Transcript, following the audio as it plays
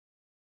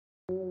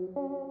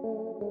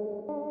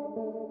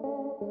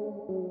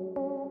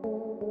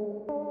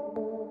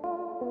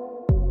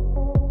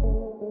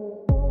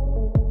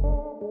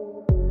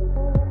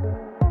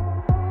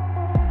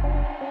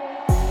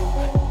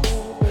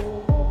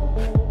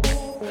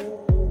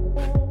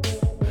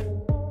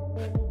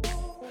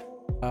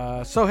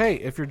So hey,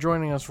 if you're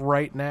joining us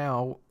right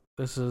now,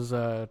 this is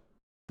the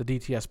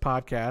DTS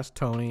podcast.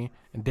 Tony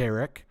and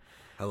Derek.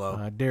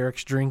 Hello.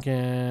 Derek's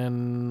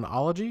drinking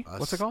Ology.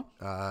 What's it called?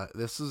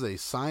 This is a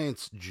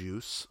science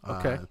juice.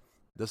 Okay.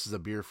 This is a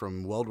beer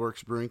from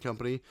Weldworks Brewing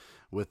Company.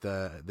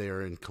 They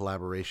are in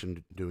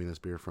collaboration doing this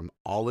beer from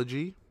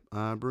Ology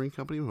Brewing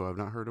Company, who I've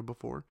not heard of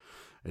before.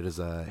 It is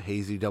a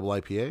hazy double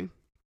IPA,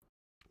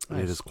 and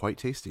it is quite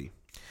tasty.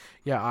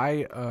 Yeah,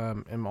 I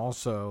am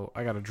also.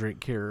 I got a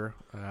drink here.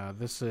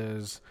 This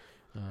is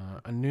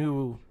a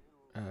new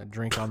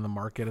drink on the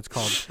market. It's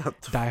called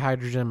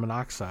dihydrogen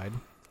monoxide.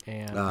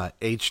 And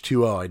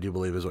H2O, I do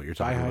believe, is what you're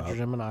talking about.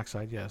 Dihydrogen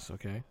monoxide, yes,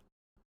 okay.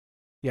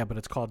 Yeah, but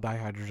it's called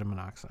dihydrogen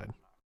monoxide.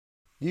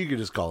 You could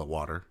just call it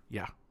water.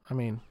 Yeah, I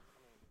mean,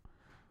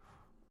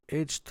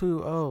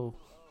 H2O.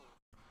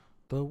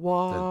 The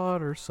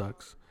water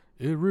sucks.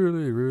 It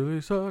really,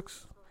 really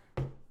sucks.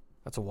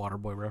 That's a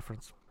Waterboy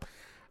reference.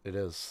 It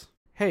is.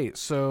 Hey,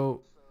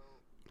 so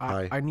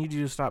Hi. I need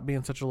you to stop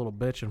being such a little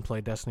bitch and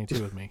play Destiny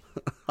 2 with me.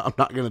 I'm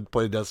not going to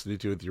play Destiny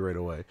 2 with you right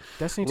away.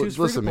 Destiny 2 is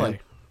free to play. Man.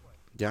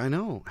 Yeah, I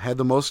know. Had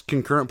the most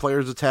concurrent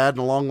players it's had in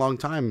a long, long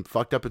time.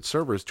 Fucked up its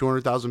servers.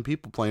 200,000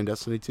 people playing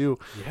Destiny 2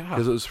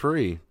 because it was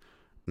free.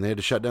 And they had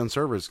to shut down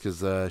servers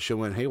because shit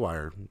went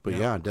haywire. But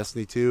yeah,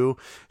 Destiny 2.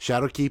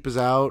 Shadowkeep is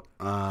out.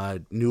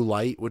 New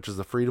Light, which is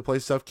the free-to-play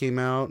stuff, came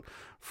out.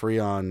 Free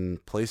on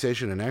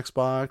PlayStation and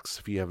Xbox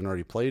if you haven't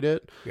already played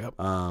it. Yep.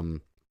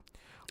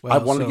 I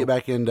wanted to get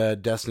back into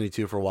Destiny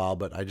 2 for a while,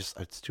 but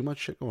it's too much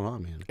shit going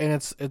on, man. And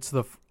it's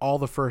all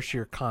the first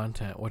year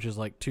content, which is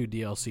like 2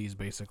 DLCs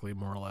basically,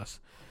 more or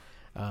less.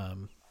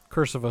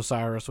 Curse of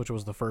Osiris, which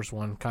was the first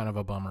one, kind of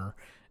a bummer,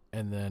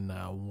 and then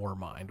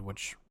Warmind,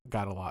 which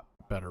got a lot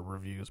better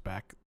reviews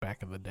back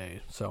in the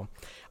day. So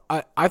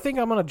I think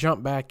I'm gonna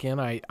jump back in.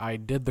 I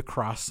did the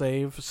cross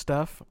save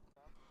stuff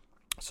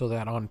so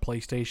that on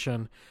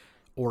PlayStation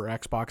or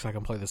Xbox I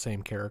can play the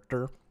same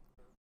character.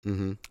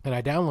 Mm-hmm. And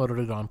I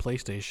downloaded it on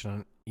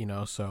PlayStation,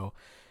 so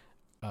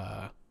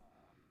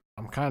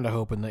I'm kind of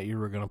hoping that you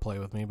were going to play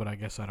with me, but I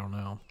guess I don't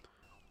know.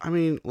 I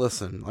mean,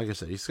 listen, like I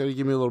said, you just got to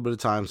give me a little bit of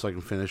time so I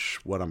can finish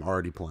what I'm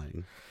already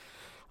playing.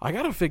 I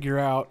got to figure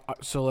out,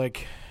 so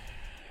like,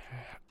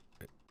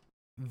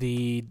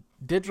 the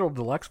digital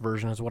deluxe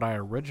version is what I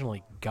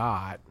originally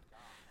got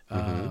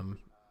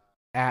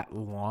at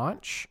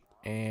launch,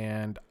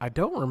 and I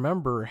don't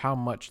remember how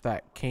much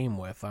that came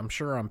with. I'm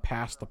sure I'm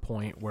past the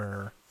point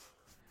where...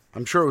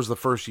 I'm sure it was the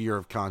first year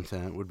of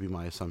content, would be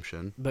my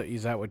assumption.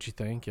 Is that what you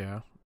think? Yeah.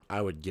 I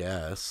would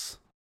guess.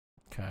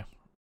 Okay.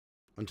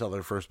 Until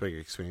their first big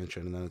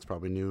expansion, and then it's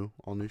probably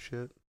all new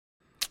shit.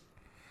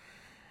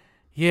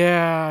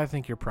 Yeah, I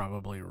think you're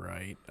probably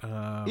right.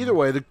 Either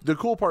way, the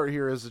cool part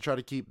here is to try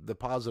to keep the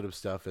positive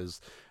stuff is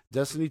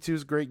Destiny 2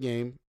 is a great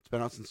game. It's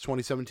been out since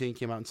 2017,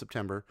 came out in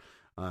September.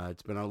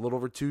 It's been out a little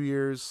over 2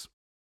 years.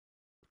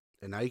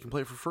 And now you can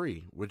play it for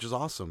free, which is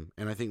awesome.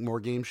 And I think more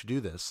games should do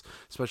this,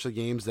 especially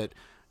games that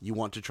you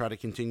want to try to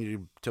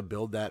continue to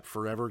build that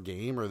forever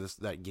game or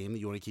that game that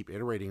you want to keep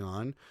iterating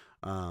on.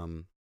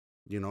 An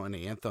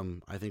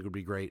Anthem, I think, would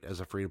be great as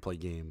a free-to-play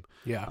game.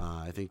 Yeah.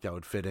 I think that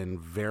would fit in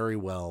very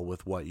well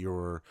with what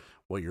you're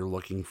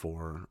looking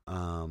for.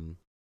 I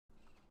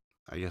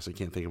guess I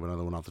can't think of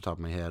another one off the top of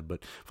my head,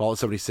 but Fallout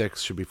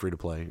 76 should be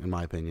free-to-play, in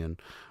my opinion.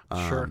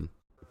 Sure.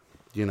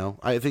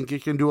 I think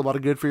it can do a lot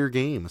of good for your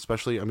game,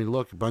 especially, I mean,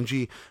 look,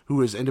 Bungie,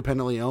 who is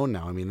independently owned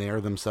now, I mean, they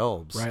are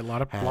themselves. Right, a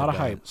lot of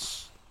hype.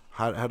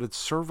 Had its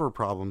server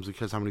problems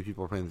because how many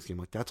people are playing this game.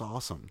 Like, that's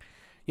awesome.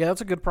 Yeah,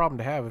 that's a good problem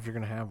to have if you're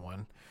going to have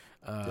one.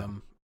 I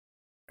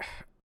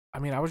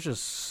mean, I was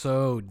just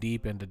so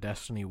deep into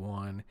Destiny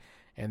 1,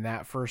 and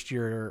that first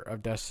year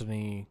of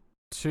Destiny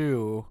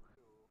 2,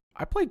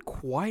 I played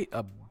quite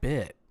a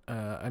bit.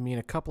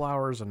 A couple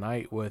hours a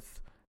night with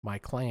my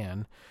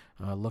clan.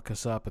 Look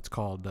us up. It's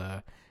called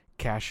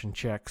Cash and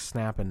Check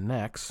Snap and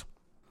Necks.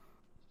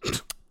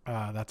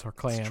 That's our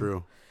clan.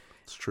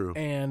 It's true.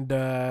 And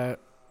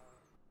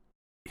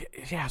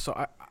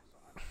so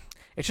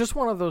it's just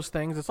one of those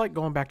things. It's like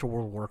going back to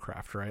World of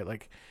Warcraft, right?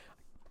 Like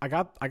I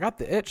got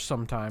the itch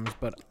sometimes,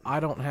 but I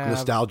don't have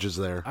nostalgia's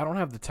there. I don't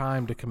have the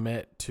time to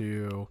commit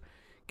to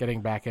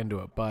getting back into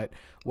it. But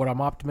what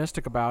I'm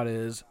optimistic about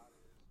is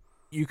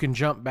you can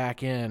jump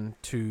back in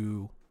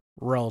to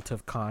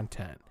relative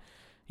content.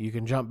 You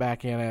can jump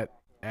back in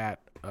at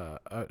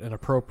an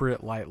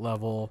appropriate light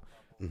level.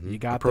 Mm-hmm. You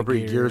got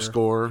appropriate the gear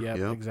score. Yep,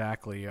 yep,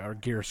 exactly. Our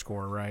gear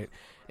score, right?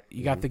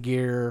 You got the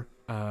gear.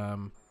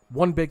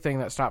 One big thing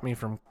that stopped me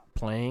from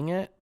playing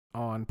it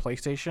on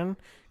PlayStation,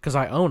 because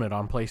I own it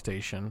on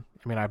PlayStation.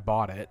 I mean, I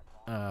bought it.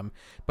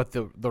 But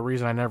the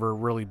reason I never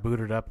really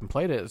booted up and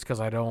played it is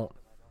because I don't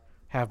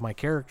have my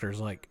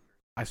characters. Like,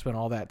 I spent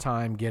all that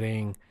time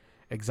getting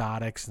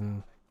exotics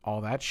and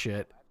all that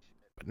shit.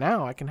 But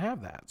now I can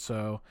have that.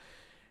 So,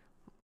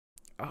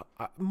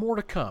 more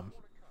to come.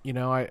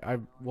 I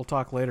we'll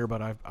talk later,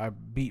 but I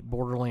beat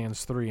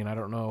Borderlands 3, and I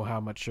don't know how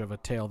much of a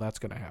tail that's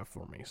going to have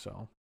for me.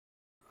 So,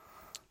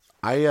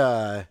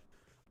 I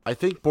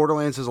think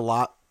Borderlands is a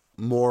lot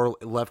more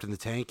left in the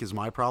tank is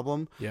my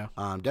problem. Yeah.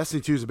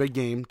 Destiny 2 is a big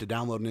game to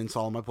download and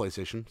install on my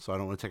PlayStation, so I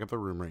don't want to take up the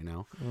room right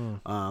now.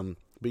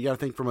 But you got to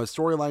think from a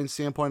storyline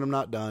standpoint, I'm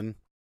not done.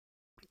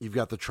 You've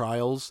got the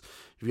trials,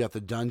 you've got the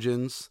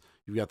dungeons,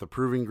 you've got the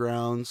proving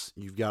grounds,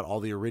 you've got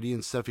all the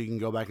Iridian stuff you can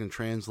go back and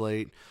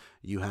translate.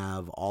 You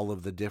have all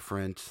of the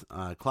different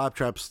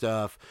Claptrap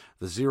stuff,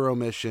 the Zero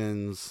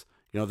missions.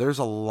 There's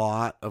a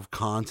lot of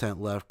content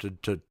left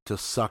to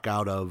suck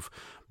out of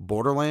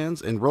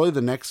Borderlands, and really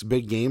the next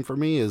big game for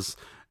me is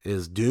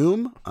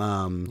Doom.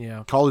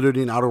 Call of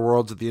Duty and Outer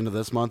Worlds at the end of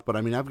this month, but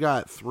I mean I've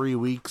got 4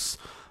 weeks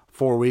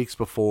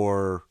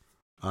before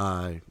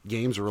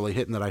games are really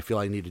hitting that I feel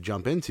I need to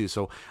jump into.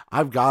 So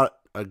I've got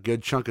a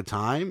good chunk of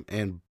time,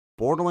 and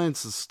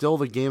Borderlands is still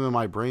the game in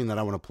my brain that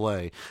I want to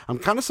play. I'm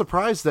kind of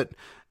surprised that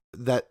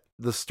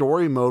the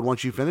story mode,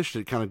 once you finished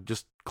it, kind of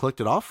just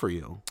clicked it off for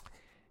you.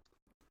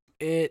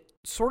 It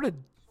sort of,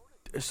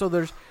 so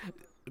there's,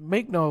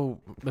 make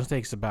no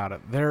mistakes about it,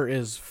 there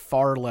is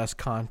far less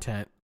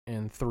content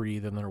in 3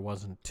 than there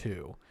was in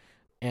 2,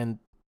 and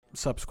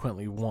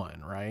subsequently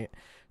 1, right?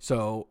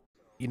 So,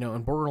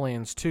 in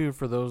Borderlands 2,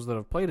 for those that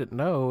have played it,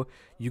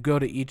 you go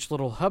to each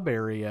little hub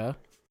area,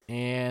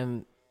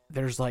 and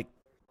there's like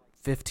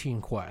 15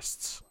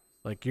 quests.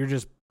 Like, you're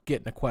just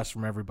getting a quest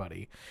from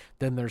everybody.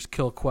 Then there's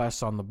kill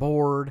quests on the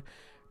board,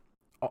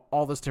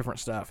 all this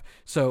different stuff.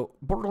 So,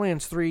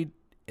 Borderlands 3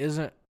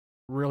 isn't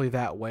really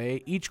that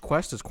way. Each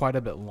quest is quite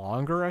a bit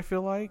longer, I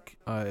feel like,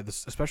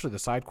 especially the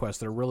side quests.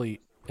 They're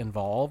really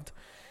involved.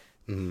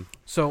 Mm-hmm.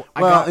 So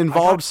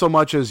involved so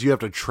much as you have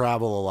to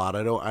travel a lot.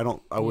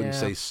 I wouldn't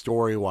say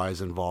story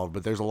wise involved,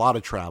 but there's a lot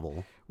of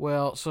travel.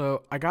 Well,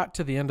 so I got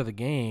to the end of the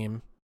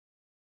game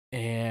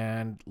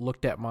and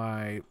looked at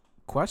my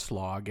quest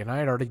log, and I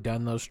had already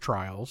done those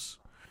trials.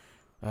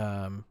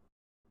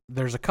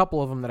 There's a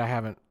couple of them that I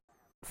haven't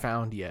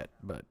found yet,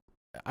 but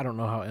I don't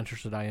know how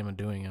interested I am in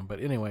doing them.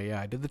 But anyway,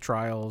 I did the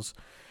trials.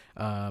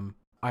 I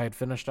had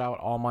finished out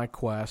all my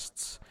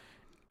quests.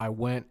 I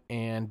went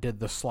and did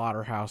the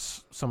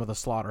slaughterhouse, some of the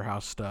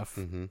slaughterhouse stuff,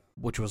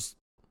 which was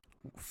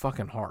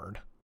fucking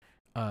hard.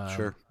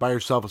 Sure. By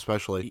yourself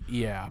especially.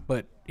 Yeah,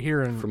 but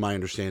from my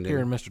understanding.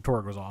 Here in Mr.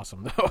 Torg was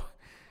awesome, though.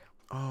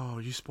 Oh,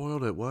 you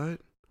spoiled it.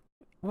 What?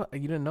 What? You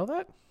didn't know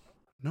that?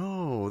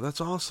 No,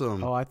 that's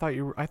awesome. Oh, I thought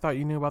you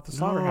knew about the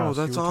slaughterhouse.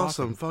 No, that's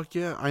awesome. Fuck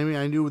yeah. I mean,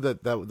 I knew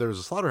that there was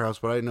a slaughterhouse,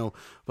 but I didn't know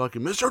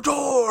fucking Mr.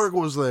 Torg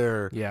was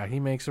there. Yeah, he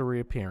makes a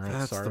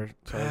reappearance. That's the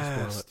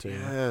best.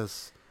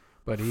 Yes.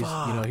 But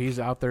he's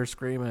out there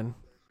screaming,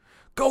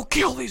 "Go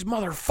kill these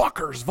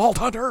motherfuckers, Vault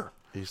Hunter!"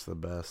 He's the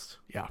best.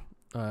 Yeah.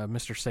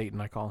 Mr.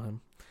 Satan, I call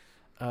him.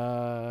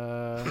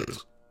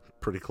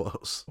 Pretty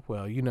close.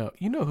 Well, you know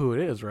who it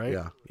is, right?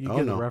 Yeah. You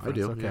get the reference.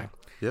 I do. Okay. Yeah.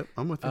 Yep,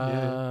 I'm with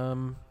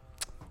you.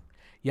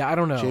 Yeah, I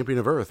don't know. Champion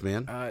of Earth,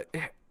 man.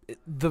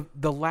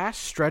 The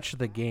last stretch of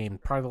the game,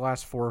 probably the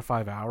last 4 or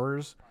 5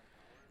 hours,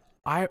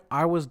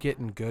 I was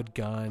getting good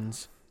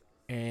guns,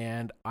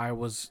 and I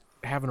was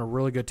having a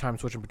really good time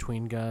switching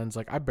between guns.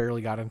 Like, I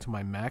barely got into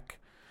my mech.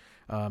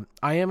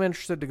 I am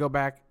interested to go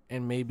back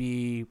and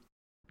maybe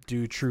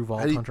do True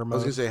Vault Hunter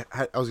mode. I was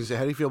gonna say,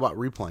 how do you feel about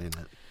replaying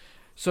it?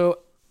 So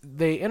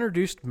they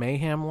introduced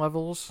mayhem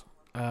levels.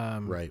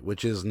 Right,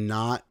 which is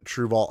not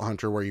True Vault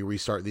Hunter where you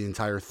restart the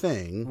entire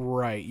thing.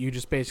 Right, you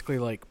just basically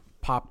like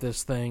pop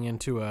this thing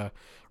into a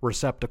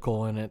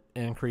receptacle, and it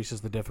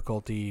increases the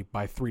difficulty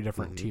by 3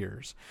 different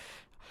tiers.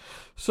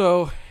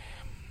 So,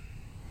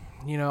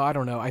 I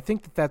don't know. I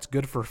think that's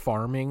good for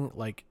farming,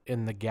 like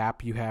in the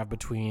gap you have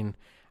between.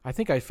 I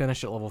think I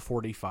finished at level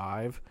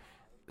 45.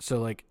 So,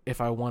 like,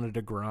 if I wanted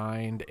to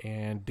grind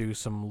and do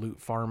some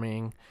loot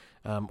farming,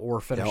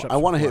 or finish up, I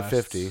want to hit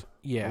quests, 50.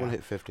 Yeah, I want to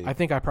hit 50. I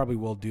think I probably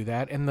will do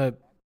that. And the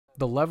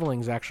leveling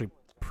is actually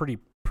pretty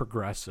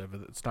progressive.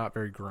 It's not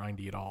very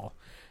grindy at all.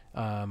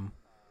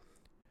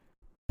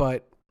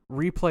 But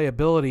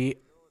replayability,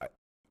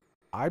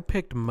 I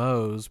picked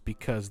Moze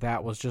because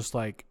that was just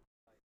like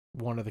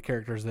one of the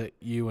characters that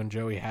you and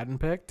Joey hadn't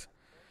picked.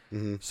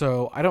 Mm-hmm.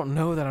 So I don't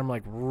know that I'm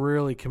like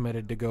really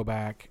committed to go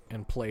back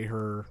and play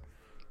her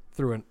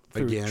through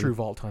True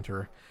Vault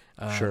Hunter.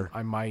 Sure.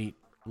 I might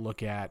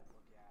look at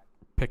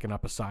picking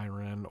up a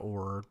Siren,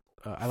 or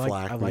I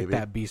like maybe.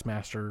 that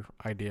Beastmaster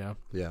idea.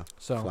 Yeah.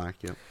 So Flak,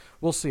 yeah.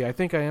 We'll see. I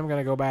think I am going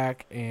to go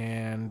back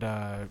and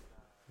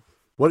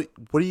what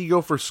do you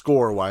go for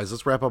score wise?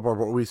 Let's wrap up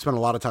we spent a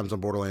lot of times on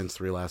Borderlands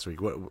 3 last week.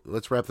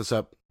 Let's wrap this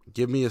up.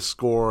 Give me a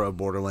score of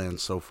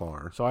Borderlands so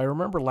far. So I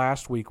remember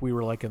last week we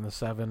were like in the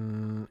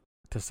 7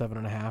 to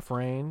 7.5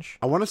 range.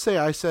 I want to say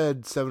I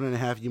said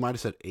 7.5. You might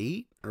have said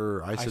 8,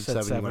 or I said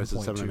 7. You might have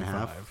said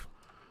 7.5.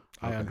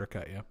 I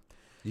undercut you.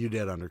 You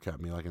did undercut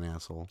me like an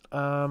asshole.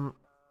 I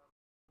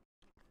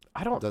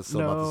don't. That's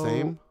still know. about the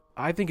same.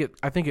 I think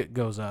it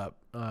goes up.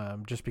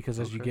 Just because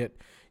as you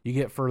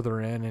get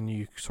further in and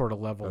you sort of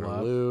level Better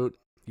up. Loot.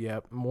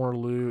 Yep, more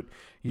loot.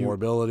 More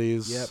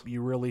abilities. Yep,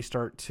 you really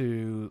start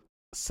to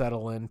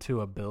settle into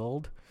a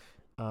build.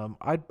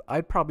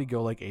 I'd probably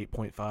go like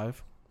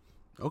 8.5.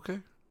 Okay,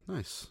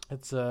 nice.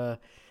 It's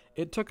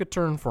it took a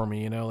turn for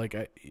me, like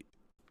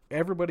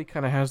everybody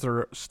kind of has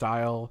their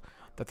style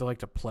that they like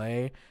to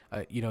play.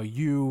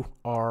 You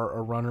are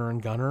a runner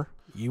and gunner.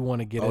 You want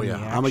to get in the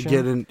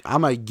action.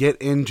 I'm gonna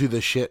get into the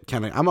shit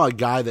kind of. I'm a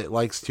guy that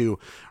likes to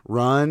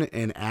run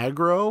and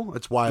aggro.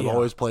 That's why I've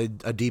always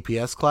played a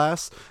DPS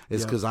class.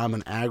 Is because I'm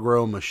an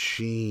aggro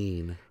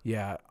machine.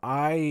 Yeah,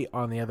 I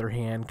on the other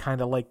hand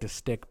kind of like to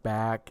stick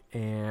back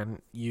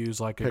and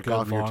use like a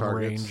good long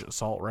range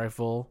assault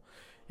rifle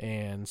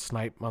and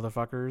snipe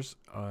motherfuckers.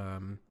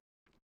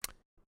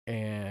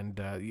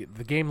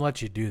 The game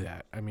lets you do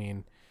that. I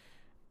mean,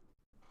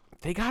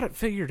 they got it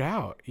figured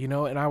out,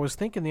 and I was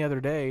thinking the other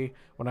day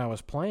when I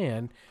was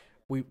playing,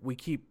 we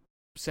keep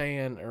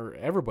saying, or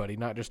everybody,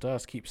 not just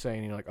us, keep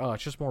saying, like, oh,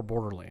 it's just more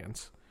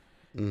Borderlands.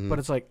 Mm-hmm. But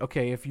it's like,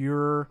 okay, if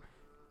you're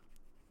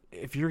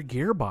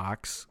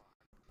Gearbox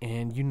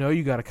and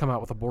you got to come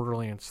out with a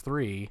Borderlands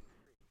 3,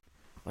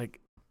 like,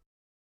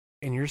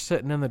 and you're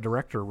sitting in the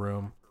director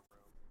room,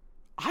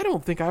 I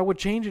don't think I would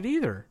change it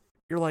either.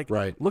 You're like,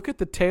 right. Look at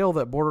the tail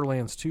that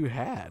Borderlands 2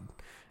 had.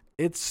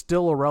 It's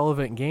still a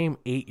relevant game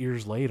 8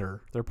 years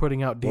later. They're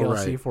putting out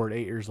DLC for it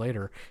 8 years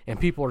later, and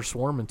people are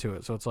swarming to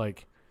it. So it's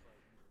like,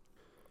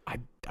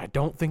 I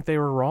don't think they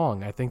were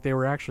wrong. I think they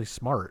were actually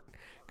smart.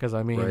 Because,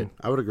 I mean, right.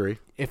 I would agree.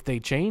 If they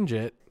change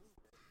it,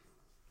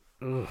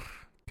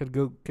 could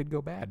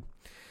go bad.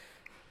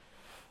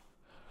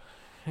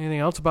 Anything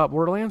else about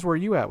Borderlands? Where are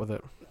you at with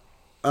it?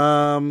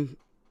 I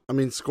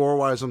mean,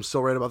 score-wise, I'm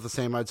still right about the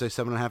same. I'd say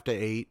 7.5 to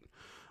 8.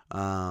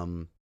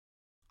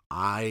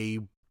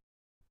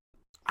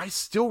 I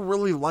still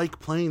really like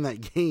playing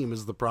that game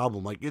is the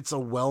problem. Like, it's a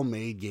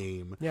well-made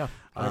game. Yeah,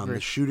 I agree.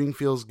 The shooting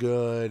feels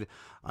good.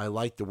 I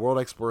like the world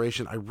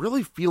exploration. I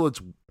really feel it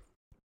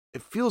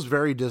feels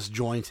very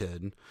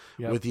disjointed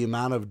with the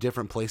amount of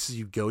different places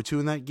you go to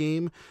in that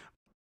game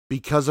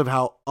because of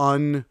how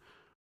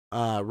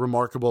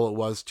remarkable it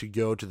was to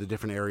go to the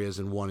different areas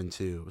in 1 and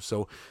 2.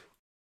 So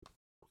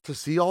to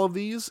see all of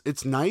these,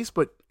 it's nice,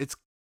 but it's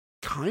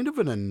kind of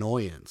an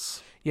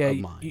annoyance. Yeah,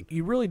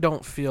 you really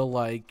don't feel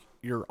like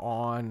you're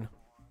on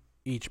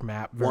each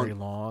map very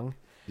long.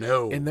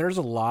 No. And there's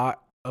a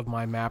lot of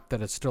my map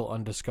that is still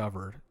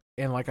undiscovered.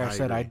 And like I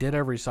said, I did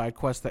every side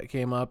quest that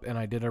came up, and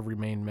I did every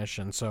main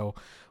mission. So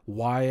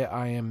why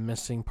I am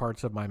missing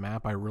parts of my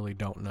map, I really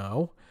don't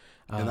know.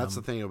 And that's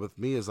the thing with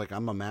me is, like,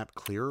 I'm a map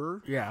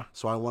clearer. Yeah.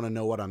 So I want to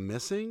know what I'm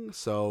missing.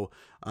 So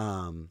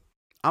I'm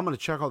going to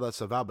check all that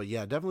stuff out. But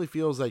yeah, it definitely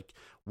feels like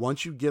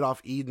once you get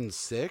off Eden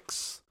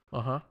 6,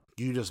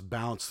 you just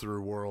bounce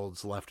through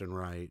worlds left and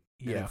right.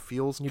 Yeah. And it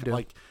feels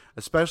like,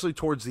 especially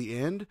towards the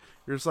end,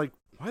 you're just like,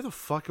 why the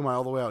fuck am I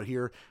all the way out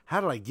here?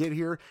 How did I get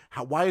here?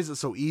 Why is it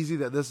so easy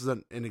that this is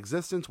in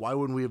existence? Why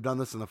wouldn't we have done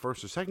this in the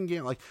first or second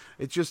game? Like,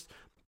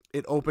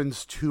 it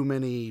opens too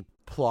many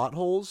plot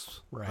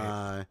holes.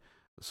 Right.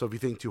 So if you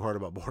think too hard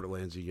about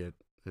Borderlands, it gets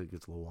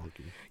a little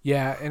wonky.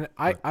 Yeah, and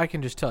I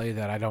can just tell you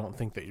that I don't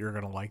think that you're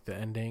gonna like the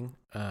ending.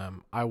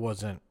 I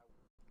was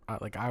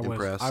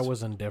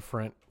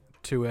indifferent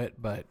to it,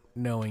 but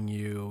knowing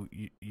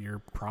you're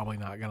probably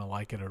not gonna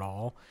like it at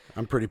all.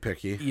 I'm pretty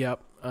picky.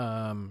 Yep.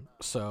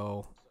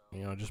 So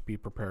just be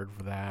prepared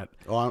for that.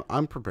 Oh,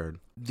 I'm prepared.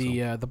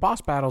 The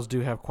boss battles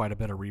do have quite a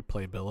bit of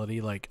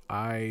replayability. Like,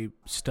 I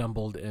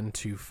stumbled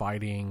into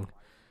fighting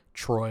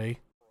Troy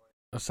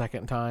a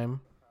second time.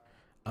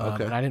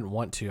 And I didn't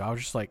want to. I was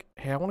just like,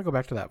 hey, I want to go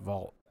back to that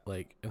vault,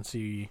 like, and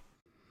see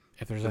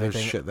if there's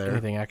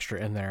anything extra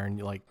in there.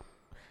 And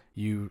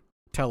you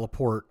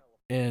teleport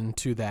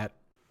into that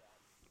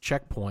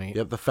checkpoint.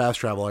 Yep, the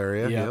fast travel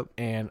area. Yep.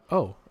 And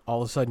all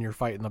of a sudden you're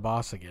fighting the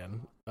boss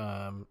again.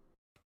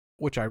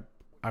 Which I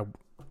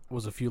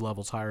was a few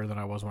levels higher than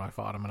I was when I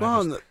fought him.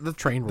 And the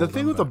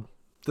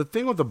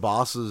thing with the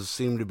bosses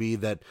seemed to be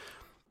that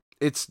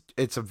it's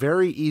a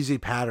very easy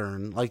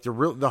pattern. Like,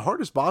 the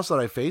hardest boss that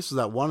I faced was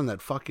that one in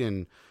that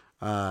fucking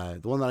the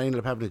one that I ended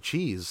up having to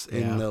cheese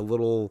in the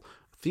little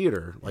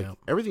theater. Like,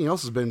 everything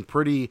else has been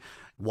pretty.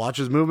 Watch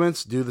his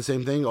movements, do the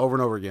same thing over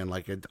and over again.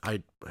 Like,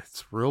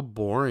 it's real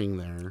boring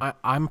there.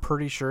 I'm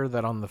pretty sure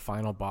that on the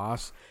final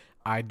boss,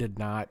 I did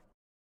not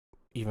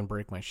even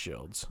break my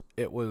shields.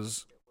 It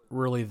was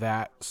really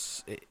there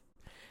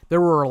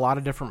were a lot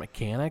of different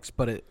mechanics,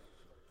 but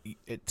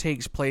it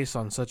takes place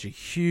on such a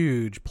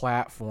huge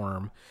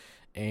platform,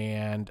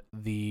 and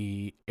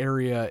the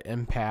area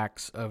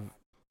impacts of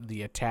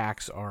the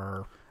attacks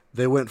are...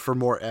 They went for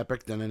more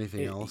epic than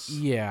anything else.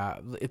 Yeah,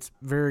 it's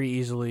very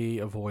easily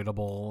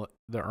avoidable.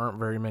 There aren't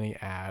very many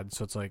ads,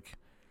 so it's like,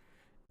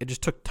 it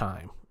just took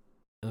time,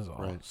 is all.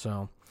 Right.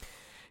 So,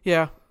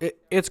 yeah,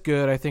 it's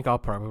good. I think I'll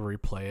probably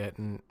replay it,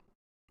 and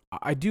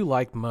I do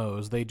like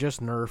Moze. They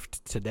just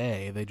nerfed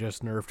today. They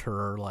just nerfed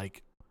her,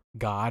 like,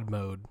 God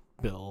mode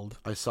build.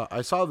 I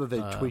saw that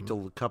they tweaked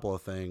a couple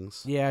of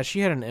things. Yeah, she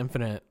had an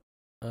infinite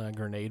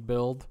grenade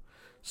build,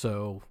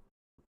 so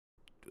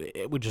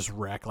it would just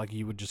wreck. Like,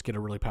 you would just get a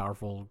really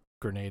powerful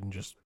grenade and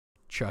just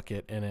chuck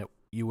it, and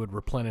you would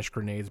replenish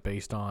grenades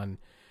based on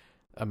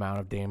amount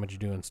of damage you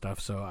do and stuff.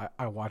 So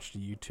I watched a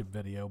YouTube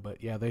video,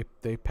 but yeah,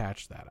 they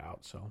patched that out.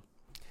 So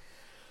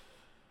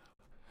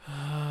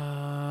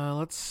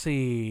let's let's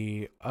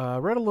see. I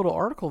read a little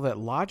article that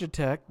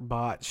Logitech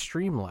bought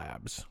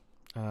Streamlabs,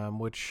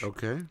 which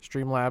Okay.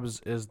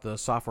 Streamlabs is the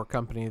software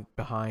company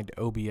behind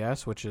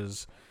OBS, which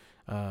is,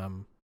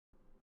 open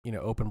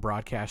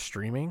broadcast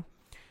streaming.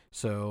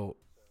 So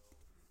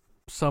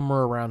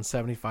somewhere around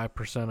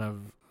 75%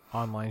 of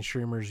online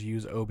streamers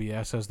use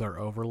OBS as their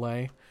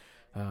overlay,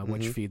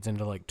 which feeds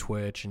into like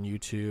Twitch and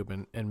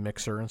YouTube and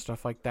Mixer and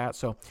stuff like that.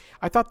 So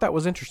I thought that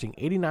was interesting.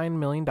 $89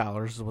 million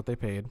is what they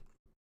paid.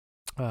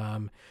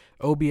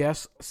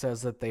 OBS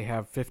says that they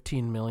have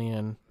 15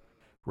 million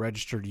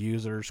registered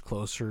users,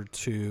 closer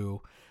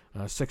to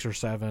 6 or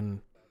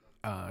 7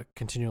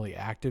 continually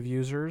active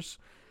users.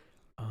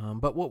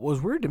 But what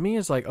was weird to me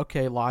is like,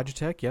 okay,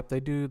 Logitech, yep, they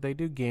do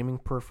gaming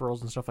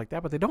peripherals and stuff like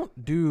that, but they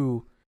don't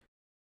do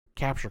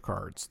capture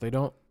cards. They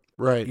don't,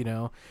 Right.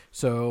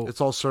 so It's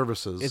all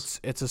services.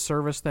 it's a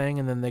service thing,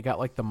 and then they got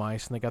like the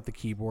mice and they got the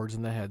keyboards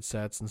and the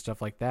headsets and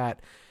stuff like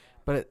that.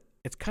 But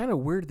it's kind of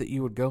weird that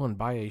you would go and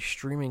buy a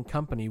streaming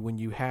company when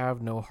you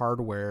have no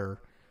hardware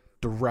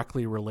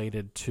directly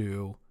related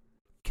to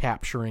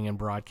capturing and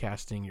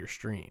broadcasting your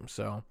stream.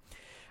 So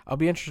I'll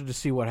be interested to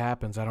see what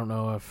happens. I don't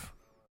know if,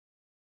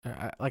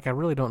 I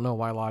really don't know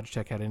why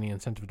Logitech had any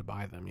incentive to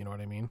buy them. You know what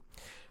I mean?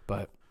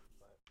 But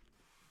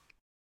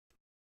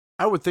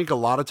I would think a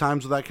lot of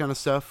times with that kind of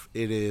stuff,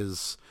 it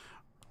is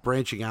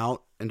branching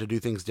out and to do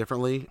things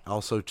differently.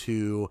 Also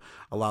to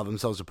allow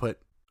themselves to put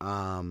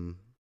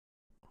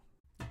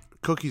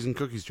cookie in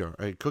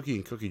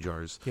cookie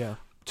jars. yeah,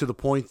 To the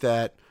point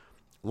that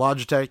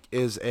Logitech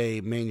is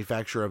a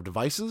manufacturer of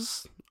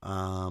devices,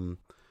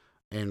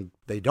 and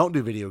they don't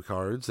do video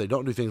cards, they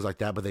don't do things like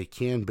that, but they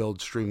can build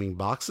streaming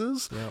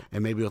boxes. Yep.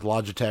 And maybe with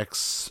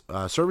Logitech's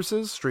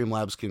services,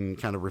 Streamlabs can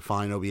kind of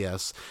refine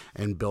OBS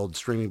and build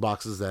streaming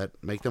boxes that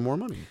make them more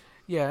money.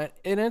 yeah,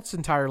 and it's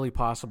entirely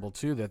possible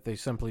too that they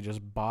simply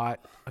just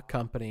bought a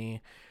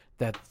company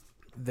that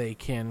they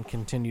can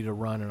continue to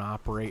run and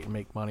operate and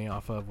make money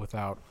off of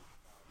without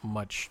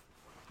much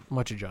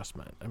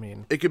adjustment. I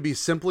mean, It could be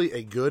simply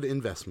a good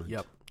investment.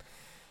 yep.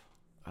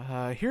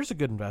 Here's a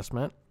good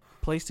investment.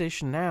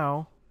 PlayStation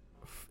Now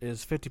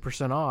is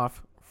 50%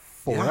 off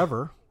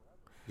forever.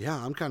 Yeah,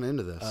 I'm kind of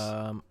into this.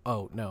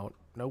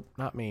 Nope,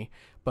 not me.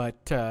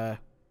 But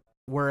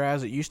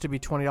whereas it used to be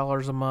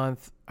 $20 a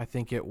month, I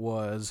think it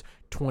was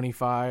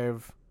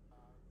 $25,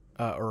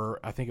 or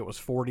I think it was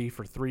 $40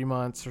 for 3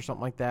 months or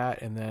something like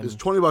that. And then It's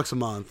 $20 a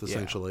month, yeah,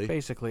 essentially.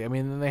 basically. I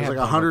mean, then they It's have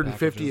like bundle $150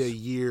 a packages.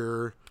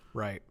 year.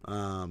 Right.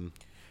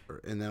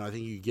 And then I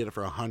think you get it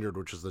for $100,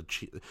 which is the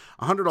cheap.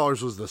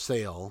 $100 was the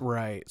sale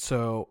Right.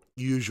 So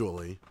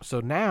usually.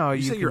 now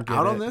You say can you're get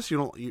out on it- this?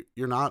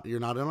 You're not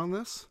in on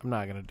this? I'm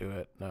not gonna do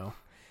it. No.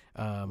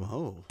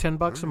 Oh,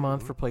 $10 a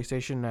month for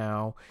PlayStation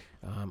Now,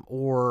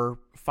 or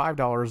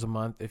 $5 a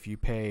month if you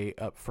pay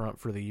up front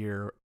for the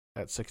year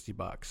at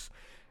 $60.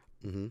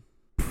 mm-hmm.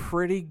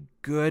 Pretty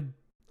good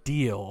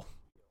deal.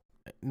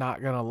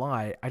 Not gonna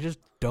lie, I just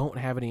don't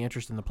have any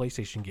interest in the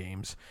PlayStation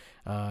games.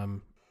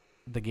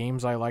 The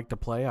games I like to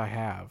play, I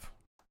have,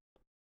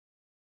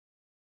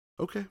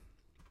 Okay.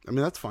 I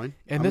mean, that's fine.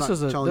 and I'm this not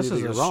is a telling you that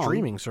you're wrong.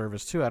 streaming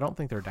service too. I don't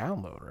think they're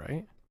download,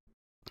 right?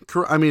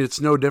 I mean, it's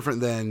no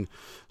different than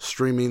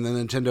streaming the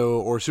Nintendo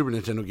or Super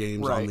Nintendo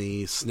games Right. on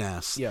the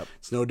SNES. Yep.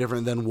 It's no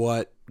different than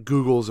what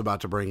Google's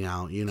about to bring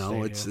out.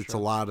 Stadia, It's a sure.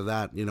 lot of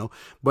that.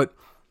 But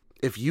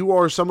if you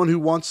are someone who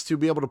wants to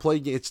be able to play,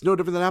 it's no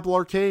different than Apple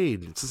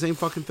Arcade. It's the same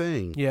fucking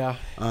thing. Yeah.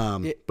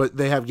 But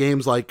they have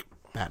games like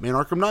Batman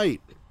Arkham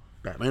Knight,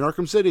 Batman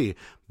Arkham City,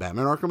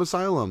 Batman Arkham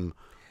Asylum.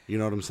 You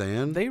know what I'm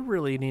saying? They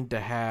really need to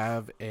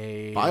have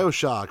a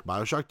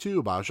BioShock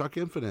 2, BioShock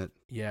Infinite.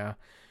 Yeah.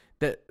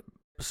 That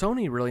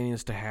Sony really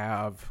needs to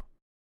have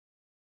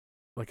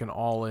like an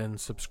all-in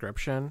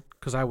subscription,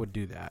 because I would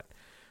do that.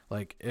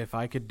 Like if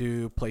I could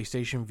do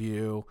PlayStation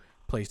View,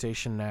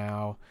 PlayStation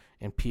Now,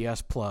 and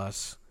PS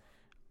Plus,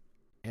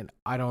 and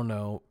I don't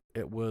know,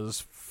 it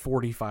was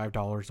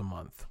 $45 a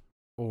month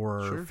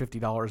or Sure.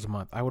 $50 a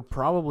month, I would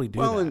probably do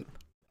Well, that. and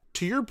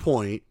to your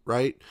point,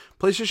 right?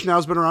 PlayStation Now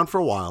has been around for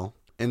a while,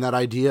 and that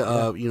idea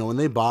of when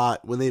they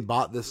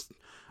bought this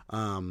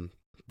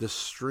this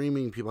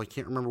streaming people, I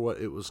can't remember what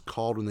it was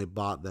called when they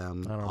bought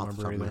them I don't off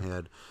the top remember of my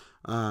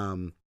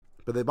head.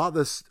 But they bought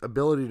this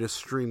ability to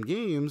stream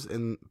games,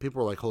 and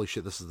people were like, "Holy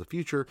shit, this is the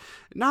future!"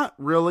 Not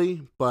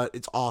really, but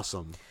it's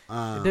awesome.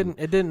 It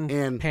didn't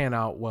and- pan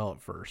out well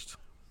at first.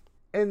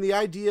 And the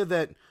idea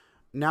that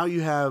now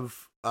you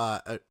have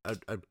a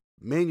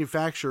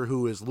manufacturer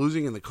who is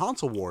losing in the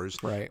console wars,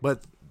 Right.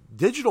 but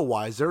digital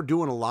wise, they're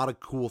doing a lot of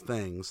cool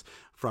things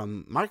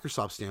from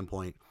Microsoft's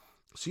standpoint.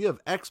 So you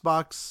have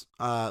Xbox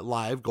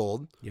Live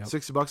Gold, Yep.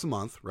 $60 a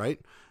month,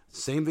 right?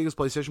 Same thing as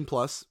PlayStation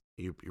Plus.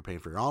 You're paying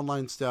for your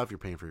online stuff. You're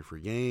paying for your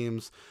free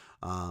games,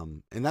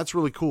 and that's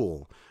really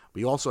cool. But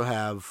you also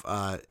have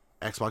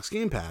Xbox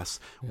Game Pass,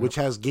 which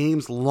has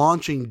games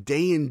launching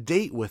day and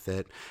date with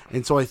it.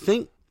 And so I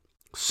think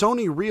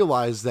Sony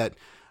realized that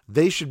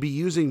they should be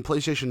using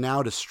PlayStation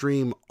Now to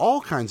stream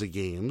all kinds of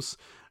games,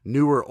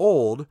 new or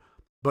old,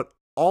 but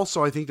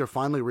also, I think they're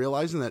finally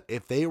realizing that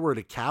if they were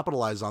to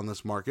capitalize on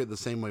this market the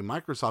same way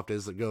Microsoft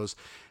is, that goes,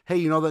 hey,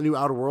 you know that new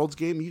Outer Worlds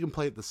game? You can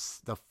play it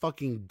the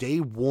fucking day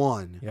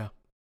one Yeah.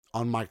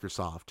 on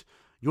Microsoft.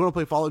 You want to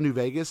play Fallout New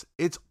Vegas?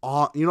 It's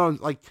on,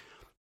 like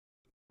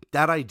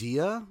that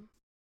idea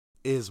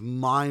is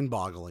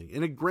mind-boggling.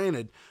 And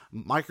granted,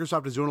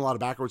 Microsoft is doing a lot of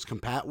backwards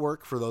compat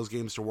work for those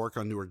games to work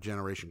on newer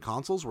generation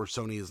consoles where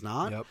Sony is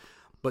not. Yep.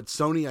 But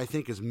Sony, I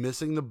think, is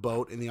missing the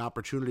boat in the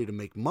opportunity to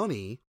make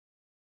money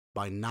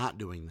by not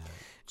doing that.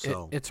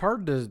 So it's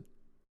hard to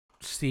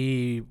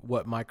see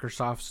what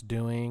Microsoft's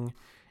doing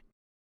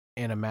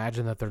and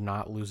imagine that they're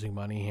not losing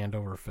money hand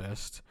over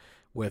fist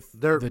with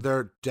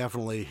they're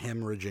definitely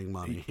hemorrhaging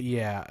money.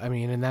 Yeah, I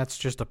mean, and that's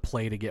just a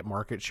play to get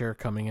market share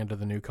coming into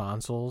the new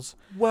consoles.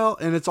 Well,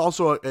 and it's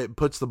also it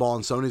puts the ball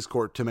in Sony's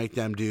court to make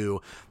them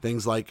do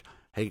things like,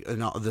 hey,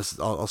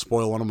 I'll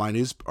spoil one of my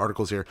news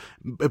articles here.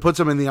 It puts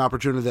them in the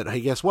opportunity that,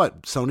 hey, guess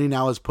what? Sony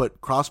now has put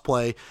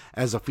crossplay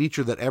as a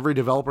feature that every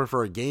developer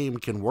for a game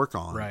can work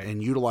on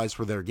and utilize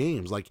for their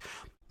games. Like,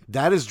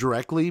 that is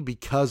directly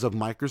because of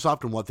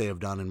Microsoft and what they have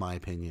done, in my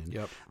opinion.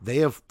 Yep. They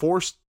have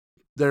forced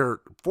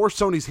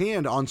Sony's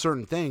hand on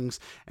certain things,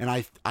 and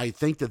I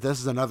think that this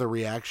is another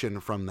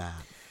reaction from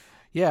that.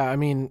 Yeah, I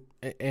mean,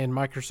 and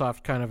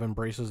Microsoft kind of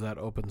embraces that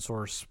open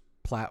source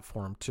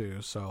platform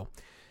too, so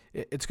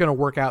it's going to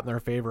work out in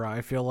their favor,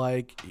 I feel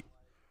like.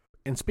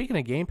 And speaking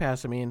of Game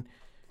Pass, I mean,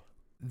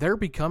 they're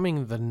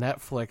becoming the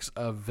Netflix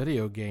of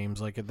video games.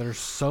 Like, there's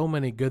so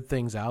many good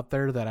things out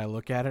there that I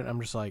look at it and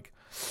I'm just like,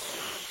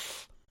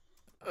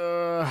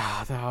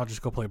 I'll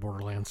just go play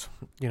Borderlands.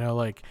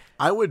 Like,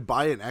 I would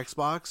buy an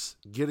Xbox,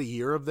 get a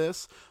year of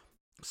this,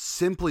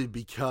 simply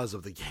because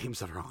of the games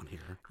that are on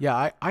here.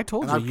 Yeah, I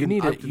told you, you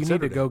need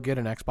to go it. get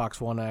an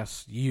Xbox One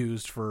S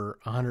used for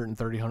 $130,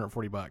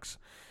 $140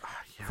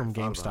 from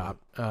GameStop,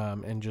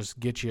 and just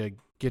get you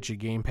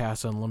Game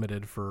Pass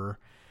Unlimited for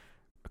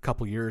a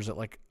couple years at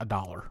like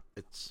 $1.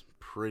 It's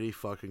pretty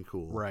fucking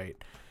cool. Right.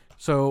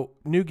 So,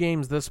 new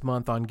games this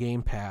month on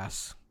Game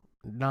Pass.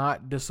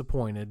 Not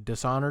disappointed.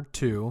 Dishonored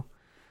 2.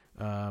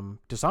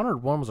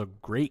 Dishonored 1 was a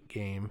great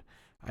game.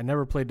 I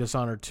never played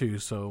Dishonored 2,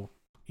 so,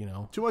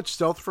 Too much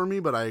stealth for me,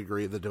 but I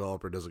agree the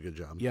developer does a good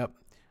job. Yep.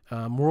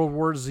 World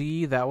War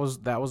Z, that was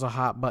a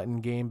hot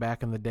button game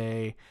back in the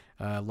day.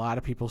 A lot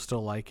of people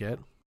still like it.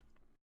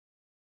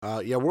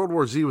 World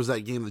War Z was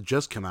that game that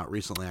just came out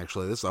recently,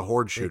 actually. This is a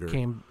horde shooter. It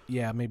came,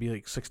 maybe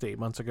like 6 to 8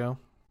 months ago.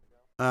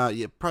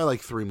 Probably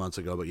like 3 months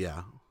ago, but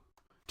yeah.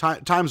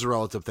 Time's a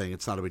relative thing.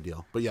 It's not a big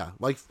deal. But yeah,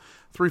 like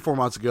 3-4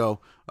 months ago,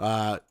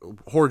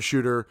 horde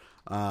shooter.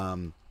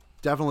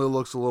 Definitely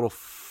looks a little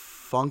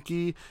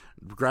funky.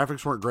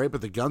 Graphics weren't great,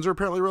 but the guns are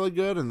apparently really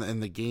good, and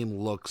the game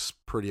looks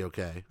pretty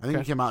okay. I think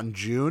it came out in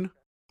June.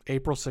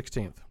 April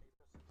 16th.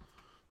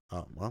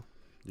 Oh, well,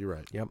 you're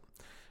right. Yep.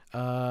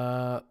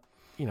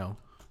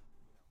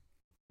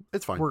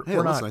 It's fine.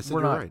 We're not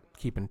right.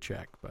 keeping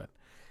check, but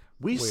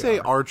we say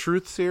our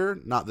truths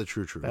here, not the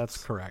true truths.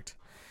 That's correct.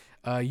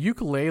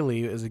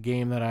 Ukulele is a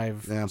game that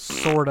I've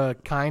sort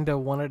of, kind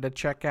of wanted to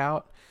check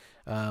out.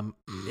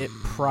 It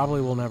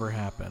probably will never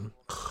happen.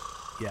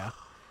 Yeah.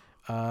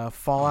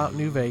 Fallout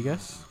New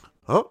Vegas.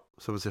 Oh,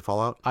 someone say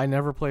Fallout? I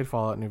never played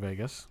Fallout New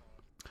Vegas.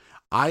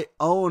 I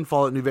own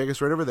Fallout New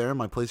Vegas right over there in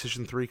my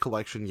PlayStation 3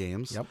 collection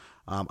games. Yep.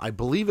 I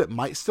believe it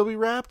might still be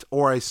wrapped,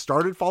 or I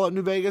started Fallout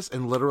New Vegas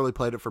and literally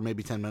played it for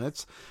maybe 10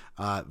 minutes.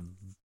 A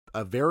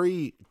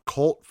very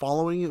cult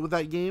following with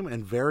that game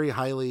and very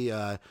highly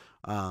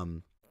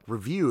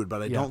reviewed,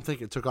 but I don't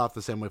think it took off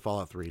the same way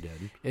Fallout 3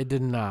 did. It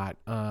did not.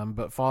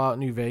 But Fallout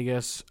New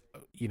Vegas,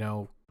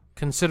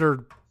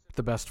 considered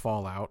the best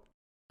Fallout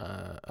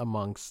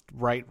amongst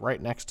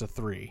right next to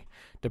 3.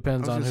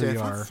 Depends on who you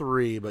are.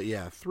 3, but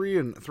yeah, 3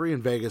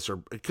 and Vegas are,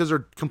 because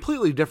they're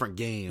completely different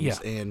games. Yeah.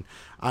 And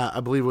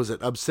I believe, was it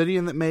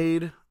Obsidian that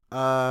made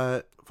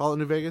Fallout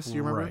New Vegas? Do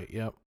you remember? Right.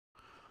 Yep.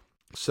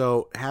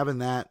 So having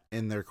that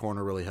in their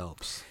corner really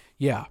helps.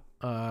 Yeah.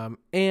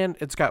 And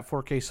it's got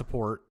 4K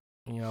support.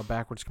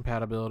 Backwards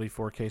compatibility,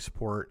 4K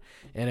support,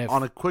 and if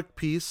on a quick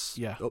piece,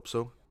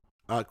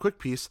 quick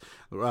piece,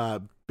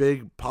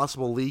 big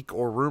possible leak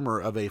or rumor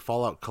of a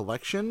Fallout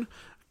collection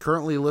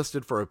currently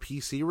listed for a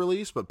PC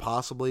release, but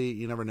possibly,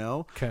 you never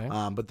know. Okay.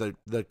 But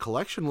the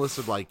collection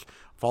listed like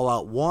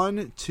Fallout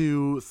 1,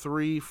 2,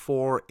 3,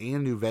 4,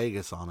 and New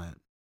Vegas on it.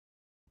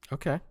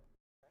 Okay.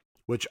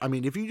 Which, I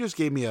mean, if you just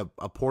gave me a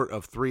port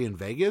of 3 in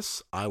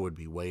Vegas, I would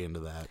be way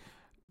into that.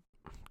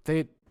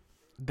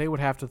 They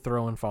would have to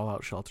throw in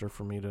Fallout Shelter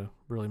for me to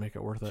really make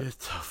it worth it. Get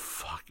the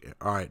fuck.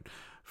 All right.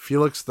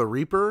 Felix the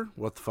Reaper?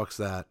 What the fuck's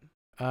that?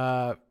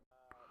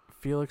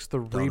 Felix the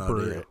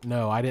Reaper.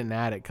 No, I didn't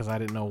add it because I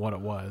didn't know what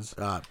it was.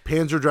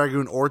 Panzer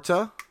Dragoon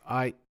Orta?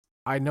 I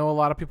know a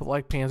lot of people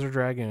like Panzer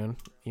Dragoon.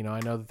 I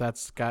know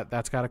that's got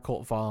a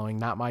cult following.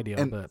 Not my deal.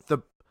 And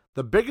but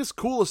the biggest,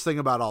 coolest thing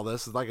about all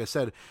this is, like I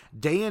said,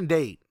 day and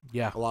date.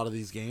 Yeah. A lot of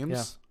these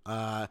games.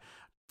 Yeah.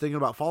 Thinking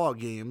about Fallout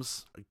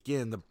games,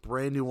 again, the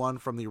brand new one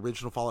from the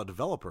original Fallout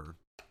developer,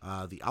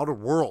 the Outer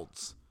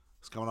Worlds,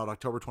 It's coming out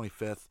October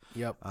 25th.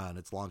 Yep. And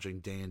it's launching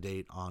day and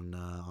date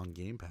on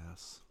Game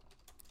Pass.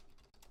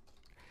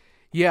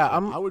 Yeah,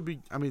 I would be.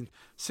 I mean,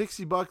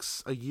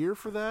 $60 a year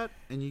for that,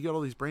 and you get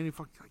all these brand new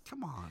fucking. Like,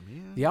 come on,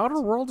 man. The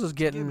Outer Worlds is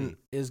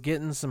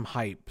getting some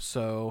hype.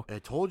 So I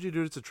told you,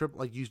 dude, it's a trip.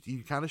 Like you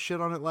kind of shit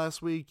on it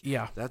last week.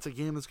 Yeah, that's a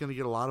game that's going to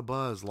get a lot of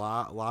buzz,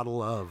 lot of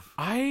love.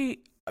 I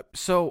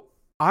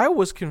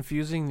was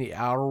confusing the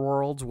Outer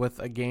Worlds with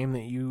a game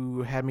that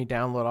you had me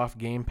download off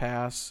Game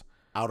Pass.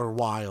 Outer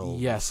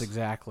Wilds. Yes,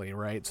 exactly,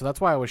 right. So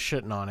that's why I was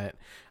shitting on it.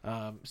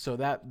 So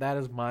that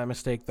is my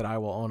mistake that I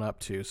will own up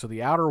to. So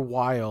the Outer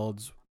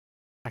Wilds,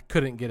 I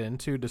couldn't get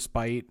into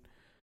despite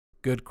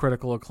good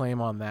critical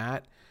acclaim on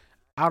that.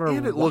 Outer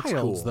Wilds,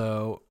 cool.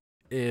 Though,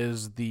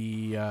 is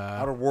the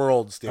Outer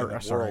Worlds.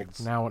 Sorry,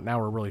 now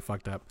we're really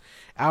fucked up.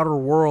 Outer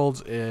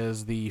Worlds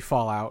is the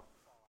Fallout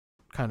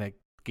kind of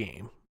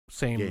game.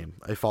 Same game.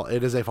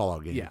 It is a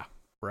Fallout game. Yeah,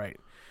 right.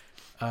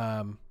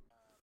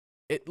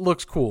 It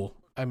looks cool.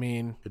 I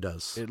mean, it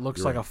does. It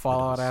looks like a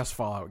Fallout-ass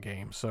Fallout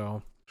game,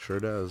 so... Sure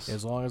does.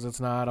 As long as it's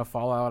not a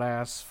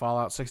Fallout-ass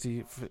Fallout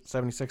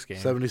 76 game.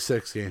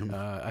 76 game.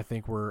 I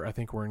think we're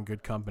in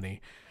good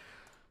company.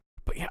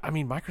 But yeah, I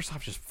mean,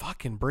 Microsoft just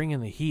fucking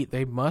bringing the heat.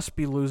 They must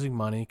be losing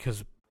money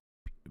because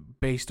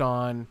based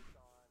on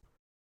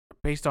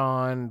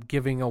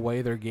giving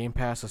away their Game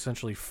Pass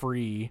essentially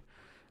free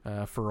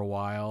for a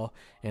while,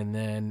 and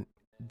then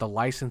the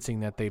licensing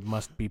that they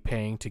must be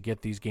paying to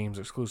get these games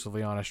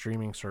exclusively on a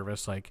streaming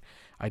service, like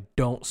I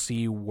don't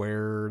see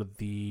where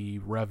the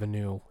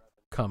revenue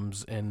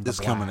comes in. It's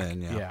coming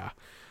in, yeah.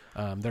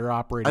 They're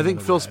operating. I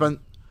think Phil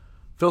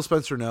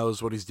Spencer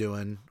knows what he's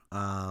doing,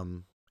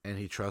 and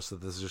he trusts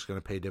that this is just going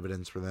to pay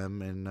dividends for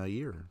them in a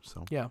year.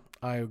 So yeah,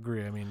 I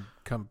agree. I mean,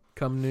 come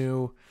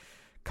new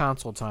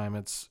console time,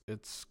 it's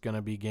going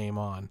to be game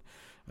on.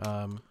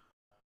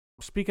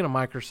 Speaking of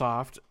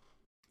Microsoft,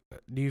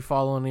 do you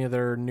follow any of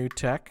their new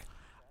tech?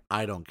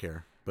 I don't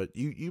care, but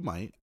you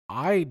might.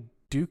 I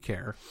do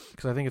care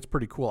because I think it's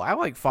pretty cool. I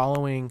like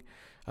following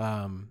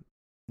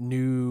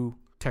new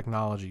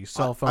technology,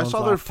 cell phones. I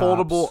saw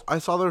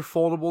their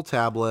foldable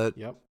tablet.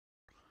 Yep.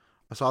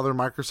 I saw their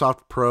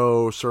Microsoft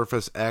Pro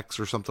Surface X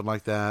or something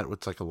like that.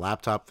 It's like a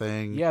laptop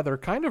thing. Yeah, they're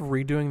kind of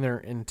redoing their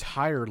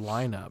entire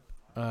lineup.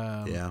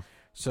 Yeah.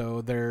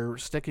 So they're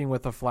sticking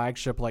with a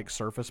flagship like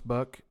Surface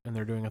Book, and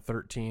they're doing a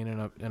 13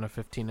 and a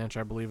 15-inch,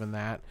 I believe, in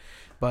that.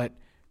 But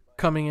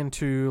coming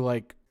into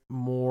like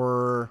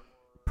more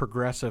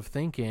progressive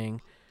thinking,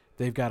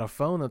 they've got a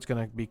phone that's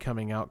going to be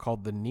coming out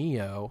called the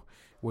Neo,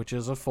 which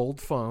is a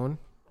fold phone,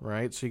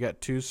 right? So you got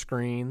two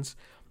screens,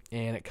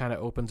 and it kind of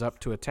opens up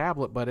to a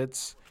tablet, but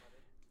it's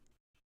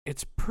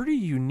pretty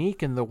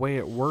unique in the way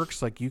it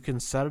works. Like you can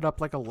set it up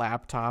like a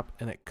laptop,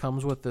 and it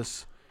comes with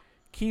this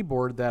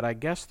keyboard that I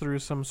guess through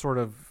some sort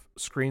of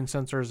screen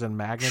sensors and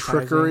magnetizing.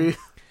 Trickery.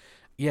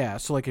 Yeah,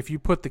 so like if you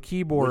put the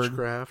keyboard...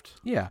 Witchcraft.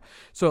 Yeah.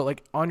 So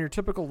like on your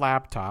typical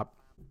laptop,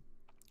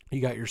 you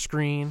got your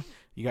screen,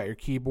 you got your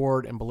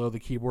keyboard, and below the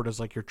keyboard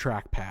is like your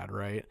trackpad,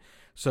 right?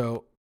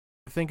 So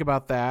think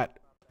about that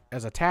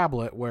as a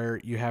tablet where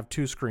you have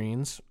two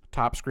screens,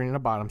 top screen and a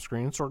bottom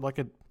screen, sort of like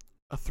a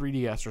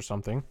 3DS or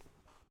something.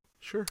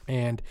 Sure.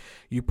 And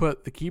you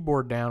put the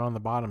keyboard down on the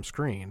bottom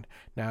screen.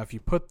 Now, if you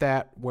put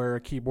that where a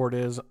keyboard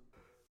is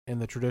in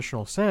the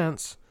traditional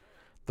sense,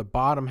 the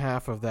bottom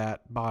half of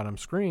that bottom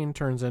screen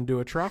turns into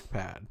a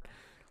trackpad.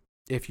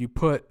 If you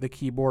put the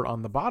keyboard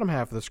on the bottom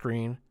half of the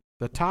screen,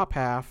 the top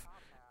half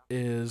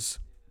is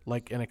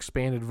like an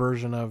expanded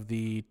version of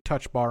the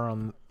touch bar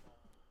on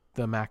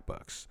the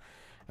MacBooks.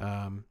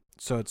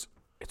 So it's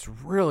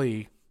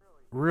really,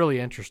 really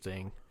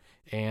interesting.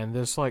 And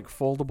this like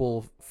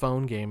foldable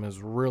phone game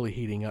is really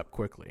heating up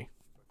quickly.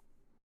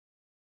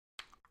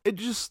 I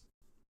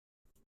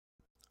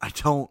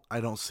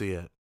don't see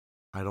it.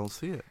 I don't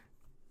see it.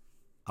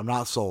 I'm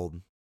not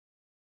sold.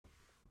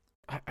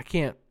 I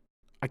can't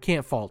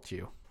fault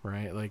you,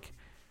 right? Like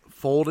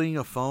folding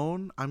a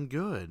phone, I'm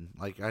good.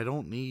 Like I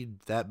don't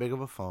need that big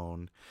of a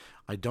phone.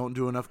 I don't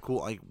do enough cool.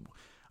 Like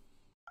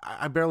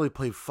I barely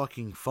play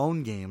fucking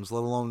phone games,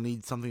 let alone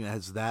need something that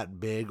has that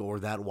big or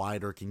that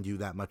wide or can do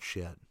that much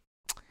shit.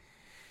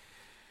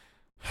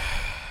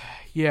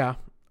 Yeah.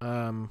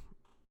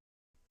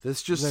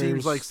 This just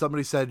seems like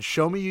somebody said,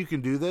 show me you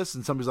can do this.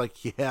 And somebody's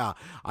like, yeah,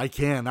 I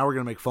can. Now we're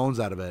going to make phones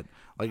out of it.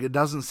 Like, it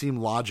doesn't seem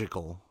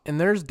logical.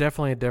 And there's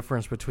definitely a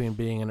difference between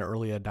being an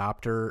early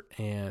adopter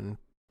and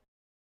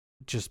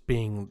just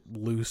being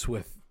loose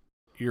with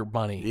your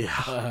money.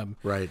 Yeah.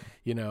 Right.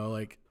 You know,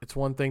 like, it's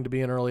one thing to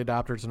be an early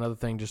adopter. It's another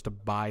thing just to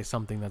buy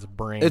something that's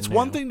brand It's new.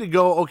 one thing to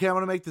go, okay, I'm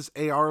going to make this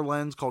AR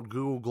lens called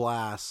Google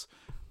Glass.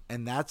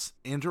 And that's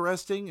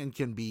interesting and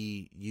can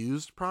be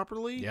used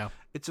properly. Yeah.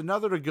 It's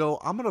another to go,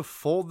 I'm going to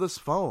fold this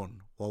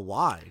phone. Well,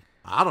 why?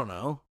 I don't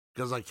know.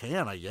 Because I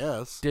can, I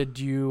guess. Did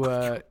you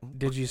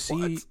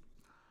see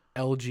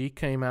LG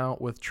came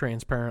out with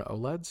transparent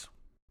OLEDs?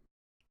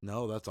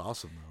 No, that's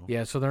awesome though.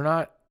 Yeah, so they're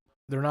not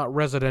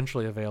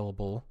residentially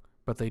available,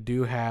 but they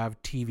do have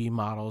TV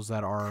models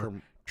that are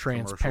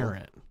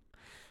transparent.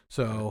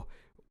 So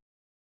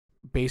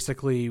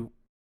basically,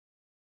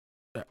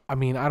 I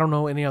mean, I don't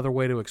know any other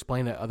way to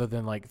explain it other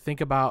than like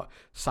think about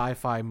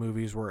sci-fi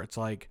movies where it's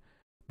like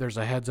there's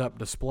a heads-up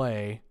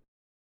display,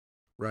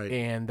 Right.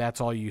 and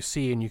that's all you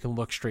see, and you can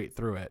look straight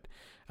through it.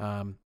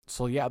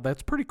 So yeah,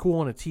 that's pretty cool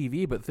on a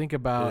TV. But think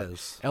about It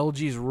is.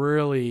 LG's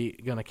really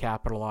going to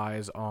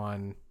capitalize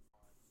on,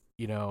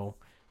 the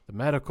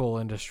medical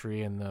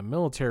industry and the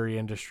military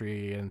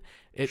industry, and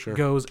it Sure.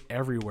 goes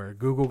everywhere.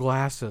 Google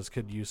Glasses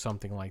could use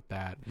something like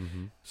that.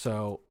 Mm-hmm.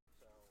 So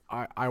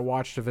I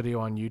watched a video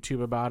on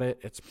YouTube about it.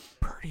 It's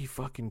pretty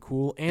fucking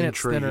cool, and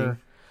Intriguing.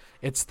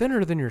 it's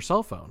thinner than your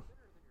cell phone.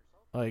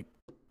 Like,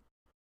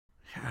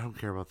 Yeah, I don't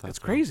care about that. It's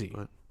though, crazy.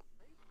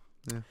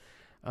 But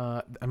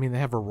I mean, they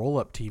have a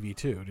roll-up TV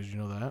too. Did you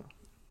know that?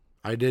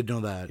 I did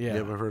know that. Yeah.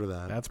 Yeah, I've heard of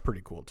that. That's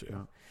pretty cool too.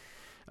 Yeah.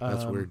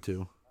 That's weird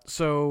too.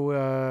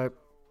 So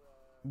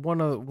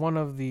one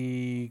of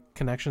the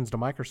connections to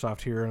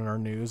Microsoft here in our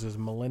news is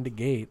Melinda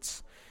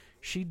Gates.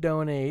 She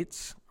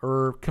donates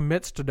or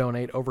commits to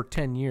donate over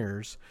 10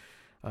 years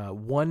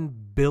 $1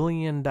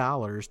 billion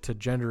to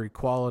gender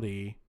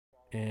equality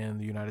in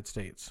the United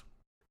States.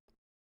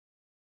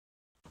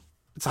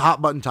 It's a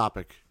hot button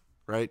topic,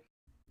 right?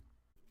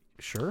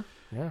 Sure.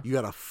 Yeah. You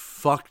got a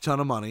fuck ton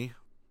of money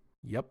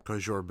Yep.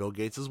 because you're Bill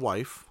Gates'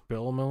 wife.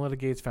 Bill and Melinda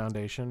Gates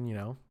Foundation,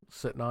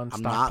 sitting on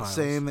I'm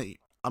stockpiles.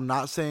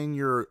 not saying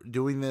you're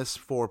doing this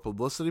for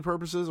publicity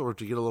purposes or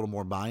to get a little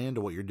more buy-in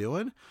to what you're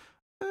doing.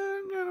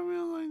 I'm gonna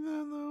feel like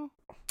that though.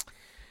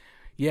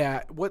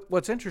 Yeah,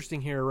 what's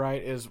interesting here,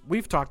 right, is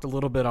we've talked a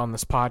little bit on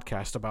this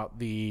podcast about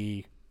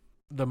the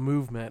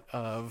movement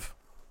of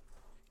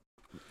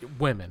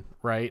women,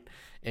 right?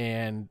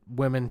 And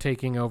women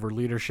taking over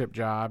leadership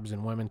jobs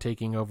and women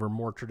taking over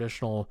more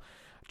traditional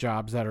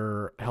jobs that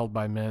are held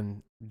by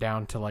men,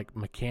 down to like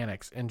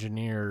mechanics,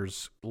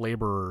 engineers,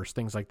 laborers,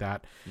 things like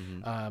that.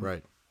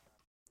 Right.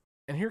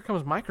 And here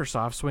comes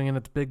Microsoft swinging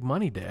at the big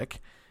money dick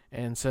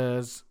and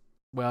says,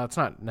 well, it's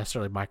not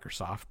necessarily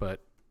Microsoft,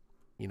 but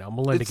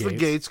Melinda It's Gates. the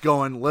Gates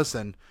going,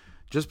 listen,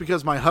 just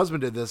because my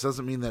husband did this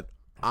doesn't mean that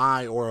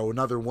I or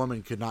another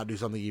woman could not do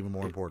something even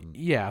more important.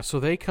 Yeah, so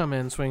they come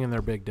in swinging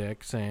their big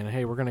dick, saying,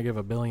 "Hey, we're going to give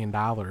 $1 billion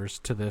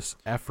to this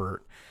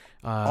effort."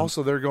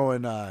 Also, they're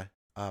going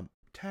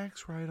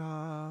tax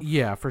write-off.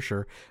 Yeah, for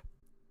sure.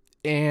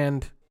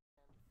 And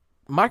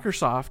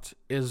Microsoft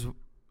is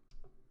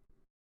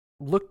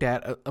looked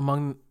at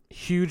among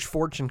huge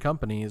Fortune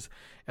companies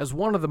as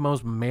one of the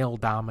most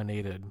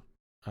male-dominated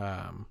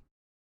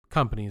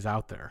companies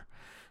out there.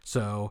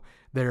 So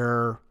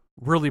they're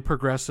really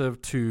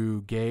progressive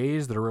to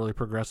gays, they're really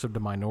progressive to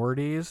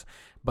minorities,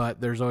 but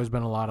there's always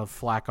been a lot of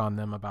flack on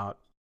them about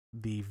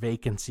the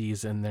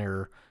vacancies in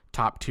their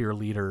top tier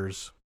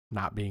leaders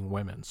not being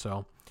women.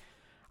 So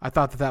I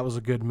thought that was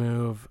a good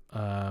move.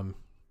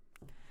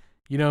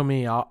 You know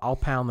me, I'll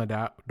pound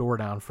the door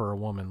down for a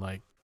woman.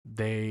 Like,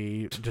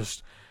 they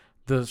just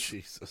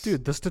Jesus.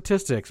 dude, the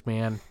statistics,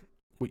 man.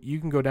 You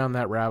can go down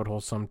that rabbit hole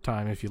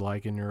sometime if you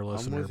like, and you're a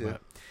listener. with you.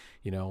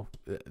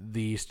 But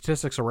the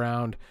statistics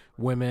around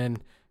women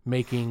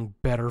making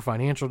better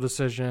financial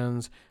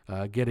decisions,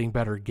 getting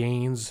better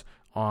gains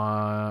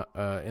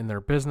in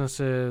their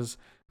businesses,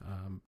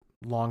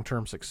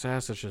 long-term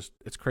success.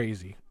 It's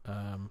crazy.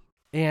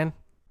 And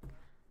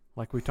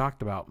like we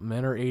talked about,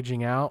 men are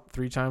aging out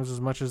 3 times as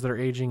much as they're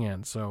aging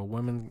in. So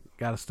women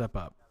got to step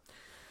up.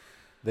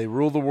 They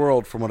rule the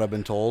world, from what I've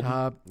been told.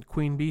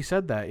 Queen Bee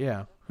said that,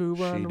 yeah. Who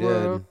run She the did.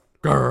 world?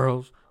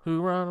 Girls.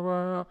 Who run the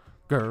world?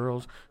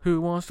 Girls. Who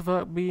wants to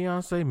fuck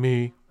Beyonce?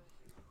 Me.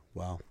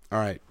 Wow. All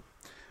right.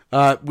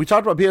 We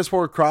talked about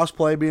PS4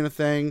 crossplay being a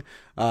thing.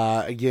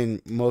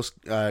 Again, most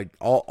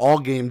all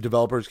game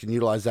developers can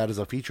utilize that as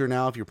a feature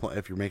now. If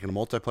you're making a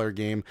multiplayer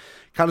game,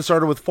 kind of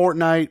started with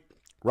Fortnite.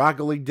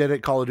 Rocket League did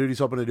it. Call of Duty's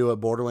hoping to do it.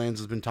 Borderlands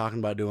has been talking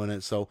about doing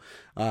it. So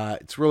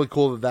it's really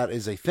cool that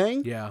is a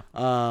thing. Yeah.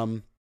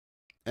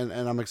 And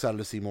I'm excited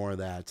to see more of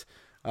that.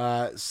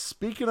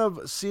 Speaking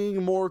of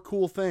seeing more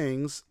cool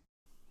things,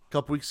 a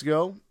couple weeks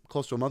ago,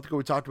 close to a month ago,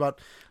 we talked about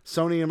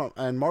Sony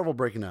and Marvel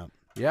breaking up.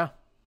 Yeah.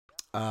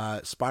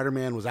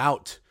 Spider-Man was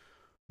out.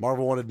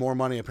 Marvel wanted more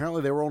money.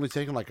 Apparently, they were only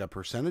taking like a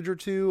percentage or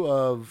two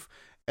of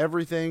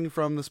everything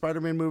from the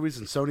Spider-Man movies,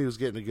 and Sony was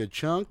getting a good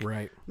chunk.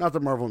 Right. Not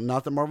that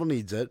Marvel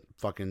needs it.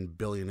 Fucking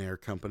billionaire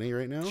company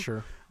right now.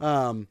 Sure.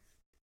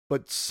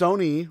 But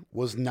Sony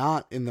was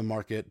not in the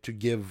market to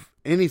give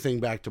anything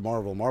back to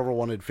Marvel. Marvel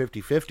wanted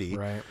 50-50.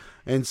 Right.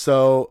 And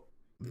so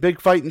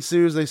big fight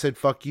ensues. They said,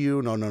 fuck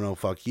you. No,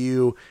 fuck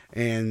you.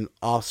 And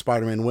off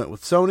Spider-Man went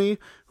with Sony,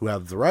 who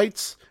have the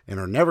rights and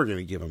are never going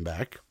to give them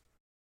back.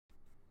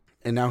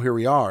 And now here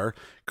we are,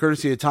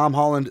 courtesy of Tom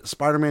Holland,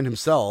 Spider-Man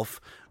himself.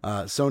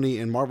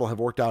 Sony and Marvel have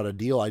worked out a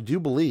deal, I do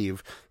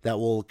believe, that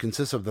will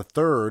consist of the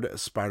third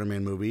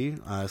Spider-Man movie,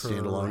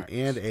 standalone,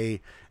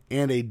 Correct.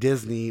 and a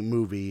Disney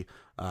movie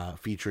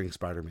featuring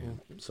Spider-Man.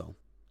 So,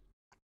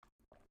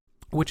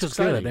 Which is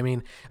exciting. good. I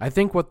mean, I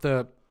think what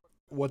the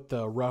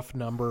rough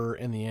number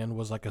in the end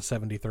was like a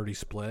 70-30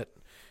 split.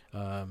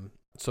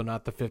 So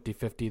not the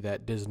 50-50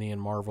 that Disney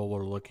and Marvel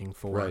were looking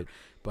for. Right.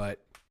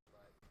 But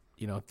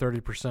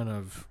 30%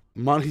 of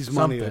money's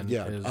money. something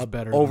Yeah, is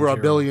better over than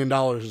 $1 zero. billion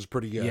is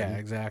pretty good. Yeah,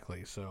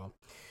 exactly. So,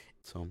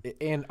 So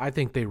and I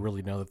think they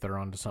really know that they're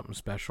onto something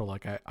special.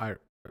 Like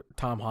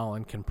Tom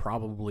Holland can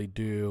probably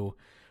do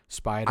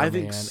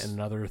Spider-Man and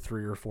another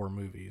 3 or 4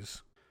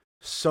 movies.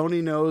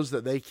 Sony knows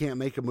that they can't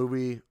make a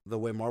movie the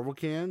way Marvel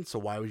can, so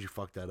why would you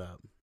fuck that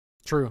up?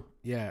 True.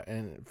 Yeah,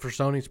 and for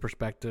Sony's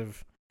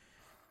perspective,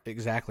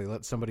 exactly.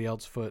 Let somebody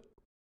else foot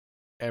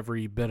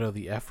every bit of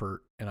the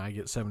effort, and I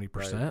get 70%.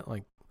 Right.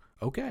 Like,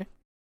 okay,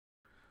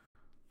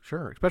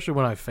 sure. Especially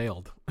when I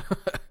failed.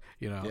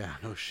 Yeah,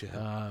 no shit.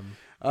 Um,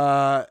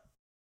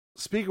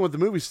 Speaking with the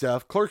movie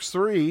stuff, Clerks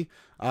 3,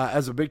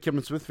 as a big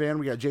Kevin Smith fan,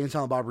 we got Jay and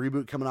Silent Bob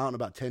reboot coming out in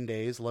about 10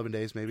 days, 11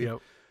 days maybe.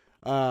 Yep.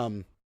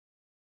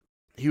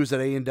 He was at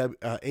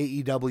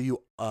AEW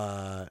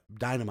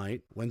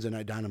Dynamite, Wednesday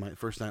Night Dynamite,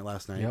 first night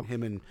last night. Yep.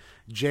 Him and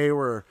Jay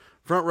were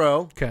front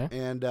row. Okay.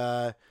 And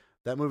that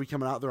movie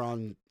coming out, they're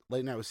on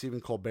Late Night with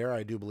Stephen Colbert,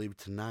 I do believe,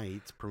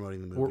 tonight,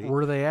 promoting the movie.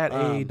 Were they at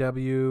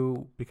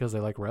AEW because they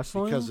like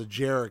wrestling? Because of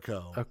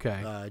Jericho.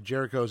 Okay.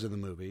 Jericho's in the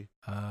movie.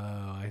 Oh,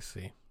 I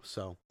see.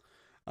 So,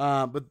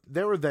 but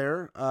they were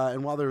there,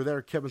 and while they were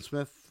there, Kevin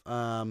Smith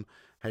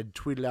had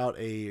tweeted out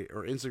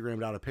or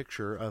Instagrammed out a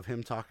picture of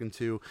him talking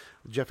to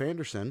Jeff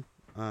Anderson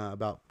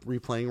about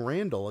replaying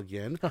Randall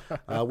again,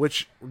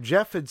 which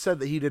Jeff had said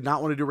that he did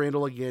not want to do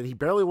Randall again. He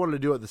barely wanted to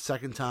do it the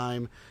second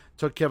time.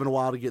 Took Kevin a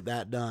while to get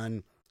that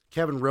done.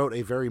 Kevin wrote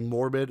a very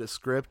morbid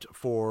script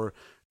for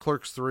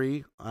Clerks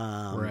 3.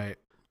 Right.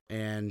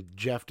 And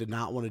Jeff did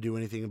not want to do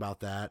anything about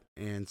that.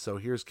 And so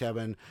here's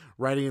Kevin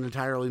writing an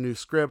entirely new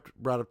script,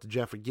 brought up to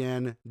Jeff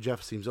again.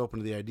 Jeff seems open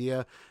to the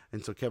idea.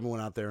 And so Kevin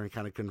went out there and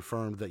kind of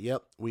confirmed that,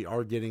 yep, we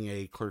are getting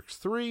a Clerks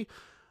 3.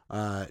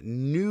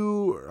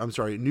 New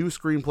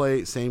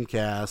screenplay, same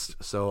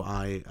cast. So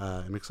I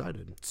am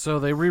excited. So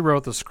they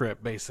rewrote the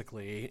script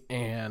basically,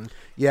 and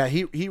yeah,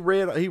 he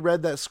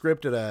read that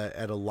script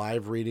at a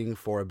live reading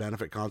for a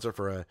benefit concert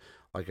for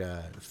a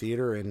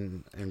theater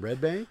in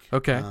Red Bank.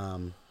 Okay.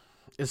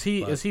 Is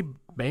he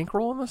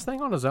bankrolling this thing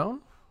on his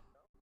own?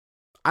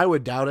 I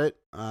would doubt it.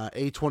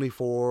 A24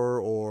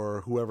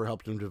 or whoever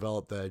helped him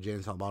develop the Jay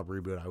and Silent Bob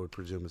reboot, I would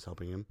presume, is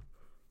helping him.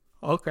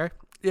 Okay.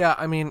 Yeah,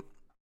 I mean,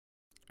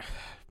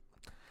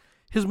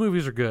 his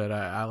movies are good.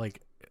 I like.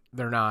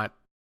 They're not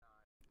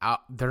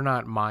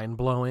mind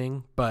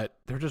blowing, but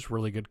they're just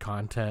really good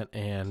content.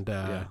 And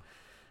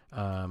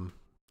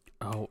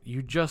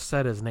you just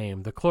said his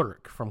name, the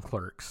clerk from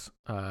Clerks.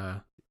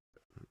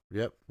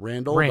 Yep,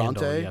 Randall,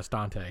 Dante. Yes,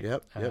 Dante.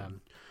 Yep.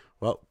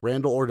 Well,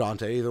 Randall or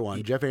Dante, either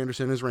one. Jeff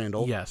Anderson is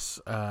Randall. Yes.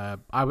 I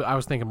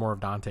was thinking more of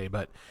Dante,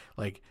 but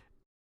like,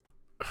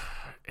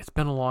 it's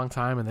been a long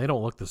time and they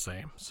don't look the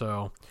same.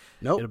 So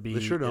nope, they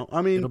sure don't.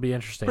 I mean, it'll be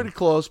interesting. Pretty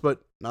close,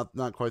 but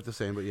not quite the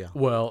same. But yeah.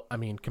 Well, I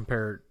mean,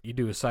 you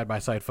do a side by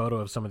side photo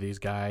of some of these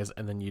guys,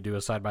 and then you do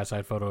a side by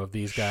side photo of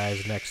these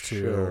guys next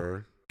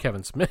to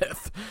Kevin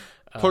Smith.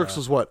 Clerks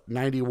was what,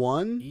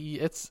 91?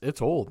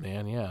 It's old,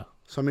 man. Yeah.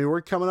 So I mean,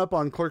 we're coming up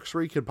on Clerks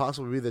 3. Could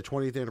possibly be the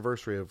 20th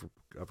anniversary of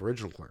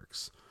original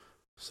Clerks.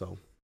 So,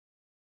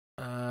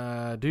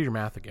 do your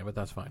math again, but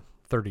that's fine.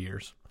 30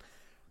 years.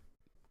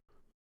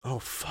 Oh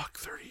fuck,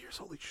 30 years!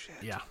 Holy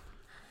shit! Yeah.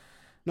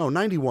 No,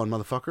 91,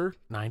 motherfucker.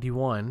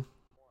 91.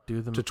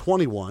 Do them to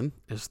 21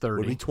 is 30.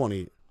 Would be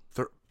 20.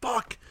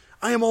 Fuck!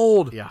 I am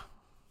old. Yeah,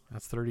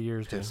 that's 30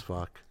 years. Piss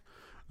fuck.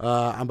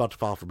 I'm about to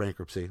file for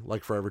bankruptcy,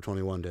 like Forever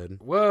 21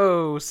 did.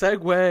 Whoa!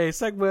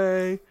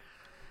 Segue.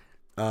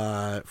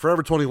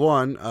 Forever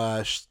 21,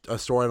 a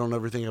store I don't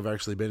ever think I've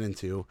actually been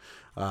into.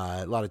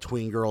 A lot of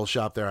tween girls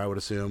shop there, I would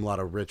assume. A lot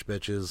of rich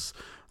bitches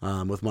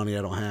with money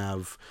I don't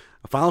have.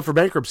 Filing for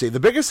bankruptcy. The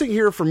biggest thing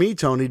here for me,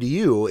 Tony, to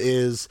you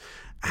is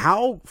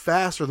how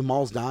fast are the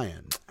malls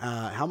dying?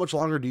 How much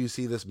longer do you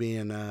see this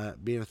being a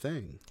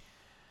thing?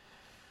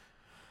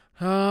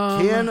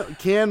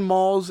 Can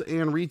malls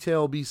and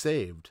retail be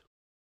saved?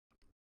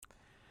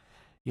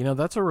 You know,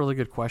 that's a really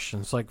good question.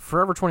 It's like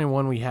Forever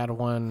 21, we had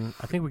one.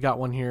 I think we got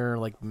one here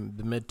like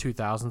the mid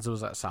 2000s. It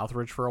was at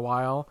Southridge for a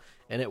while,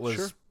 and it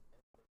was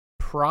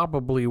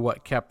probably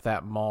what kept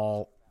that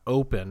mall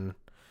open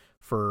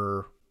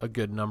for a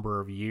good number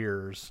of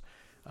years.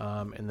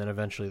 And then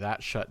eventually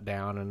that shut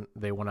down, and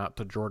they went out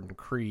to Jordan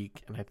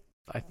Creek, and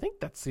I think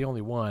that's the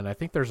only one. I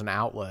think there's an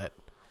outlet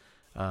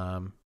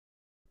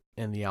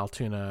in the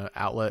Altoona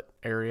outlet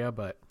area,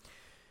 but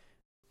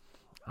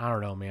I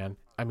don't know, man.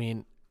 I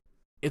mean,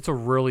 it's a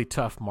really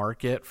tough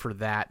market for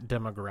that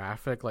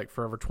demographic. Like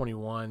Forever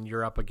 21,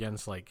 you're up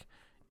against like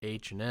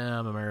H&M,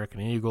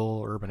 American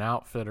Eagle, Urban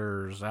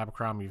Outfitters,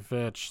 Abercrombie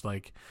Fitch.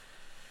 Like,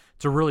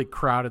 it's a really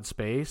crowded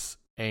space,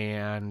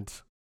 and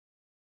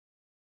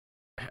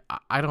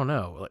I don't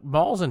know. Like,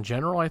 malls in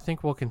general, I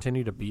think will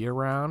continue to be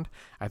around.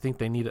 I think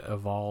they need to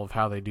evolve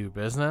how they do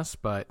business,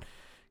 but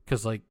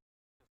because like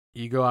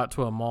you go out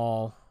to a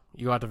mall,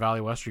 you go out to Valley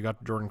West, you go out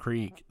to Jordan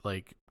Creek,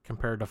 like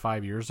compared to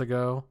 5 years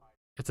ago,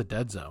 it's a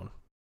dead zone.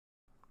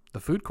 The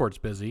food court's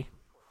busy.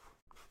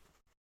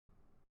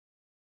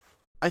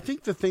 I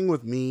think the thing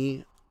with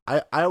me,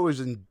 I always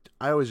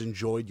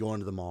enjoyed going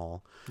to the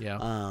mall.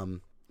 Yeah.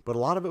 But a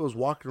lot of it was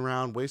walking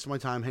around, wasting my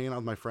time hanging out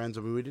with my friends.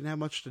 I mean, we didn't have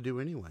much to do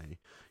anyway.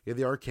 You had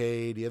the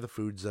arcade, you had the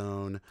food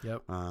zone.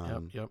 Yep.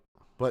 Yep.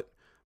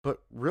 But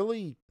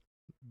really,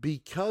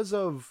 because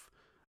of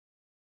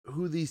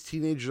who these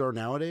teenagers are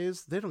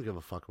nowadays, they don't give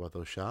a fuck about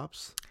those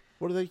shops.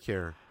 What do they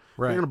care?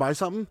 Right. They're going to buy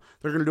something,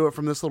 they're going to do it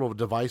from this little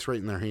device right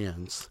in their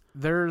hands.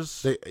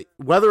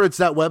 Whether it's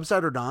that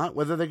website or not,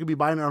 whether they could be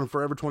buying it on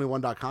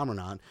forever21.com or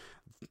not,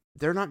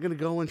 they're not going to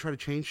go and try to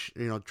change,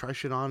 try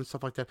shit on and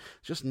stuff like that.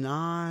 It's just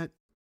not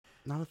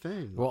a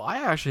thing. Well, I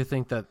actually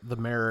think that the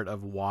merit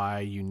of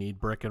why you need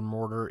brick and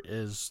mortar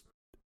is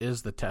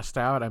the test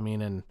out. I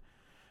mean, and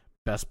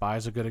Best Buy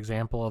is a good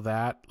example of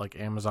that. Like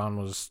Amazon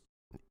was,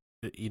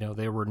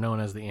 they were known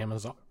as the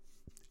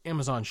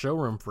Amazon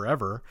showroom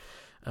forever.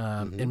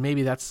 And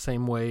maybe that's the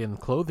same way in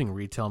clothing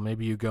retail.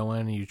 Maybe you go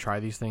in and you try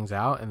these things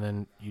out, and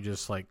then you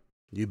just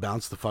you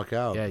bounce the fuck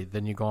out. Yeah.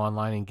 Then you go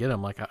online and get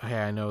them. Like, hey,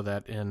 I know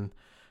that in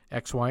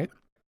X, Y,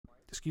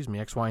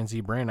 and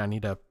Z brand, I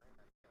need a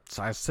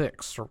size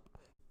 6 or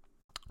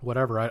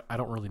whatever. I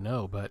don't really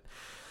know, but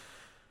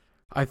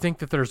I think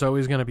that there's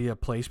always going to be a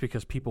place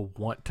because people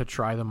want to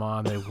try them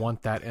on. They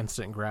want that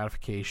instant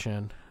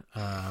gratification.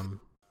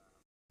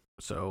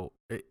 So,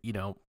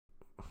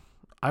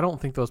 I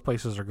don't think those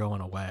places are going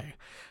away.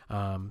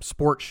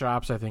 Sports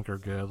shops, I think, are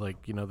good.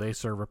 Like, they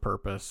serve a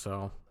purpose.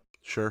 So,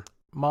 sure.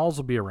 Malls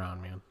will be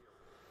around, man.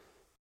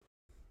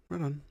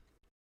 Right on.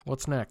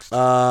 What's next?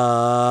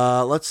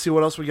 Let's see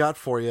what else we got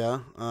for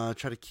you.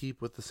 Try to keep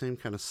with the same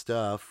kind of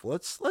stuff.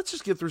 Let's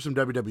just get through some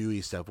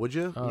WWE stuff, would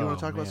you? You want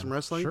to talk about some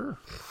wrestling? Sure.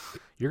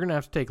 You're gonna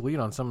have to take lead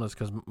on some of this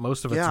because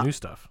most of it's new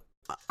stuff.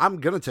 I'm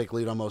gonna take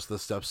lead on most of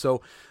this stuff.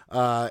 So,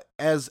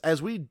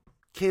 as we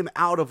came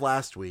out of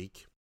last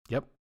week,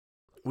 yep,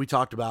 we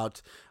talked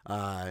about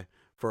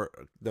for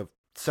the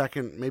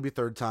second, maybe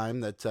third time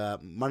that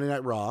Monday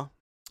Night Raw.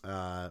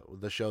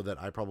 The show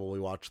that I probably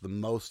watched the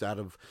most out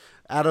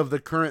of the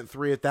current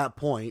 3 at that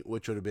point,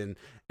 which would have been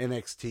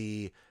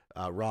NXT,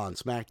 Raw, and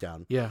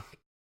SmackDown. Yeah,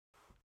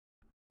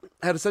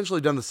 had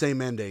essentially done the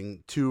same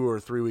ending 2 or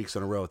 3 weeks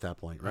in a row at that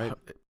point, right?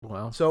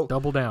 Well, so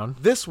double down.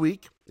 This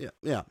week,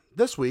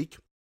 this week,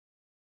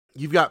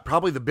 you've got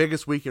probably the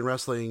biggest week in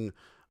wrestling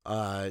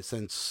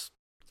since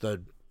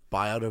the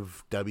buyout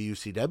of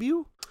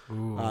WCW.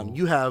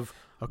 You have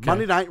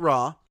Monday Night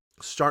Raw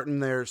starting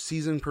their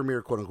season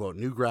premiere, quote unquote,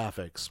 new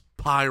graphics.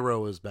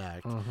 Pyro is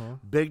back.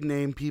 Big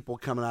name people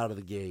coming out of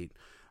the gate.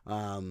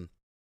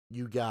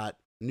 You got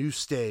new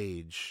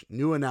stage,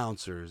 new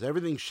announcers,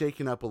 everything's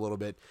shaken up a little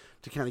bit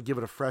to kind of give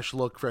it a fresh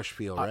look, fresh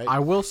feel, right? I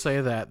will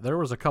say that there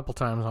was a couple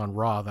times on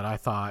Raw that I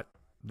thought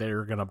they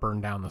were going to burn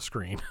down the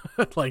screen.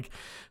 Like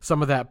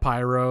some of that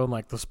pyro and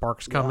like the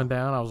sparks coming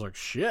down. I was like,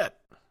 shit.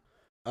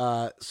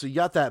 So you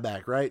got that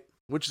back, right?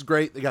 Which is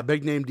great. They got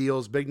big name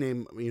deals, big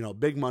name,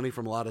 big money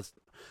from a lot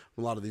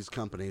of these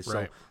companies.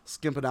 Right. So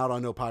skimping out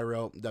on no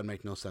pyro doesn't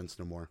make no sense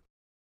no more.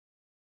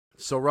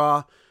 So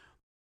Raw,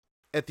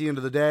 at the end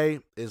of the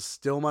day, is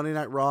still Monday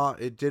Night Raw.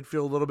 It did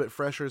feel a little bit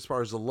fresher as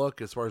far as the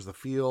look, as far as the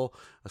feel,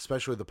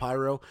 especially the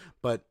pyro.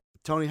 But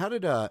Tony, how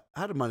did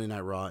Monday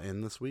Night Raw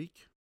end this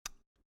week?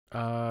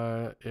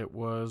 It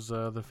was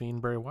the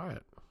Fiend Bray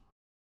Wyatt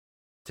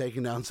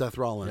taking down Seth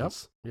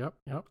Rollins. Yep.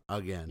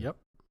 Again. Yep.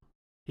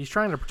 He's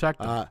trying to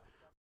protect him.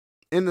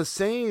 In the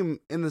same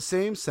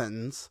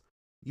sentence,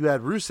 you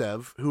had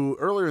Rusev, who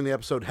earlier in the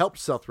episode helped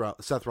Seth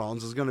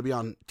Rollins, is going to be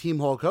on Team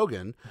Hulk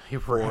Hogan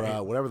for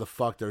whatever the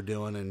fuck they're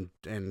doing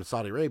in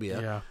Saudi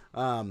Arabia.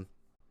 Yeah.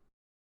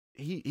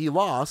 He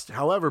lost,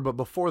 however, but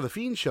before the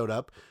Fiend showed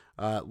up,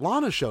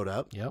 Lana showed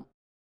up. Yep.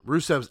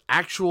 Rusev's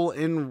actual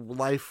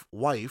in-life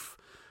wife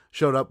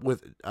showed up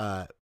with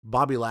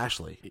Bobby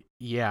Lashley.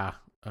 Yeah.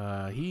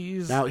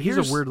 He's a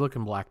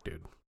weird-looking black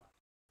dude.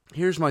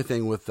 Here's my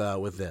thing with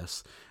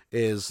this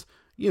is,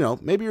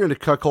 maybe you're into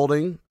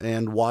cuckolding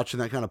and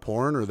watching that kind of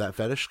porn or that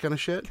fetish kind of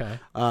shit. Okay.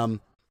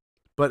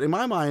 But in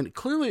my mind,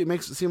 clearly it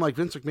makes it seem like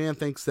Vince McMahon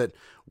thinks that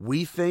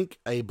we think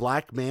a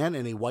black man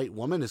and a white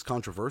woman is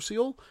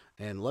controversial.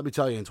 And let me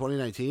tell you, in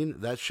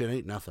 2019, that shit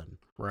ain't nothing.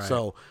 Right.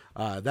 So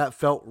that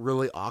felt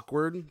really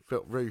awkward,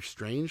 felt very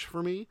strange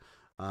for me,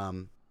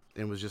 and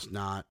was just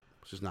not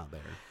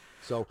there.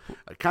 So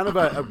kind of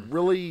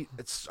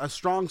it's a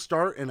strong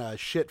start and a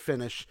shit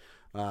finish,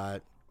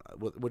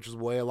 which is the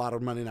way a lot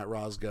of Monday Night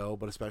Raws go,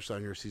 but especially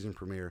on your season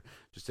premiere,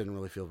 just didn't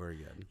really feel very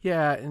good.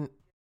 Yeah, and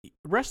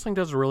wrestling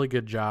does a really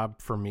good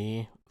job for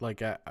me,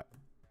 like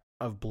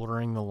of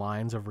blurring the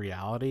lines of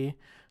reality.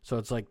 So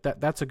it's like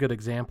that's a good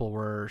example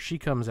where she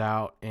comes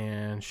out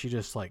and she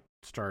just like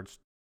starts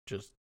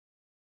just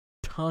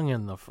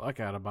tonguing the fuck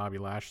out of Bobby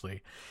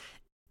Lashley.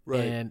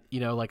 Right. And,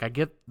 I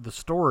get the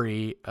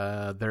story,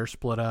 they're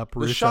split up.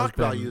 The shock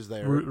value's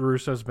there.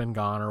 Russo's been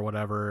gone or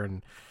whatever,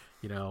 and,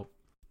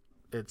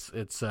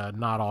 it's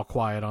not all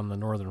quiet on the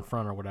Northern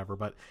Front or whatever.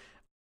 But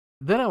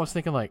then I was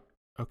thinking, like,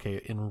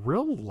 okay, in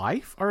real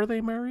life, are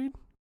they married?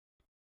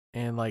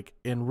 And, like,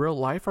 in real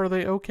life, are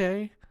they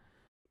okay?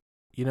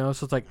 So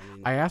it's like,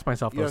 I ask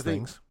myself those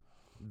things.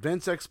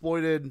 Vince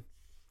exploited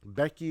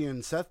Becky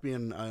and Seth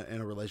being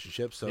in a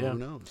relationship, so Yeah. who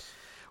knows?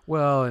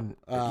 Well, and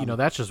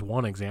that's just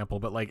one example,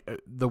 but like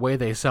the way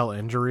they sell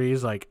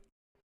injuries, like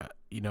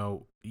you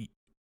don't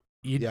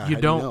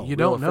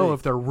know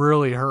if they're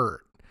really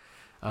hurt.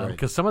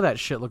 Because some of that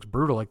shit looks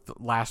brutal. Like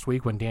last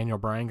week when Daniel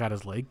Bryan got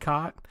his leg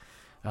caught.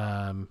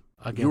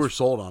 You were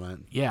sold on it.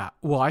 Yeah.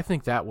 Well, I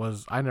think that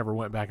was. I never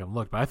went back and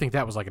looked, but I think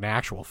that was like an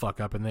actual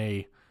fuck up, and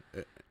they.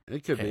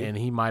 It could be, and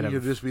he might have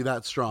could just be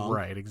that strong,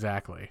 right?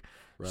 Exactly.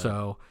 Right.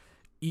 So,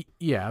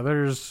 yeah,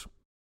 there's.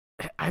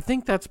 I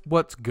think that's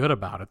what's good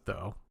about it,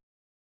 though.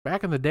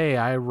 Back in the day,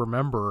 I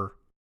remember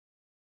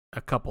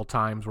a couple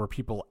times where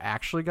people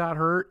actually got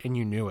hurt, and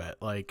you knew it.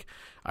 Like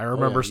I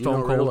remember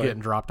Stone Cold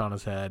getting dropped on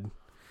his head.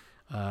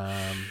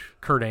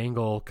 Kurt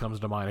Angle comes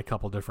to mind a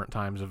couple different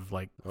times of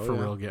like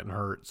real getting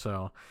hurt.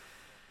 So,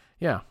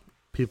 yeah,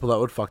 people that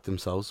would fuck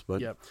themselves.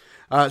 But yep.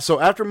 So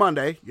after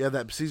Monday, you have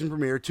that season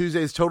premiere.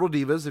 Tuesday's Total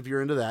Divas, if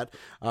you're into that.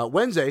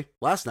 Wednesday,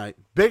 last night,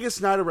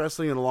 biggest night of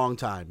wrestling in a long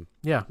time.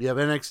 Yeah, you have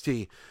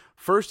NXT.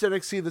 First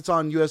NXT that's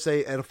on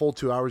USA at a full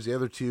 2 hours. The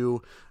other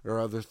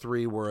other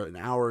three were an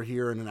hour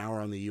here and an hour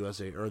on the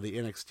USA or the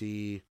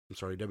WWE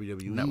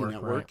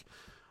Network.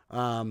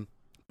 Right.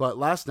 But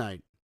last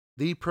night,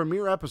 the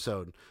premiere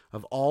episode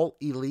of All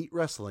Elite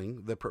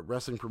Wrestling, the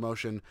wrestling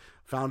promotion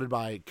founded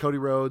by Cody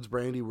Rhodes,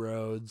 Brandy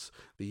Rhodes,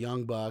 the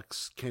Young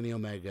Bucks, Kenny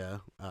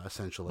Omega,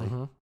 essentially.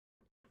 Mm-hmm.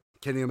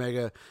 Kenny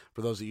Omega,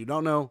 for those of you who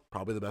don't know,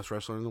 probably the best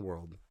wrestler in the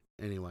world.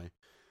 Anyway,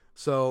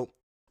 so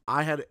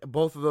I had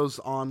both of those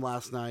on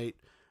last night.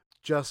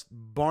 Just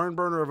barn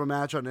burner of a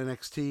match on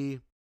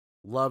NXT.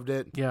 Loved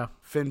it. Yeah.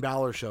 Finn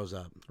Balor shows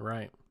up.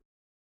 Right.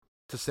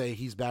 To say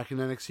he's back in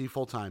NXT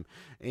full time.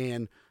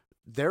 And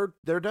they're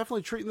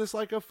definitely treating this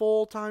like a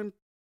full-time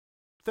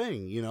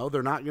thing. You know,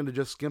 they're not going to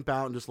just skimp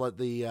out and just let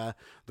the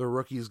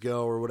rookies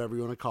go or whatever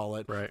you want to call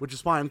it, right. Which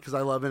is fine because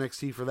I love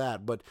NXT for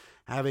that. But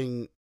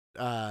having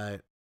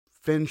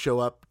Finn show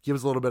up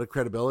gives a little bit of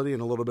credibility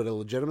and a little bit of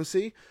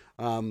legitimacy.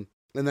 And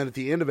then at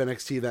the end of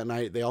NXT that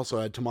night, they also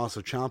had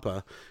Tommaso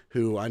Ciampa,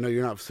 who I know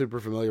you're not super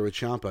familiar with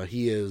Ciampa.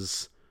 He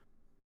is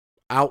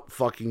out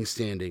fucking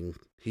standing.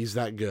 He's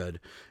that good.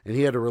 And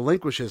he had to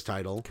relinquish his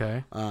title.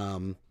 Okay.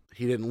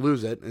 He didn't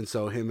lose it, and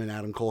so him and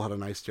Adam Cole had a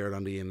nice stare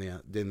down in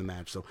the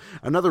match. So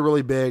another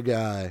really big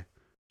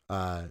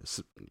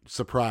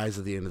surprise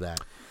at the end of that.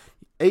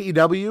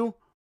 AEW,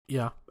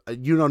 yeah,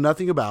 you know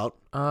nothing about.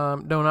 No,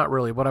 not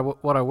really. What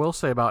I will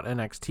say about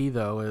NXT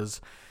though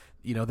is,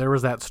 there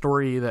was that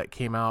story that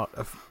came out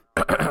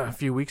a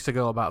few weeks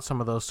ago about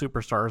some of those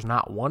superstars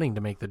not wanting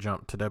to make the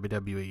jump to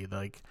WWE.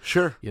 Like,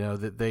 sure,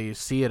 that they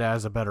see it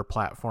as a better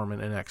platform in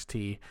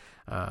NXT.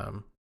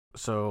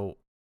 So,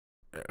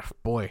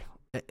 boy.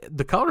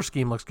 The color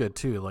scheme looks good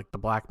too, like the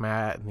black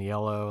mat and the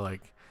yellow.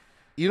 Like,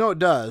 it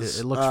does.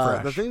 It looks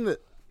fresh.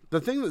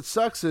 The thing that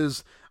sucks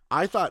is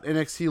I thought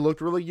NXT looked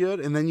really good,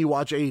 and then you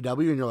watch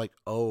AEW and you're like,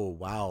 oh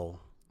wow,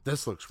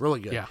 this looks really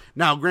good. Yeah.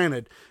 Now,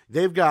 granted,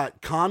 they've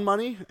got con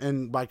money,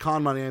 and by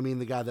con money I mean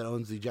the guy that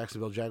owns the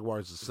Jacksonville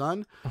Jaguars'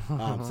 son.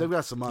 So they've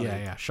got some money.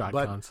 Yeah, Shot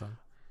Khan's son.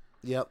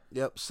 Yep.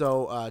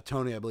 So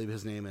Tony, I believe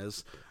his name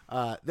is.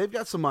 They've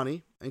got some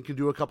money and can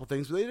do a couple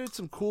things, but they did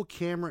some cool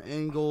camera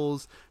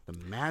angles. The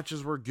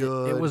matches were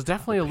good. It was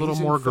definitely a little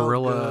more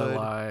guerrilla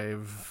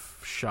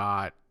live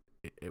shot.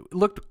 It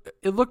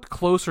looked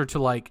closer to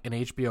like an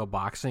HBO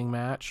boxing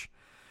match.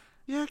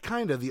 Yeah,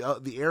 kind of.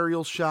 The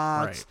aerial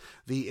shots, right.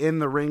 The in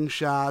the ring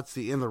shots,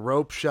 the in the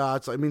rope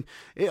shots. I mean,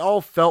 it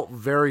all felt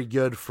very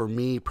good for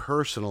me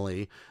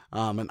personally.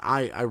 And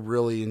I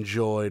really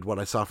enjoyed what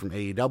I saw from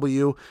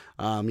AEW.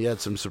 You had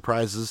some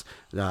surprises.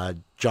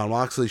 Jon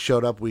Moxley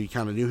showed up. We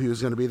kind of knew he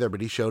was going to be there, but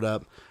he showed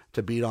up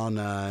to beat on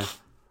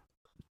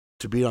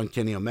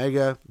Kenny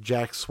Omega.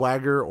 Jack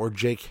Swagger, or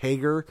Jake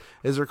Hager,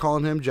 as they're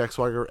calling him, Jack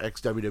Swagger,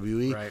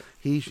 ex-WWE. Right.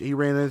 He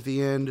ran in at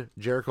the end.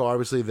 Jericho,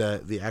 obviously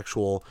the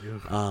actual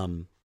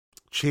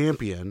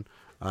champion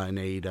in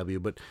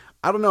AEW. But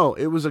I don't know.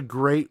 It was a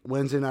great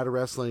Wednesday night of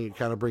wrestling. It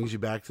kind of brings you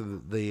back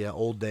to the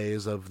old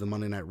days of the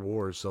Monday Night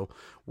Wars. So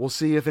we'll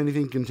see if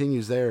anything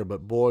continues there.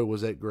 But boy,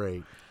 was it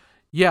great.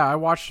 Yeah, I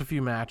watched a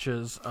few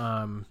matches.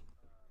 I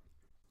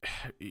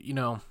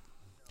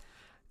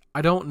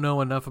don't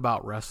know enough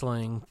about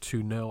wrestling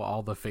to know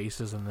all the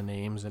faces and the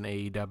names in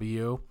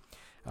AEW.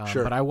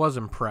 Sure. But I was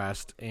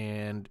impressed.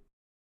 And,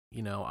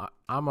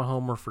 I'm a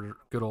homer for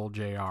good old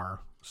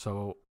JR.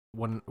 So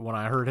when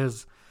I heard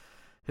his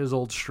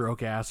old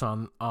stroke ass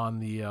on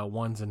the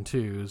ones and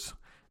twos.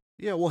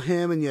 Yeah, well,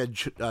 him and you had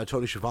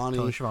Tony Schiavone,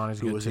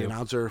 who was the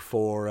announcer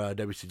for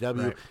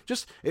WCW. Right.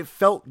 Just, it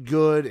felt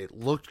good. It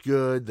looked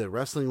good. The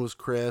wrestling was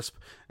crisp,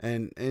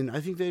 and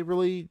I think they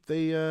really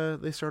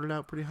they started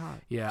out pretty hot.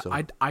 Yeah, so.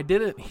 I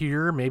didn't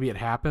hear. Maybe it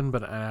happened,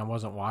 but I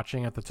wasn't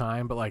watching at the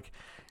time. But like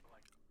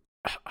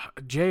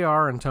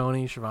JR and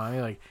Tony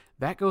Schiavone, like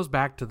that goes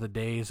back to the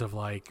days of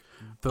like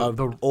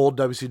the old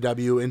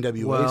WCW,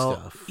 NWA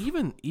stuff.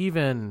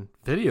 Even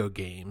video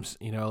games,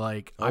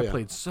 I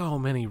played so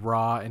many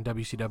Raw and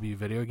WCW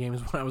video games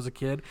when I was a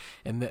kid,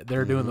 and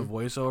they're doing the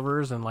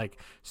voiceovers, and like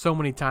so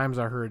many times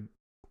I heard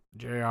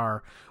JR,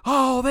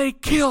 oh, they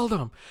killed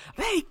him.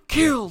 They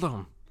killed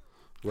him.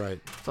 Right.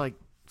 It's like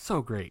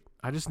so great.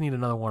 I just need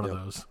another one of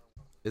those.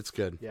 It's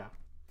good. Yeah.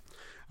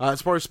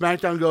 As far as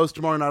SmackDown goes,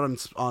 tomorrow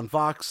night on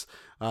Fox,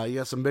 you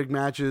got some big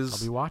matches. I'll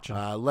be watching.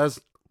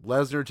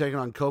 Lesnar taking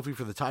on Kofi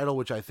for the title,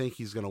 which I think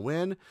he's going to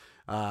win.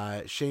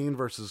 Shane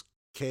versus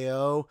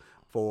KO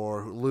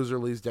for loser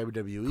leaves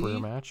WWE. Career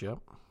match, yep.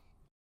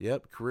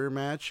 Yep, career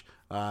match.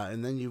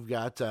 And then you've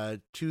got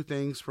two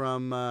things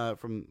from the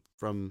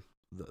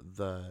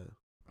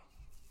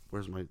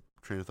where's my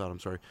train of thought? I'm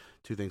sorry.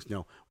 Two things.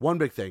 No, one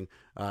big thing,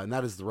 and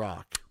that is The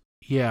Rock.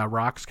 Yeah,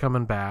 Rock's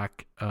coming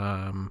back.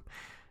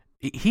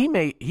 He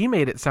made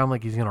it sound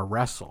like he's going to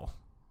wrestle.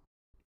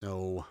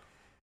 No.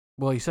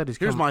 Well, he said he's.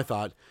 Here's my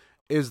thought: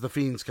 is the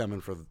Fiend's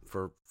coming for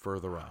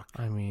The Rock?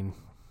 I mean,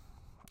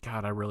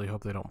 God, I really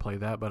hope they don't play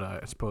that, but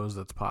I suppose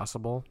that's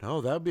possible.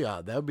 No, that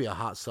would be a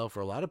hot sell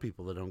for a lot of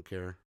people that don't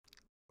care.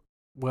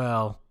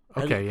 Well,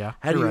 okay, yeah.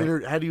 How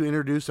do you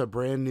introduce a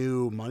brand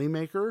new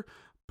moneymaker?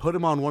 Put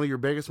him on one of your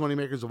biggest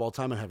moneymakers of all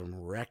time and have him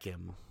wreck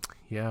him.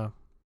 Yeah.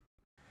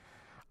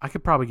 I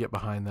could probably get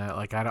behind that.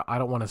 Like, I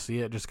don't want to see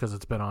it just because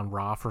it's been on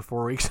Raw for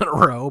 4 weeks in a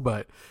row,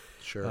 but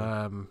sure.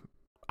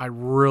 I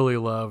really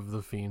love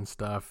the Fiend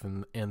stuff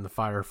and the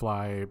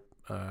Firefly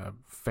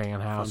fan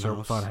house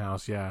or fun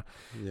house. Yeah.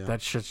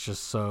 That shit's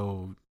just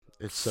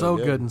it's so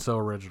good and so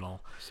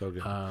original. So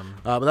good.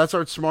 But that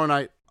starts tomorrow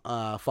night.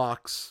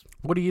 Fox.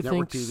 What do you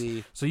Network think?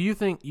 TV. So you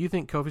think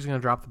Kofi's going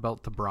to drop the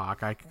belt to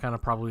Brock? I kind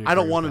of probably. I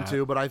don't want him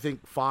to, but I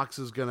think Fox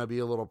is going to be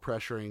a little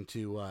pressuring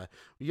to.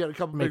 You got a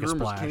couple big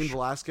rumors. Cain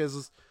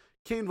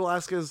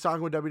Velasquez is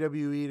talking with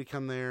WWE to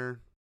come there.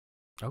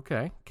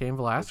 Okay, Cain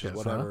Velasquez,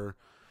 whatever.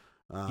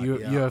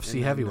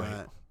 UFC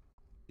heavyweight.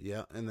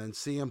 Yeah, and then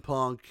CM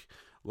Punk.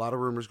 A lot of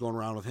rumors going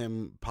around with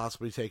him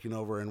possibly taking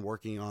over and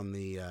working on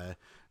the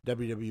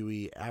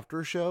WWE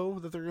after show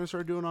that they're going to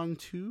start doing on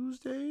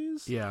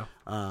Tuesdays. Yeah.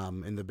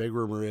 And the big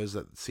rumor is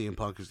that CM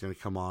Punk is going to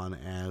come on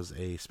as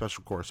a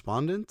special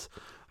correspondent,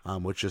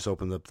 which just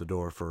opened up the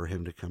door for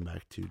him to come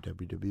back to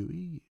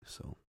WWE.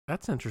 So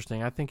that's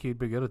interesting. I think he'd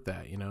be good at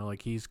that. You know,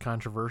 like he's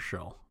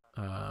controversial.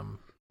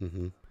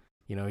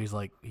 You know, he's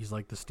like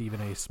the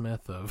Stephen A.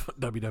 Smith of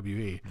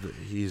WWE.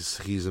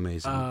 He's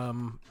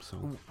amazing.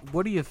 So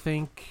what do you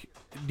think?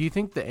 Do you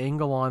think the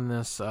angle on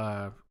this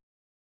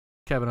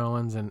Kevin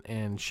Owens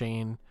and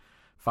Shane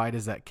fight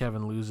is that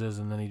Kevin loses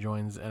and then he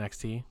joins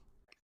NXT?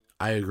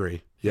 I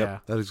agree. Yep, yeah,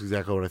 that is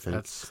exactly what I think.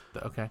 That's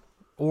okay.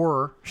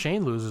 Or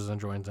Shane loses and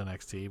joins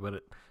NXT,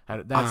 but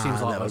that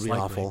seems a lot less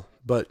likely. Awful.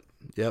 But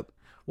yep.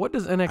 What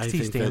does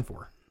NXT stand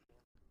for?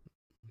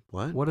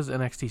 What? What does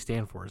NXT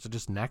stand for? Is it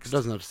just next? It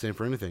doesn't have to stand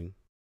for anything.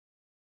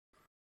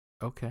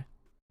 Okay.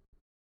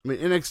 I mean,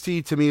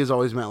 NXT to me has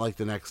always meant like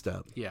the next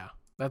step. Yeah,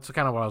 that's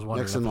kind of what I was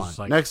wondering. Next in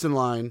line. Next in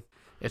line.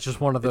 It's just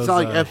one of those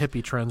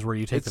hippie trends where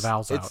you take the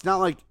vowels out. It's not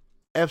like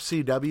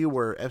FCW,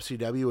 where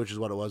FCW, which is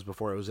what it was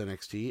before it was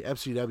NXT.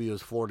 FCW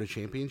is Florida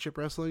Championship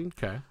Wrestling.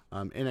 Okay.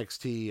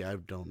 NXT, I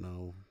don't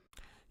know.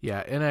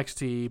 Yeah,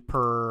 NXT,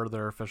 per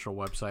their official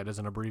website, is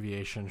an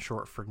abbreviation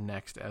short for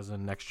next, as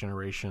in next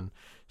generation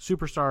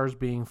superstars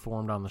being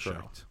formed on the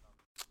show.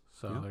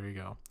 So there you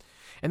go.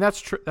 And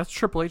that's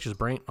Triple H's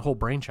whole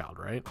brainchild,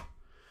 right?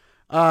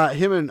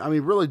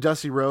 Really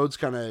Dusty Rhodes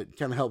kind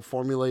of helped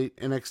formulate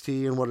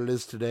NXT and what it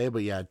is today.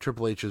 But yeah,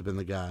 Triple H has been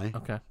the guy.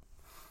 Okay.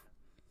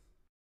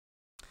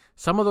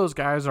 Some of those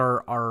guys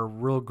are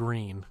real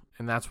green,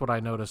 and that's what I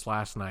noticed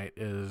last night.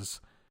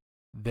 Is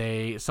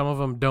some of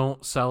them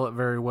don't sell it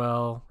very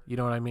well. You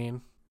know what I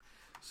mean?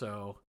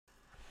 So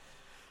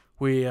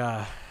we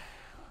got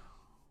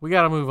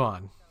to move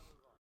on.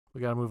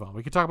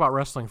 We could talk about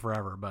wrestling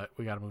forever, but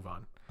we got to move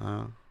on.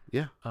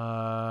 Yeah.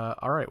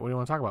 All right. What do you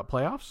want to talk about?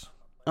 Playoffs?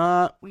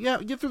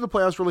 Get through the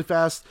playoffs really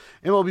fast.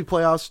 MLB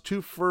playoffs,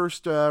 2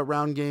 first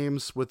round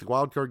games with the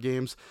wild card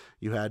games.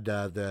 You had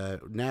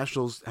the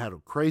Nationals had a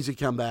crazy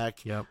comeback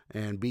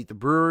and beat the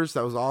Brewers.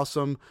 That was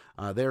awesome.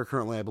 They are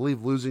currently, I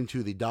believe, losing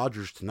to the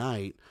Dodgers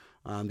tonight.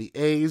 The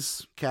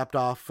A's capped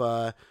off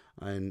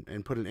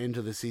and put an end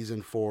to the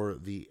season for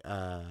the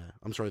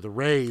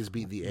Rays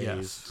beat the A's.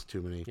 Yes.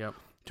 Too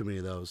many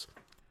of those.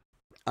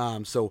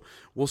 So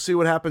we'll see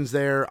what happens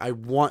there. I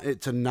want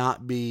it to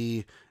not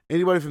be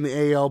anybody from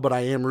the AL, but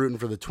I am rooting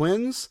for the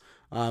Twins.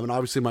 And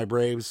obviously my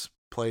Braves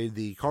played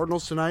the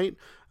Cardinals tonight.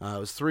 It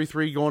was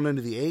 3-3 going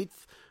into the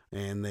 8th,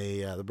 and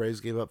the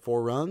Braves gave up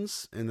 4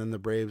 runs, and then the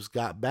Braves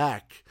got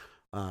back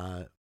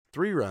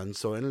 3 runs,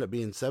 so it ended up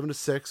being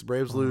 7-6.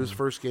 Braves lose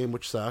first game,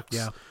 which sucks.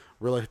 Yeah,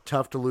 really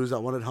tough to lose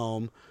that one at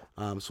home.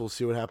 So we'll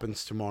see what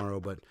happens tomorrow.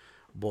 But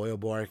boy, oh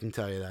boy, I can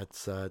tell you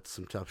that's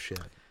some tough shit.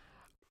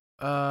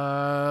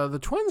 The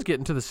Twins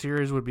getting to the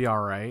series would be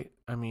all right.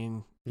 I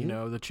mean, you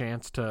know, the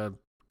chance to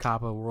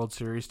cop a World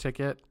Series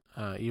ticket,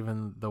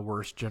 even the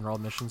worst general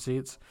admission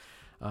seats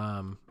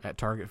at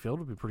Target Field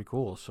would be pretty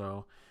cool.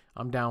 So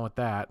I'm down with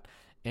that.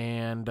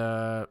 And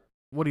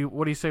what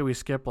do you say we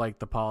skip like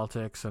the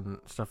politics and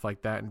stuff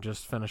like that and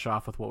just finish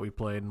off with what we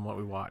played and what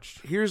we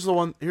watched? Here's the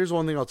one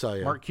thing I'll tell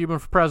you. Mark Cuban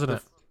for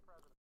president.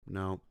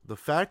 The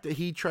fact that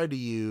he tried to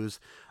use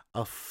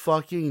a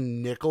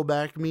fucking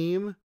Nickelback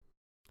meme,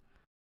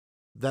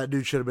 that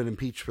dude should have been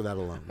impeached for that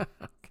alone.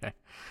 Okay.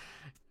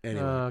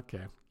 Anyway.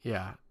 Okay.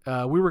 Yeah.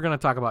 We were going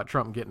to talk about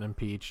Trump getting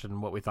impeached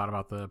and what we thought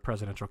about the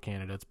presidential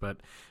candidates, but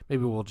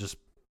maybe we'll just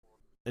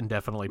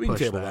indefinitely We can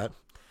push table that.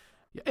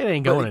 that. Yeah, it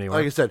ain't going But, anywhere.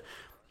 Like I said,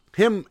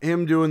 him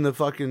doing the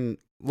fucking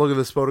look at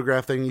this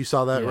photograph thing. You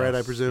saw that, right? I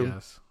Yes, presume.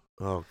 Yes.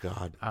 Oh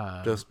God,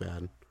 Um, just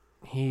bad.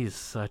 He's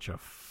such a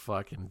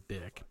fucking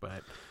dick,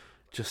 but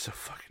Just a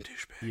fucking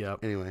douchebag. yep.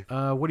 Anyway,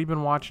 What have you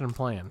been watching and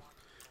playing?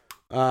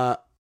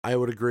 I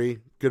would agree.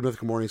 Good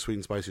Mythical Morning, Sweet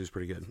and Spicy was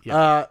pretty good.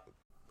 Yeah.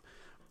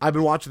 I've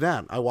been watching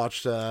that. We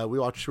watched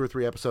 2 or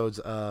 3 episodes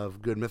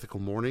of Good Mythical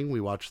Morning. We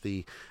watched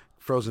the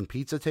frozen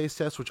pizza taste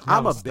test, which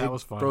I'm a big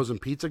frozen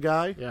pizza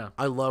guy. Yeah.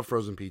 I love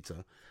frozen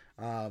pizza.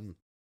 I'm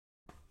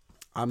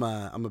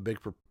a big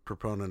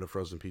proponent of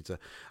frozen pizza.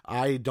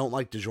 I don't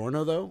like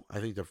DiGiorno though. I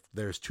think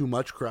there's too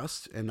much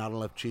crust and not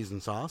enough cheese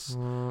and sauce.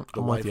 I'm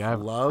The with wife you. I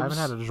loves. haven't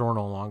had a DiGiorno in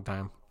a long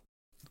time.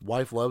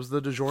 Wife loves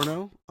the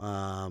DiGiorno.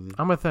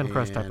 I'm a thin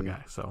crust type of and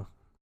guy, so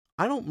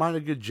I don't mind a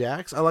good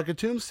Jack's. I like a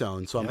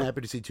Tombstone, so I'm Yep.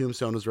 happy to see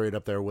Tombstone is right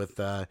up there with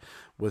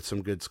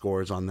some good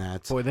scores on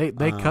that. boy, they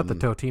cut the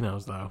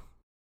Totinos though.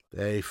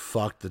 They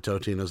fucked the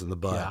Totinos in the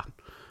butt. Yeah.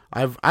 I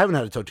haven't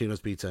had a Totino's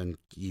pizza in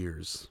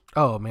years.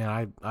 Oh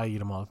man, I eat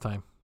them all the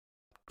time.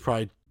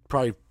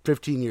 Probably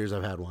 15 years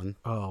I've had one.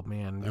 Oh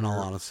man, In all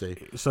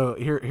honesty, So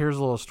here's a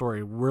little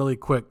story, really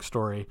quick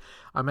story.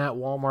 I'm at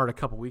Walmart a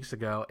couple weeks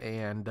ago,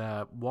 and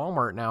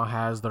Walmart now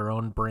has their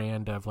own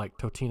brand of like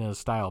Totino's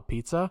style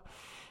pizza,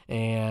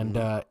 and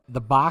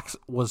the box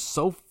was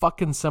so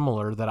fucking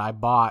similar that I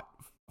bought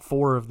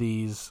 4 of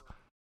these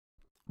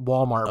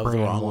Walmart of the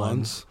brand wrong ones,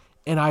 ones.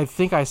 and I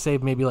think I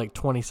saved maybe like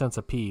 20 cents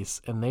a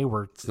piece, and they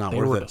were not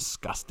worth it.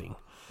 disgusting.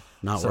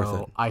 Not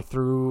worth it. I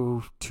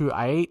threw 2.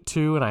 I ate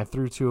 2, and I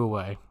threw 2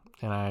 away,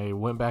 and I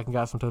went back and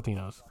got some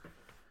Totinos.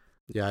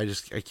 Yeah,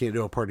 I can't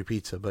do a party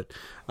pizza, but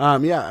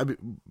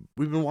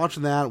we've been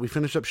watching that. We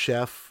finished up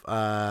Chef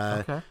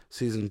Okay.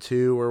 season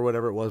 2 or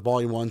whatever it was,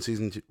 volume 1,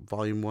 season 2,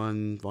 volume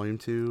 1, volume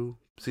 2,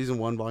 season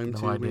 1, volume No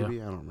 2, idea.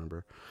 maybe I don't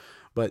remember.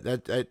 But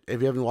that if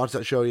you haven't watched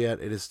that show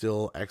yet, it is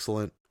still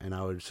excellent, and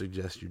I would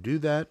suggest you do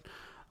that.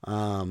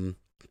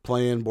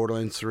 Playing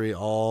Borderlands 3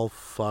 all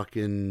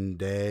fucking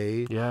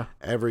day. Yeah.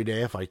 Every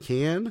day if I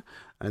can,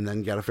 and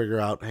then got to figure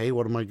out, hey,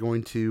 what am I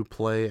going to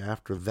play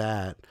after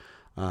that?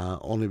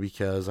 Only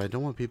because I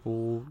don't want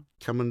people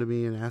coming to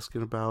me and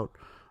asking about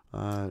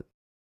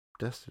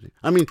Destiny.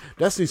 I mean,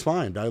 Destiny's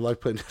fine. I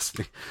like playing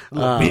Destiny.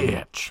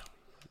 Bitch.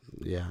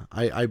 Yeah,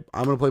 I'm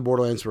gonna play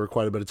Borderlands for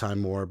quite a bit of time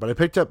more. But I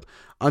picked up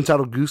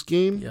Untitled Goose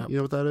Game. Yep. You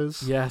know what that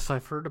is? Yes,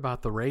 I've heard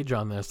about the rage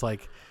on this.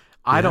 Like,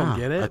 I don't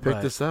get it. I picked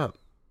but this up.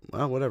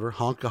 Well, whatever.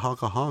 Honka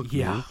honka honk.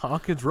 Yeah, man.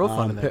 honking's real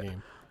fun in that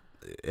game.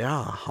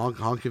 Yeah, honk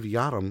honk if you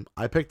got them.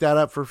 I picked that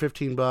up for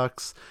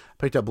 $15.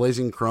 Picked up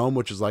Blazing Chrome,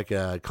 which is like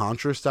a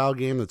Contra style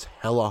game that's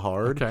hella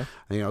hard. Okay.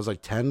 I think it was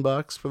like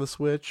 $10 for the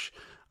Switch.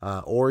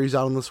 Ori's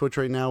out on the Switch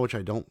right now, which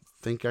I don't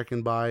think I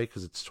can buy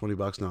because it's $20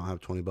 now. I don't have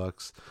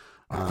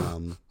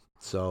 $20.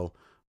 So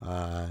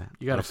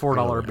You got a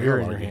 $4 beer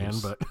in your hand,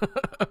 but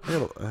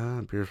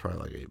beer's probably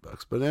like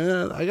 $8. But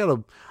I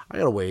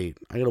gotta wait.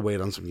 I gotta wait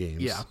on some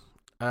games. yeah.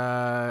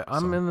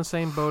 I'm in the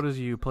same boat as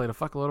you. Played a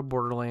fuckload of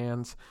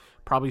Borderlands.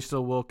 Probably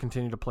still will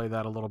continue to play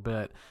that a little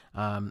bit.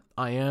 I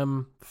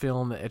am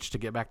feeling the itch to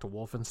get back to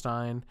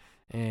Wolfenstein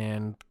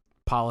and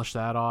polish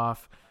that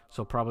off.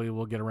 So probably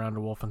we'll get around to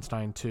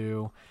Wolfenstein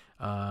 2.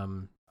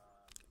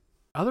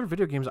 Other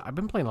video games, I've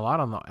been playing a lot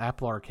on the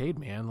Apple Arcade,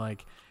 man.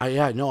 Like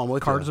I'm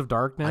with Cards you. of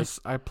Darkness,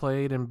 I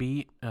played and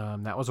beat.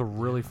 That was a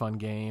really fun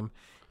game.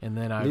 And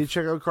then I need to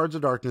check out Cards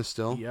of Darkness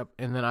still. Yep.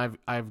 And then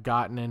I've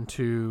gotten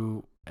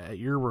into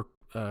your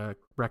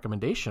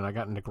recommendation. I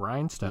got into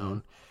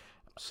Grindstone.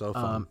 So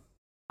fun.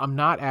 I'm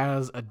not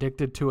as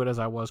addicted to it as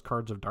I was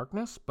Cards of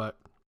Darkness, but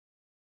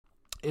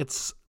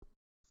it's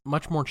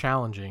much more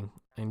challenging,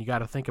 and you got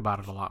to think about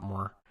it a lot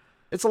more.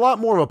 It's a lot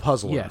more of a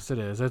puzzle. Yes, it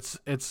is.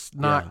 It's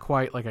not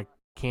quite like a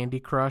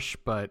Candy Crush,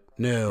 but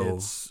no,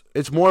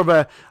 it's more of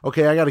a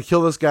okay. I got to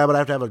kill this guy, but I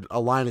have to have a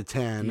line of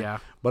 10. Yeah.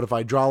 But if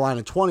I draw a line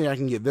of 20, I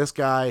can get this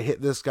guy,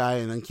 hit this guy,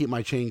 and then keep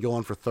my chain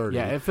going for 30.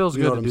 Yeah, it feels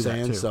you know good what to I'm do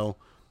saying? that too. So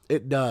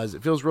it does.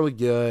 It feels really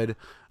good.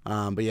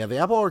 But yeah, the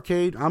Apple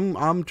Arcade,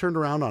 I'm turned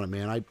around on it,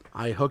 man.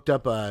 I hooked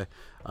up a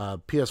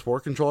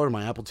PS4 controller to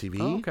my Apple TV.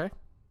 Oh, okay.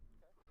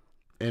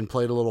 And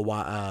played a little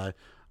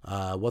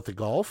What the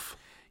Golf.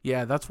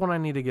 Yeah, that's one I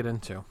need to get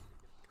into.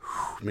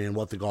 Man,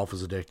 What the Golf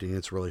is addicting.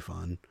 It's really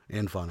fun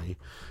and funny.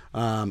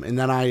 And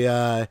then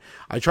I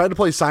tried to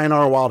play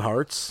Sayonara Wild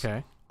Hearts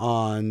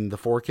on the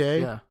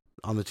 4K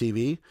on the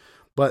TV,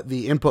 but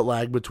the input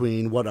lag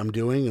between what I'm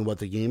doing and what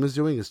the game is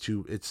doing is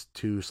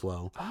too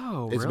slow.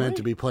 Oh, it's really? meant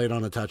to be played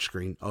on a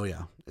touchscreen. Oh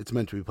yeah, it's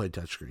meant to be played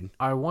touchscreen.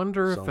 I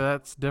wonder if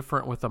that's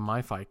different with a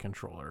MiFi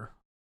controller.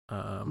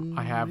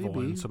 I have maybe.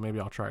 one, so maybe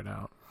I'll try it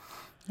out.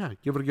 Yeah,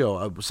 give it a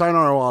go.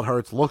 Sayonara Wild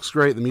Hearts looks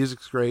great. The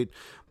music's great,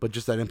 but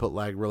just that input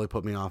lag really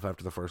put me off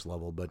after the first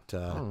level. But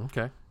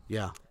Okay.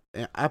 yeah,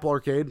 Apple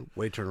Arcade,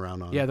 way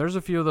turnaround on. Yeah, there's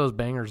a few of those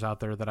bangers out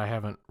there that I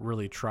haven't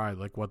really tried,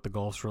 like What the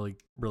Golf's really,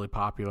 really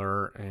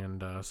popular,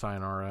 and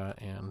Sayonara,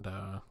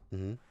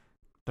 and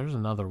there's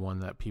another one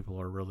that people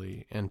are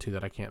really into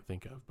that I can't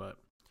think of, but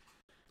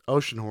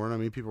Oceanhorn. I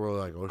mean, people really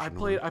like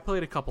Oceanhorn. I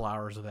played a couple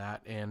hours of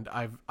that, and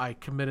I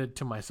committed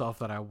to myself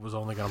that I was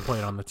only going to play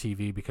it on the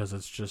TV because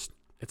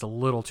it's a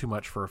little too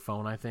much for a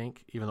phone, I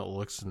think, even though it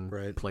looks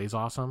and plays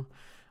awesome.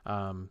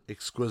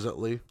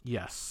 Exquisitely.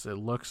 Yes, it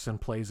looks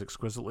and plays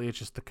exquisitely. It's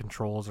just the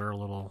controls are a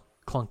little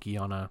clunky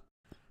on a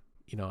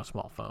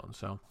small phone.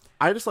 So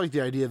I just like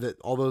the idea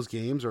that all those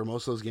games, or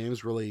most of those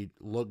games, really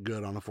look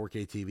good on a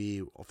 4K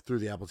TV through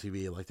the Apple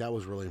TV. Like, that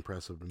was really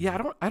impressive to me.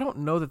 Yeah, I don't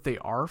know that they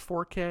are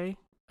 4K.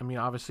 I mean,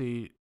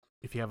 obviously,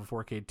 if you have a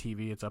 4K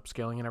TV, it's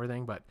upscaling and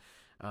everything, but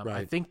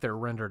I think they're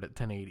rendered at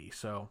 1080.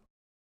 So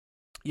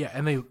yeah,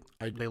 and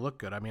they look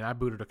good. I mean, I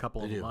booted a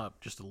couple of them up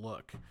just to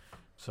look.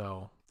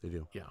 So they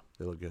do. Yeah,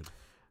 they look good.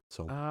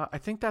 So I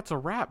think that's a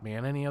wrap,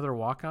 man. Any other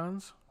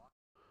walk-ons?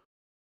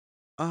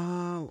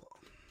 Trying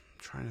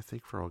to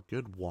think for a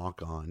good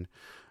walk-on.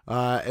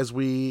 As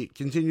we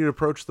continue to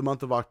approach the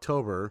month of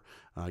October,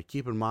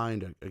 keep in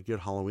mind a good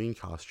Halloween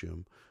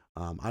costume.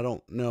 I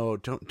don't know,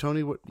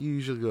 Tony, what you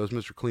usually go as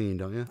Mr. Clean,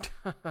 don't you?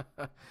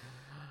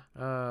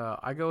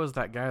 I go as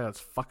that guy that's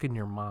fucking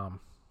your mom.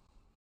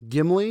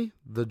 Gimli,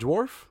 the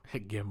dwarf?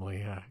 Gimli,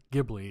 yeah.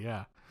 Ghibli,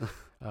 yeah.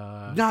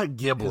 Not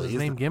Ghibli. Is his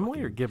name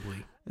Gimli or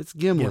Ghibli? It's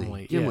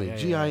Gimli. Gimli. Yeah,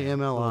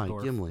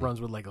 Gimli. Gimli.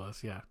 Runs with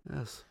Legolas, yeah.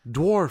 Yes.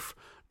 Dwarf.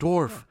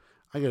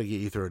 I gotta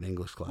get you through an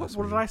English class.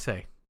 What did I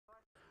say?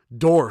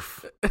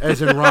 Dwarf,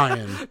 as in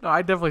Ryan. No,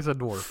 I definitely said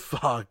dwarf.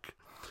 Fuck.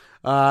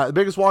 The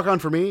biggest walk-on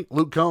for me,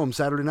 Luke Combs,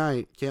 Saturday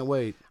night. Can't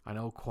wait. I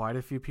know quite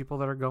a few people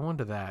that are going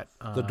to that.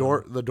 The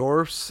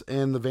Dwarfs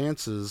and the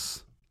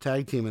Vances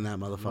tag team in that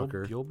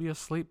motherfucker. You'll be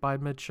asleep by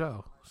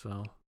mid-show,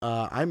 so.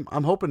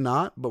 I'm hoping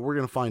not, but we're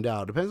gonna find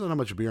out. Depends on how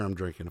much beer I'm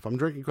drinking. If I'm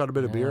drinking quite a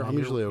bit of beer, I'm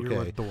usually okay.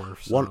 You're a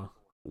dwarf, so.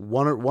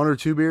 One or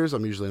two beers,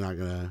 I'm usually not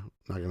gonna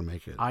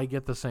make it. I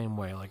get the same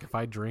way. Like, if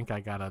I drink,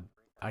 I gotta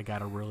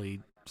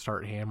really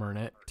start hammering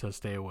it to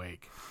stay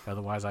awake.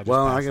 Otherwise, I just pass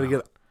out.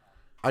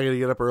 I gotta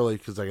get up early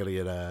because I gotta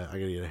get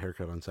a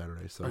haircut on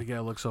Saturday. So you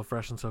gotta look so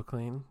fresh and so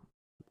clean,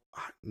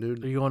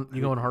 dude. Are you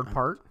going hard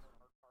part?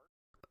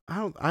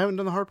 I haven't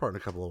done the hard part in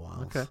a couple of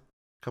whiles. Okay,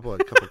 couple of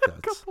cuts.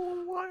 couple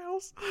of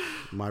whiles.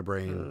 My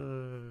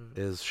brain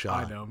is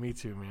shot. I know, me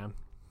too, man.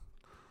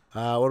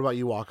 What about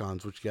you,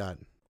 walk-ons? What you got?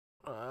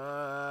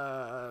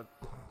 I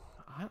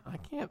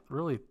can't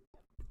really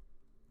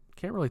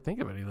think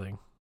of anything.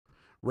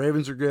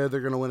 Ravens are good.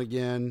 They're gonna win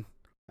again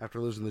after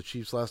losing the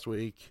Chiefs last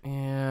week.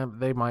 Yeah,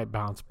 they might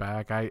bounce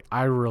back.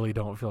 I really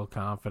don't feel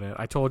confident.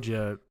 I told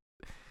you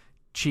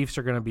Chiefs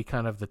are going to be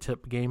kind of the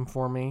tip game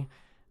for me,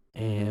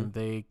 and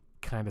they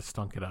kind of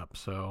stunk it up.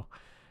 So,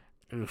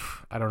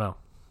 I don't know.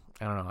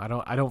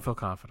 I don't feel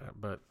confident.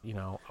 But,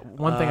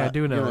 one thing I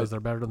do know is they're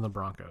better than the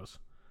Broncos.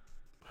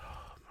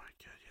 Oh, my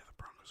God. Yeah, the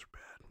Broncos are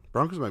bad.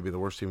 Broncos might be the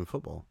worst team in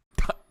football.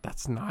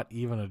 That's not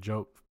even a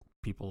joke,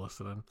 people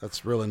listening.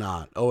 That's really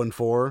not.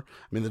 0-4. I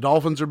mean, the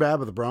Dolphins are bad,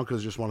 but the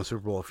Broncos just won a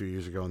Super Bowl a few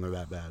years ago, and they're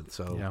that bad.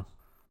 So yeah,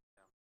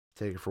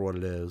 take it for what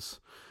it is.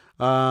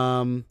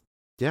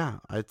 Yeah,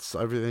 it's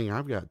everything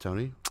I've got,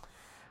 Tony.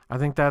 I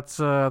think that's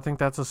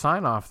a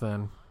sign off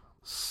then.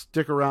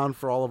 Stick around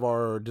for all of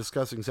our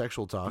discussing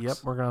sexual talks. Yep,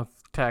 we're gonna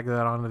tag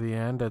that onto the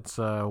end. It's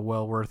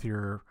well worth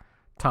your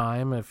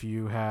time if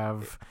you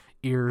have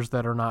ears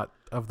that are not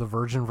of the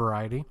virgin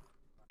variety.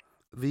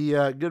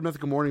 The Good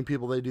Mythical Morning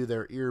people, they do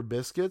their ear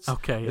biscuits.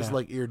 Okay, it's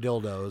like ear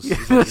dildos.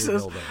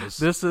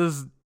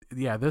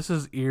 Yeah, this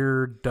is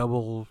ear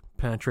double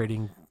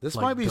penetrating. This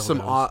like might be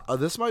dildos.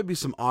 this might be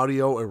some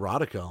audio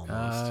erotica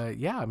almost.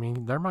 Yeah, I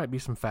mean there might be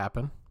some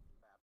fapping.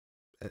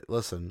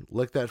 Listen,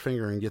 lick that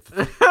finger and get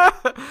the.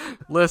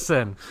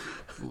 Listen,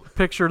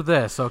 picture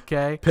this,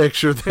 okay?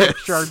 Picture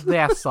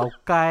this,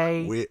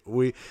 okay?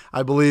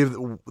 I believe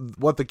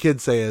what the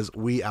kids say is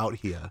we out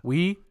here.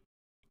 We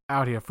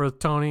out here for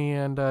Tony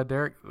and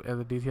Derek at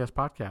the DTS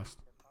podcast.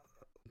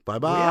 Bye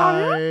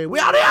bye. We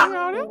out here. We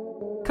out here.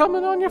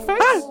 Coming on your face.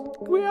 Hey.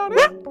 We out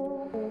here.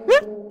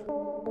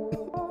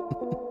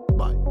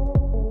 Bye.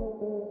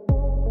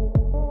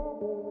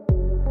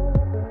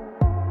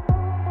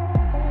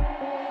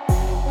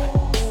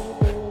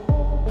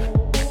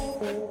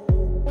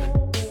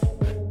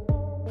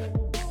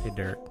 Hey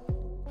Derek.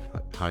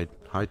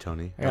 Hi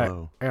Tony.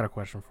 Hello. I got a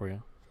question for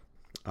you.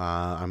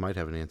 I might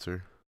have an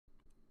answer.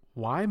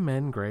 Why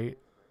men great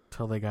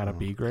till they gotta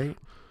be great?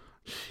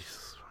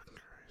 Jesus fucking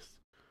Christ.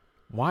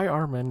 Why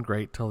are men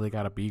great till they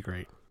gotta be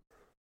great?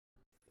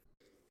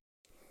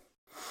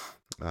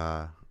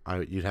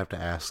 You'd have to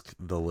ask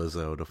the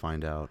Lizzo to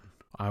find out.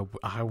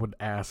 I would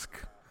ask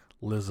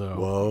Lizzo.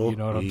 Whoa, you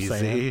know what easy, I'm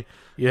saying?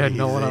 Yeah, easy.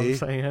 Know what I'm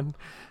saying?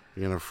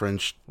 You're gonna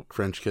French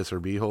kiss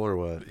her beehole or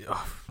what?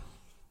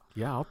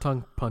 Yeah, I'll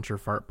tongue punch her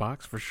fart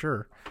box for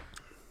sure.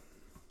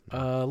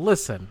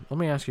 Listen, let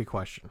me ask you a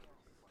question.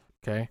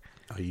 Okay.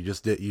 Oh, you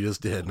just did,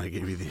 and I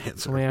gave you the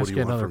answer. Let me ask what do you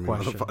you want another from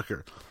question. Me,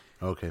 motherfucker?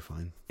 Okay,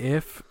 fine.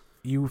 If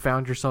you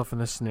found yourself in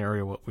this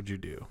scenario, what would you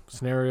do?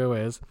 Scenario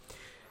is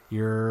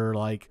you're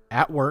like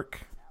at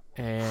work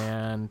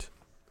and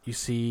you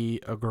see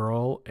a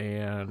girl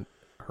and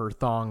her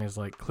thong is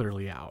like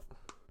clearly out.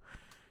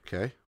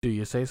 Okay. Do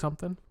you say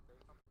something?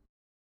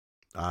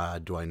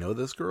 Do I know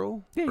this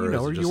girl? Yeah, you or know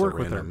is her. it You just work a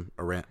with her.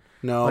 random,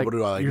 No, Like, but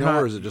do I like you're know not-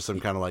 her, or is it just some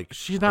kind of like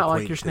She's not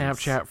like your acquaintance?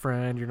 Snapchat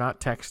friend. You're not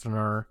texting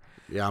her.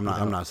 Yeah, I'm not.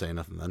 know. I'm not saying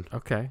nothing then.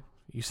 Okay.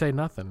 You say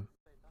nothing.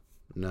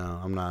 No,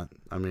 I'm not.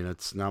 I mean,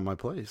 it's not my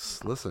place.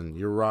 Listen,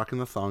 you're rocking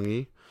the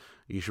thongy.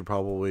 You should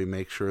probably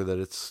make sure that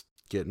it's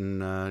getting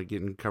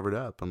covered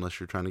up, unless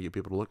you're trying to get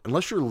people to look.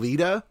 Unless you're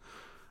Lita,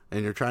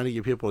 and you're trying to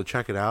get people to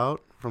check it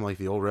out from like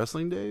the old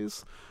wrestling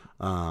days.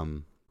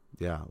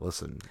 Yeah,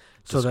 listen.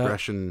 So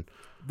Discretion.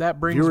 that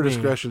brings Viewer me...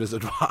 discretion is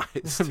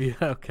advised. Yeah,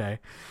 okay.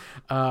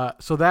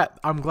 So that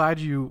I'm glad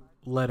you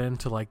led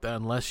into like the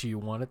unless you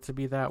want it to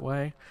be that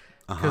way,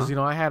 because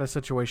I had a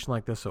situation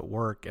like this at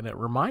work, and it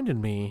reminded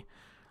me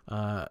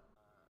of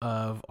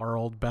our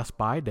old Best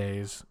Buy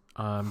days.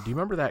 Do you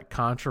remember that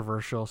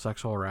controversial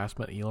sexual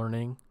harassment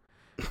e-learning?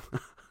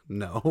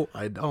 No,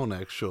 I don't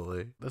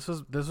actually. This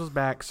was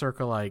back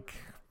circa like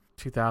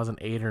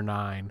 2008 or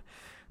 9.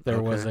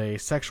 There was a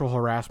sexual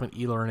harassment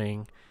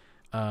e-learning.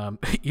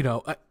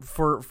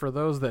 For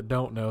those that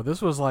don't know,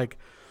 this was like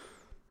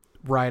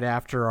right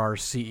after our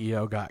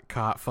CEO got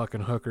caught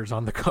fucking hookers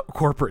on the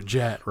corporate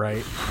jet,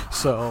 right?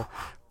 So,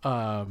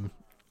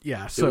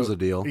 yeah, so It was a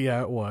deal.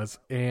 Yeah, it was.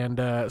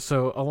 And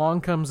so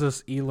along comes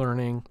this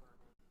e-learning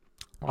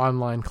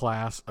online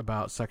class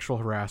about sexual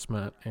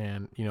harassment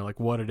and, like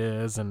what it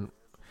is and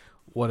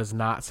what is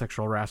not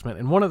sexual harassment.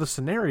 And one of the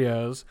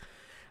scenarios,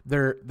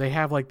 they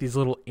have like these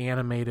little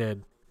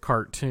animated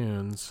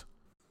cartoons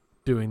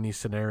doing these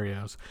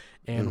scenarios.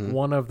 And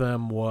one of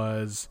them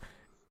was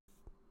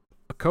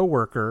a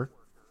coworker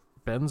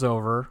bends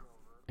over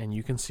and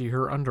you can see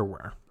her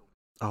underwear.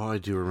 Oh, I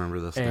do remember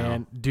this now.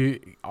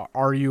 And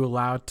are you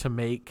allowed to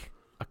make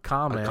a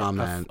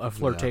comment, a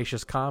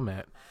flirtatious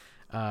comment?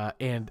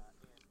 And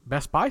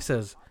Best Buy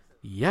says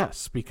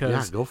yes,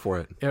 because go for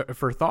it. If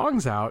her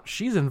thong's out,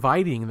 she's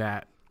inviting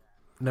that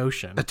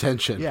notion.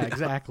 Attention. Yeah,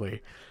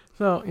 exactly.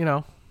 So,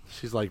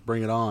 she's like,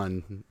 bring it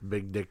on,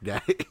 big dick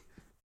daddy.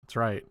 that's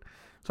right.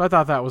 So I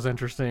thought that was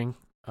interesting.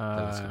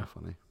 That's kind of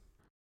funny.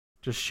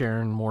 Just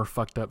sharing more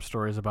fucked up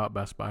stories about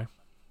Best Buy.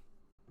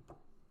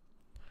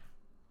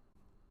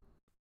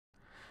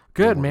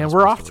 Good, man. Best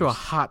We're Buy off to a stories.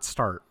 hot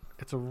start.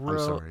 It's a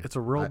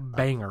real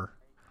banger.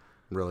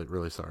 Really,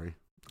 really sorry.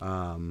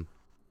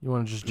 You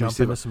want to just jump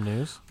see into if- some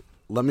news?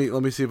 Let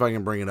me see if I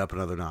can bring it up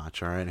another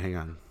notch. All right, hang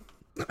on.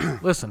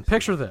 Listen,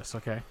 picture this,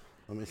 okay?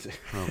 Let me see.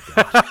 Oh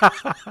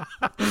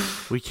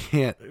gosh. we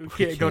can't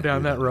Go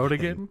down do that road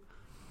again. again.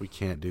 We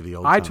can't do the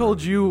old. I time told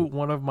road you again.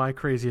 one of my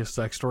craziest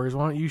sex stories.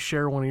 Why don't you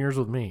share one of yours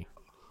with me?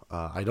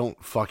 I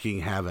don't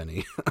fucking have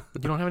any. You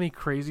don't have any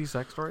crazy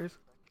sex stories?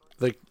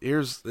 Like,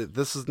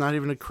 this is not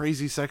even a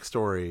crazy sex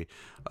story.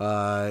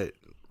 My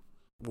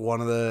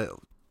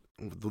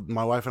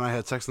wife and I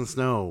had sex in the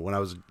snow when I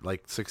was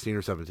like 16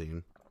 or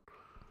 17.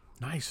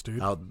 Nice,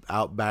 dude.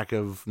 Out back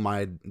of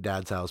my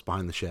dad's house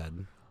behind the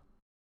shed.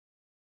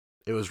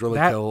 It was really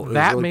cold.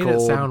 That made it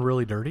sound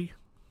really dirty.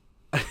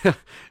 It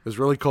was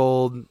really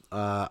cold.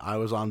 I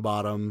was on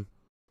bottom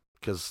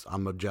because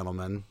I'm a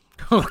gentleman.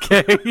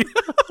 Okay.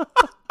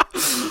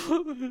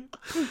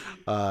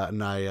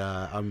 And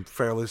I'm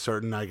fairly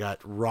certain I got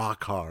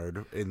rock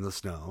hard in the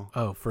snow.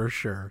 Oh, for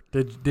sure.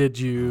 Did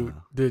you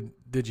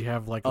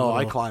have like a I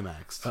little,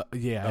 climaxed.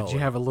 yeah, did Oh. you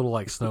have a little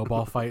like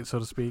snowball fight, so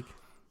to speak?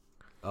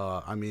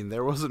 I mean,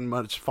 there wasn't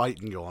much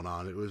fighting going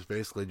on. It was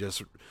basically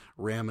just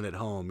ramming it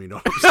home. You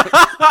know what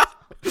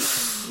I'm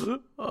saying?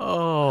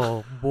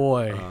 Oh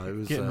boy, It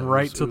was getting it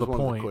right was- to it was the one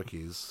point. Of the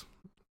quickies.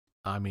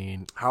 I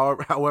mean,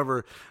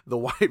 However, the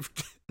wife.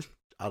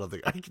 I don't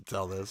think I can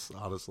tell this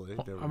honestly.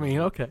 Never I mean,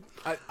 mind. okay.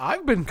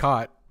 I've been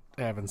caught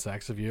having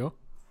sex with you.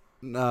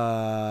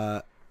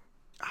 I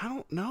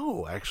don't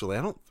know. Actually,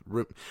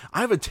 I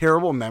have a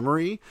terrible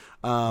memory.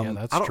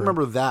 That's I don't true.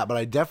 remember that, but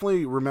I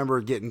definitely remember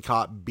getting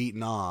caught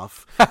beaten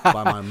off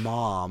by my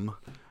mom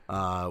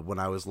when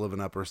I was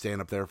living up or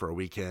staying up there for a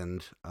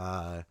weekend.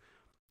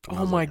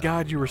 Oh my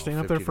God, you were staying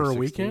up there 15 for or a 16.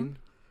 weekend?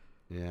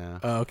 Yeah.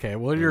 Okay,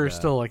 well, you're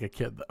still like a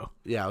kid though.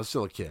 Yeah, I was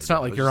still a kid. It's not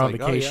I like was you're just on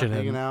like, vacation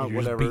hanging and out, you're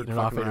whatever, just beating it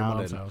off at fucking your around,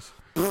 mom's and- house.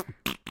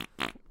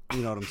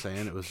 You know what I'm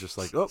saying? It was just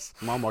like, oh,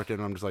 mom walked in,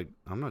 and I'm just like,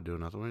 I'm not doing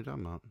nothing. What are you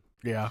talking about?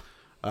 Yeah.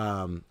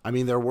 I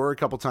mean, there were a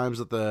couple times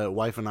that the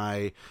wife and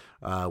I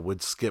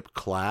would skip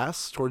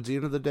class towards the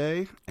end of the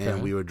day, and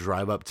Okay. we would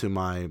drive up to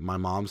my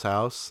mom's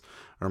house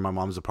or my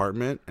mom's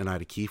apartment, and I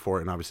had a key for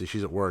it, and obviously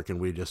she's at work, and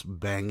we just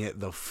bang it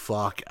the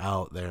fuck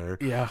out there,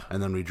 Yeah.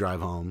 and then we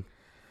drive home.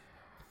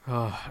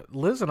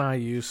 Liz and I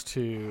used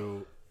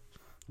to.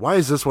 Why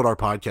is this what our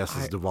podcast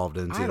has devolved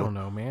into? I don't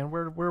know, man.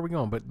 Where are we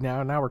going? But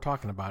now we're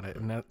talking about it,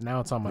 and now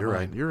it's on my You're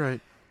mind. right. You're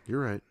right.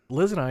 You're right.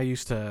 Liz and I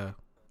used to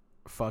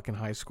fuck in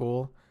high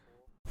school.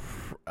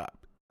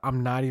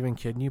 I'm not even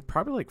kidding you.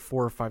 Probably like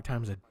 4 or 5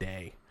 times a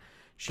day.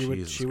 She would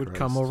Jesus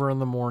come Christ. over in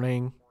the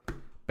morning,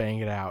 bang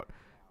it out,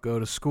 go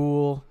to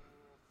school,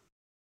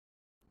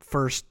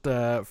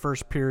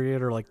 first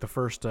period, or like the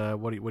first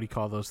what do you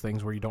call those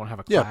things where you don't have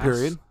a class? Yeah,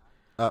 period.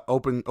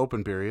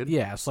 Open period.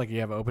 Yeah, it's like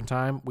you have open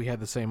time. We had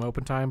the same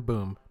open time.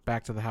 Boom,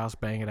 back to the house,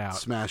 bang it out.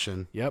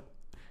 Smashing. Yep.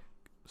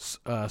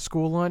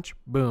 School lunch,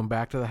 boom,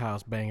 back to the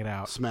house, bang it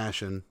out.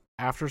 Smashing.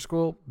 After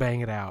school,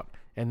 bang it out.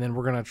 And then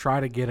we're gonna try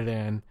to get it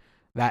in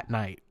that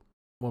night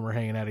when we're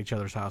hanging at each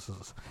other's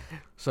houses.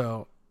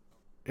 So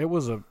it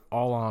was a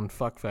all-on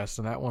fuck fest,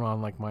 and that went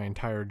on like my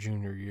entire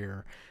junior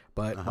year.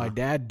 But my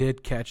dad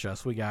did catch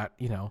us. We got,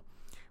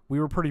 we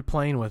were pretty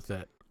plain with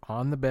it.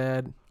 On the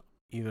bed,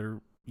 either,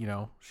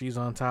 she's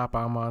on top,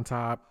 I'm on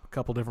top, a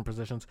couple different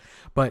positions.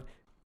 But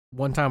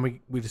one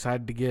time we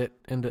decided to get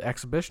into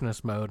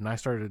exhibitionist mode, and I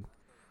started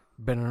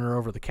bending her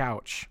over the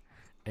couch.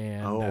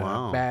 And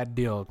bad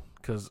deal,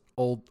 because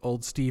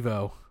old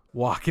Steve-O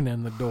walking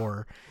in the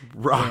door.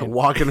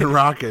 Walking and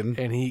rocking.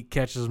 And he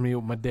catches me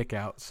with my dick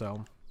out,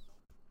 so...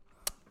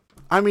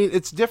 I mean,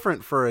 it's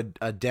different for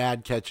a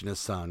dad catching his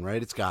son,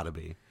 right? It's got to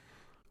be.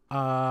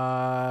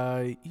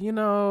 Yeah,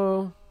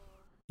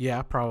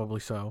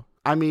 probably so.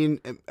 I mean,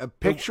 a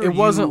picture. It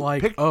wasn't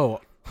like,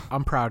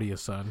 I'm proud of you,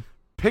 son.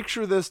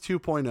 Picture this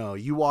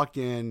 2.0. You walk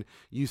in,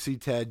 you see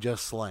Ted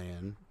just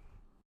slaying.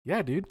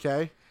 Yeah, dude.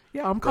 Okay.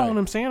 Yeah, I'm calling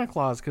him Santa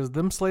Claus because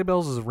them sleigh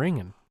bells is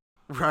ringing.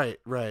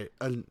 Right.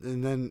 And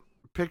then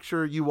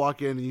picture you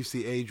walk in and you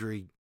see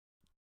Adri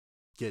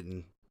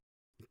getting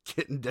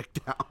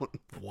dicked down.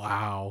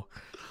 Wow.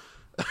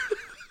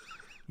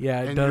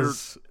 Yeah, it And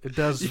does. It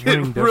does It ring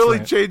different. really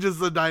changes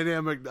the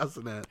dynamic,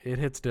 doesn't it? It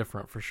hits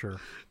different for sure.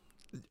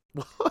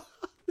 You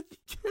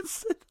can't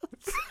say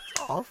that's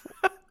awful.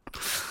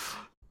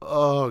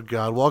 Oh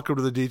God! Welcome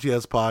to the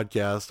DTS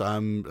podcast.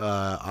 I'm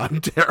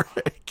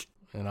Derek,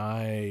 and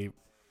I'm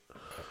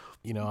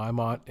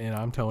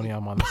Tony.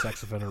 I'm on the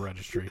sex offender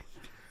registry.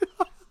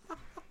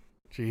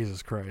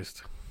 Jesus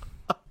Christ!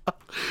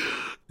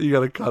 You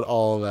got to cut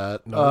all of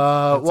that.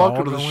 Nope,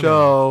 welcome to the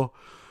show.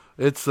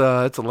 It's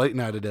a late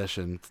night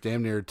edition. It's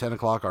damn near 10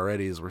 o'clock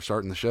already as we're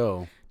starting the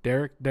show.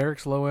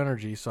 Derek's low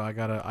energy, so I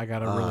gotta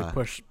really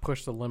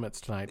push the limits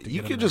tonight.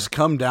 You could just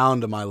come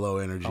down to my low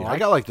energy. I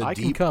got like the I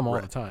deep. can come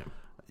all the time.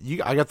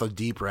 I got the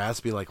deep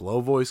raspy like low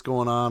voice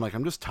going on. Like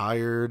I'm just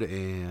tired,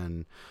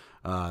 and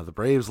the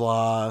Braves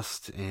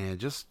lost, and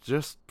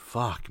just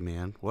fuck,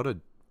 man. What a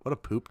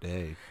poop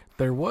day.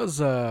 There was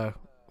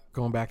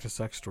going back to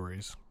sex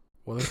stories.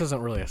 Well, this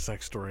isn't really a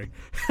sex story.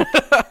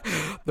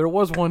 There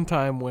was one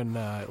time when,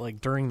 like,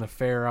 during the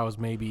fair, I was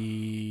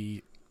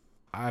maybe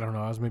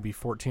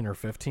 14 or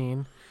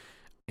 15,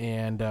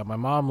 and my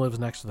mom lives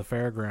next to the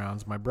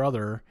fairgrounds. My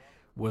brother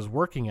was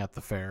working at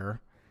the fair,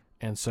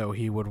 and so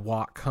he would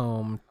walk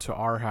home to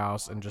our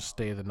house and just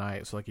stay the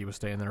night. So, like, he was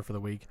staying there for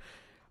the week.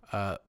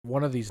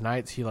 One of these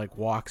nights, he, like,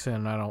 walks in,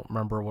 and I don't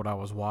remember what I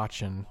was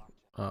watching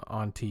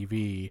on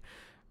TV,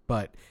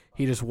 but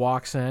he just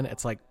walks in.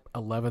 It's, like,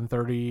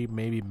 11:30,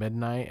 maybe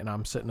midnight, and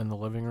I'm sitting in the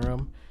living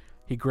room.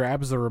 He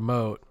grabs the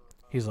remote.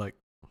 I'm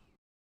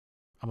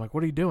like,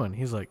 what are you doing?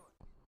 He's like,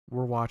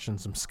 we're watching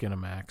some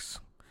Skinamax.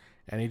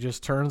 And he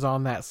just turns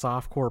on that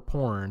softcore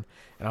porn,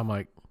 and I'm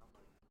like,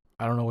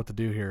 I don't know what to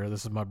do here.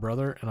 This is my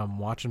brother, and I'm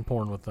watching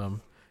porn with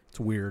them. It's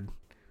weird.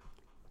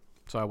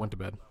 So I went to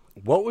bed.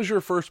 What was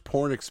your first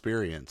porn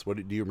experience?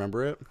 Do you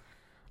remember it?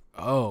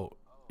 Oh,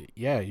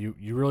 yeah. You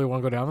really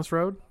want to go down this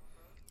road?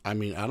 I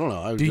mean, I don't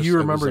know. Do you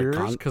remember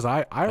yours? Because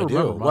I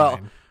remember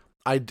mine.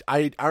 Well,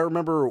 I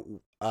remember.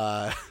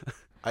 My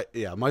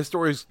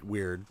story's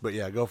weird, but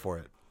yeah, go for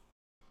it.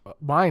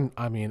 Mine.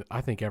 I mean,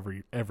 I think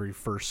every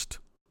first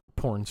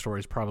porn story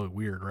is probably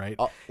weird, right?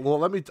 Well,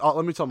 let me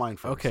tell mine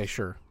first. Okay,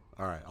 sure.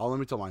 All right, let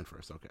me tell mine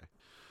first. Okay,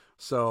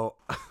 so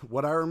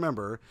what I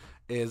remember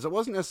is it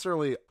wasn't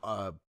necessarily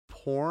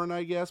porn,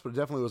 I guess, but it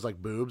definitely was like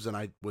boobs, and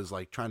I was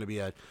like trying to be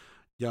a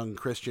young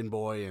Christian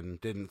boy and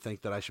didn't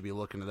think that I should be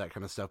looking at that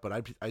kind of stuff, but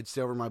I'd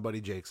stay over at my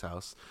buddy Jake's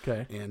house.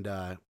 Okay. And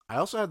I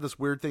also had this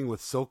weird thing with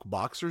silk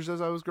boxers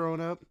as I was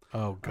growing up.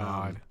 Oh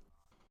God.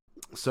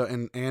 So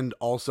and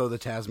also the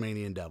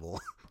Tasmanian Devil.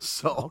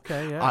 So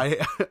okay, yeah.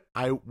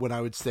 I when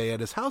I would stay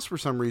at his house for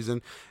some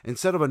reason,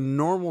 instead of a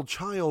normal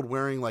child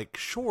wearing like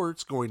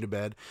shorts going to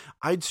bed,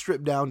 I'd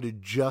strip down to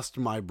just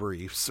my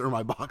briefs or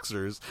my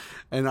boxers,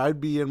 and I'd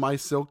be in my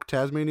silk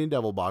Tasmanian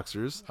Devil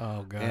boxers.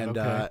 Oh God. And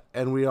okay.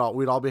 And we'd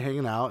all be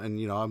hanging out,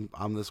 and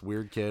I'm this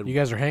weird kid. You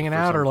guys are hanging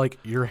out, or like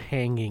you're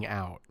hanging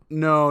out?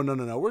 No.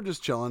 We're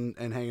just chilling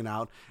and hanging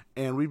out.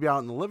 And we'd be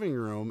out in the living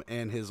room,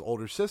 and his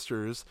older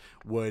sisters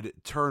would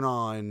turn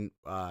on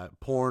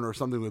porn or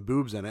something with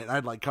boobs in it. And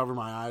I'd like cover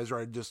my eyes, or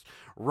I'd just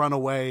run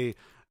away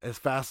as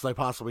fast as I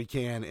possibly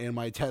can in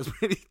my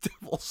Tasmanian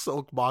Devil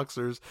silk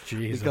boxers.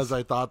 Jesus. Because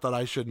I thought that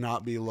I should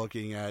not be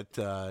looking at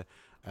that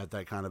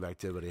kind of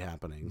activity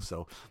happening.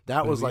 So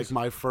that was like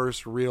my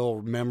first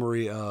real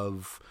memory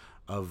of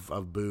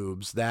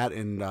boobs. That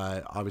and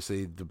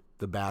obviously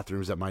the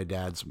bathrooms at my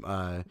dad's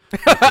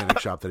mechanic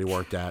shop that he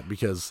worked at,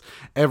 because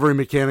every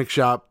mechanic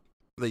shop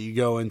that you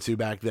go into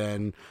back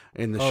then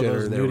in the shitter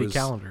those there nudie was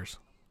calendars.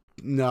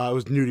 No, it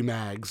was Nudie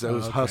Mags. It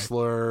was okay.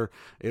 Hustler.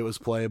 It was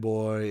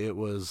Playboy. It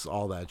was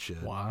all that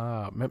shit.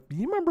 Wow.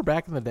 You remember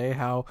back in the day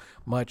how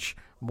much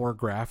more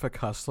graphic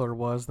Hustler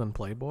was than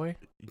Playboy?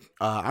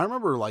 I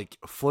remember like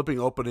flipping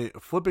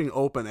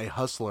open a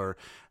Hustler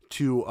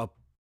to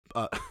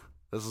a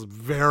this is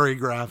very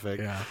graphic,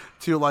 Yeah.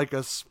 to like a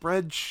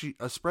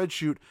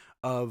spreadsheet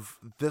of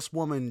this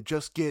woman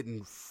just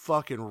getting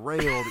fucking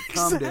railed,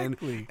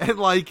 Exactly.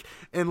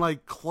 and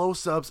like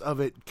close-ups of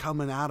it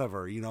coming out of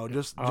her,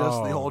 just the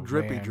whole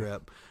drippy man.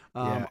 drip.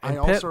 Yeah. I And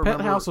also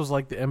remember Penthouse was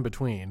like the in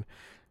between.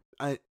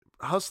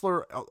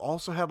 Hustler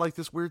also had like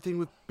this weird thing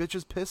with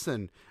bitches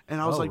pissing, and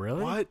I was like,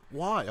 really? what?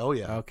 Why? Oh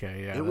yeah,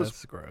 Okay, yeah, It was-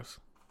 that's gross.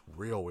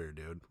 real weird,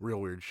 dude.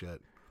 Real weird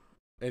shit.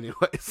 Anyway,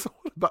 so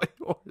what about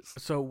yours?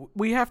 So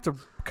we have to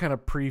kind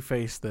of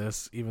preface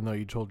this, even though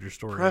you told your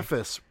story.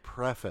 Preface,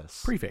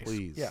 Preface,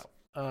 please. Yeah.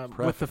 With the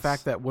Preface.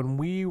 fact that when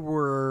we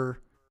were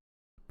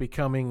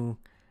becoming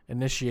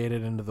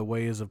initiated into the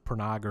ways of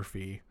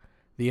pornography,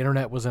 the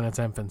internet was in its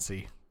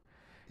infancy.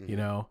 Mm-hmm. You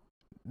know,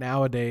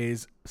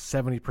 nowadays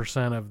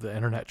 70% of the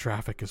internet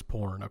traffic is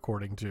porn,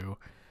 according to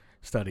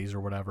studies or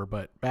whatever.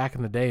 But back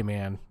in the day,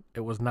 man,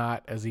 it was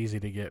not as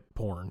easy to get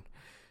porn.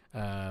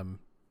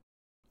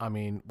 I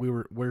mean,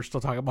 we're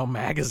still talking about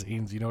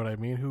magazines. You know what I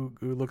mean? Who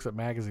looks at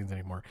magazines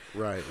anymore?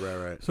 Right.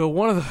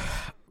 So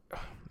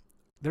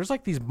there's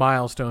like these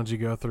milestones you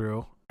go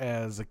through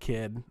as a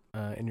kid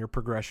in your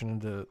progression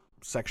into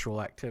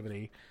sexual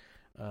activity,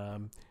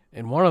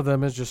 and one of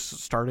them is just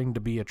starting to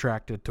be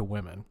attracted to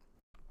women.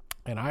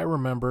 And I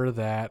remember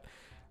that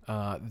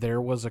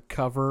there was a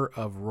cover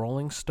of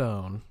Rolling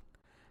Stone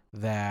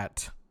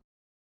that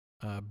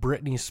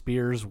Britney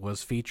Spears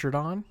was featured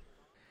on.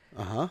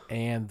 Uh-huh.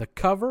 And the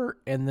cover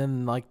and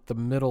then like the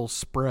middle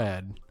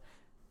spread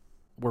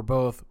were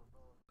both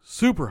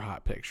super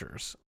hot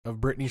pictures of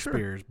Britney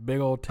Spears, big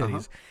old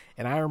titties.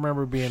 And I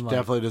remember being She like,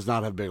 definitely does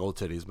not have big old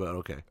titties, but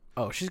okay.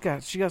 oh, she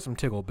got some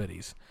tickle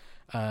bitties.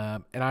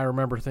 And I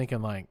remember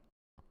thinking like,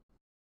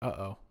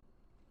 uh-oh,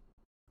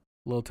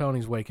 little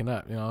Tony's waking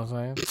up. You know what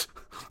I'm saying?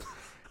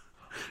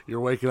 You're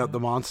waking up the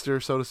monster,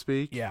 so to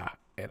speak. Yeah.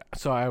 And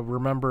so I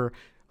remember,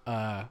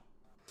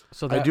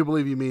 so that, I do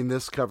believe you mean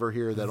this cover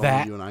here that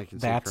only you and I can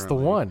see that's currently.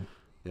 the one.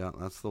 Yeah,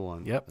 that's the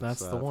one. Yep, that's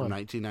the one. From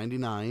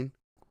 1999.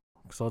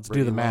 So let's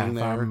do the math. Laying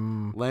there,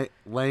 I'm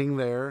laying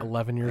there.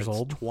 11 years That's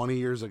old. 20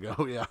 years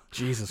ago, yeah.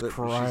 Jesus She's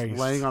Christ.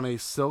 laying on a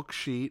silk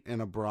sheet in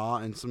a bra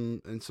and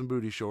some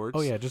booty shorts.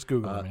 Oh yeah, just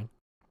Google it, man.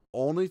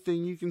 Only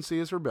thing you can see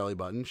is her belly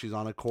button. She's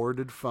on a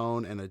corded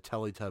phone, and a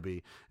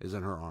Teletubby is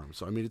in her arms.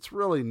 So I mean, it's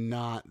really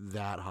not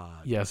that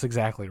hot. Yes,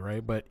 exactly,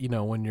 right? But, you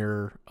know, when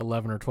you're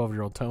 11 or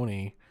 12-year-old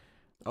Tony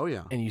Oh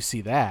yeah. and you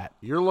see that,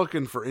 You're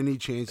looking for any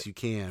chance you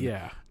can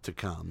yeah. to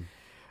come.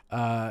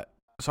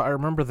 So I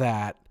remember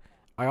that.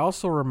 I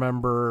also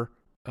remember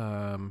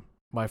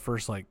my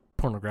first, like,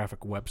 pornographic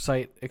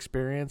website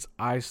experience.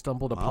 I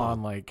stumbled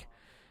upon, like,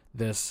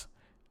 this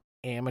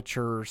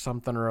amateur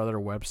something or other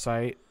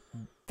website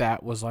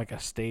that was, like, a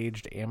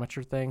staged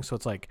amateur thing. So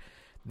it's, like,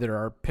 there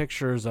are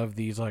pictures of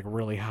these, like,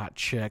 really hot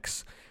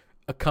chicks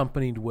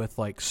accompanied with,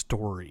 like,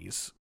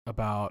 stories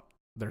about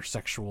their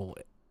sexual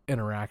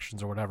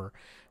interactions or whatever.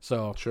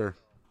 So Sure.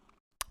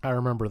 I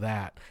remember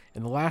that.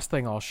 And the last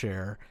thing I'll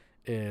share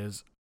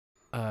is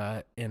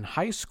in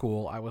high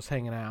school, I was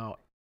hanging out.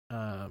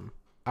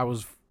 I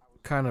was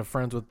kind of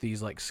friends with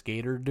these like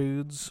skater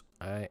dudes.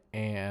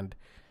 And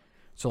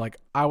so like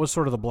I was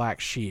sort of the black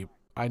sheep.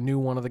 I knew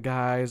one of the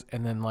guys,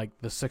 and then like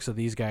the six of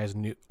these guys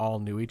all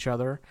knew each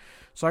other.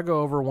 So I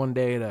go over one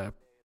day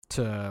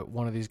to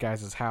one of these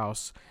guys'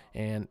 house,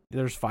 and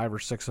there's 5 or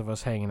 6 of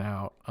us hanging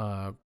out,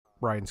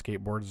 riding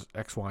skateboards,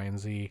 X, Y, and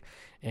Z.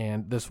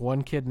 And this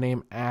one kid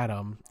named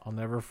Adam, I'll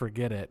never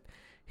forget it.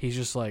 He's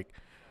just like,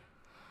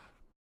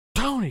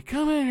 Tony,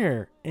 come in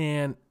here.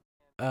 And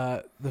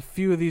the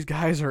few of these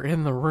guys are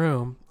in the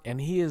room,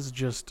 and he is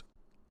just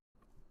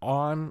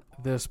on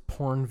this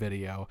porn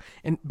video.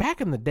 And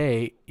back in the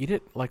day, you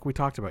didn't, like we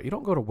talked about, you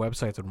don't go to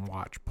websites and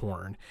watch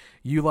porn.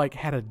 You like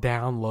had to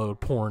download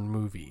porn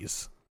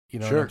movies. You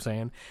know what I'm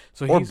saying?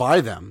 So or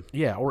buy them.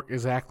 Yeah, or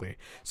exactly.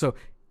 So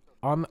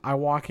I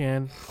walk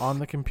in on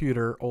the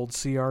computer, old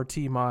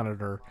CRT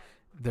monitor.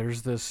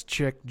 There's this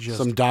chick just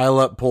Some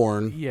dial-up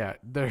porn. yeah.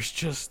 There's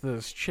just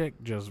this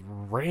chick just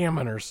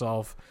ramming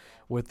herself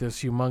with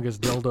this humongous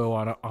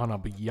dildo on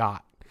a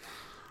yacht.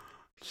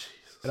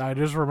 Jesus. And I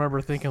just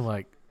remember thinking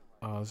like,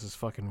 oh, this is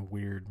fucking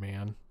weird,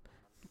 man.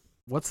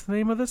 What's the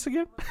name of this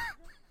again?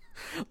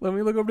 Let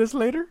me look up this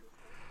later.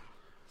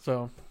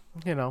 So,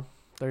 you know,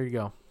 there you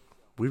go.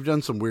 We've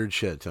done some weird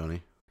shit,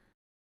 Tony.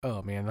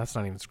 Oh man, that's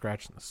not even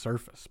scratching the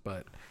surface.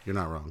 But You're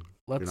not wrong.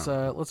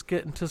 let's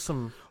get into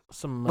some.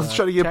 Let's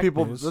try to give tech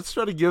people. news. Let's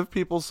try to give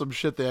people some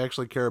shit they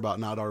actually care about,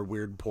 not our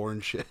weird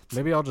porn shit.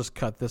 Maybe I'll just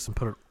cut this and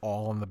put it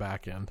all on the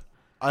back end.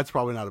 That's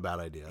probably not a bad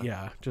idea.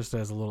 Yeah, just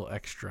as a little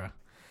extra.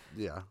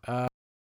 Yeah.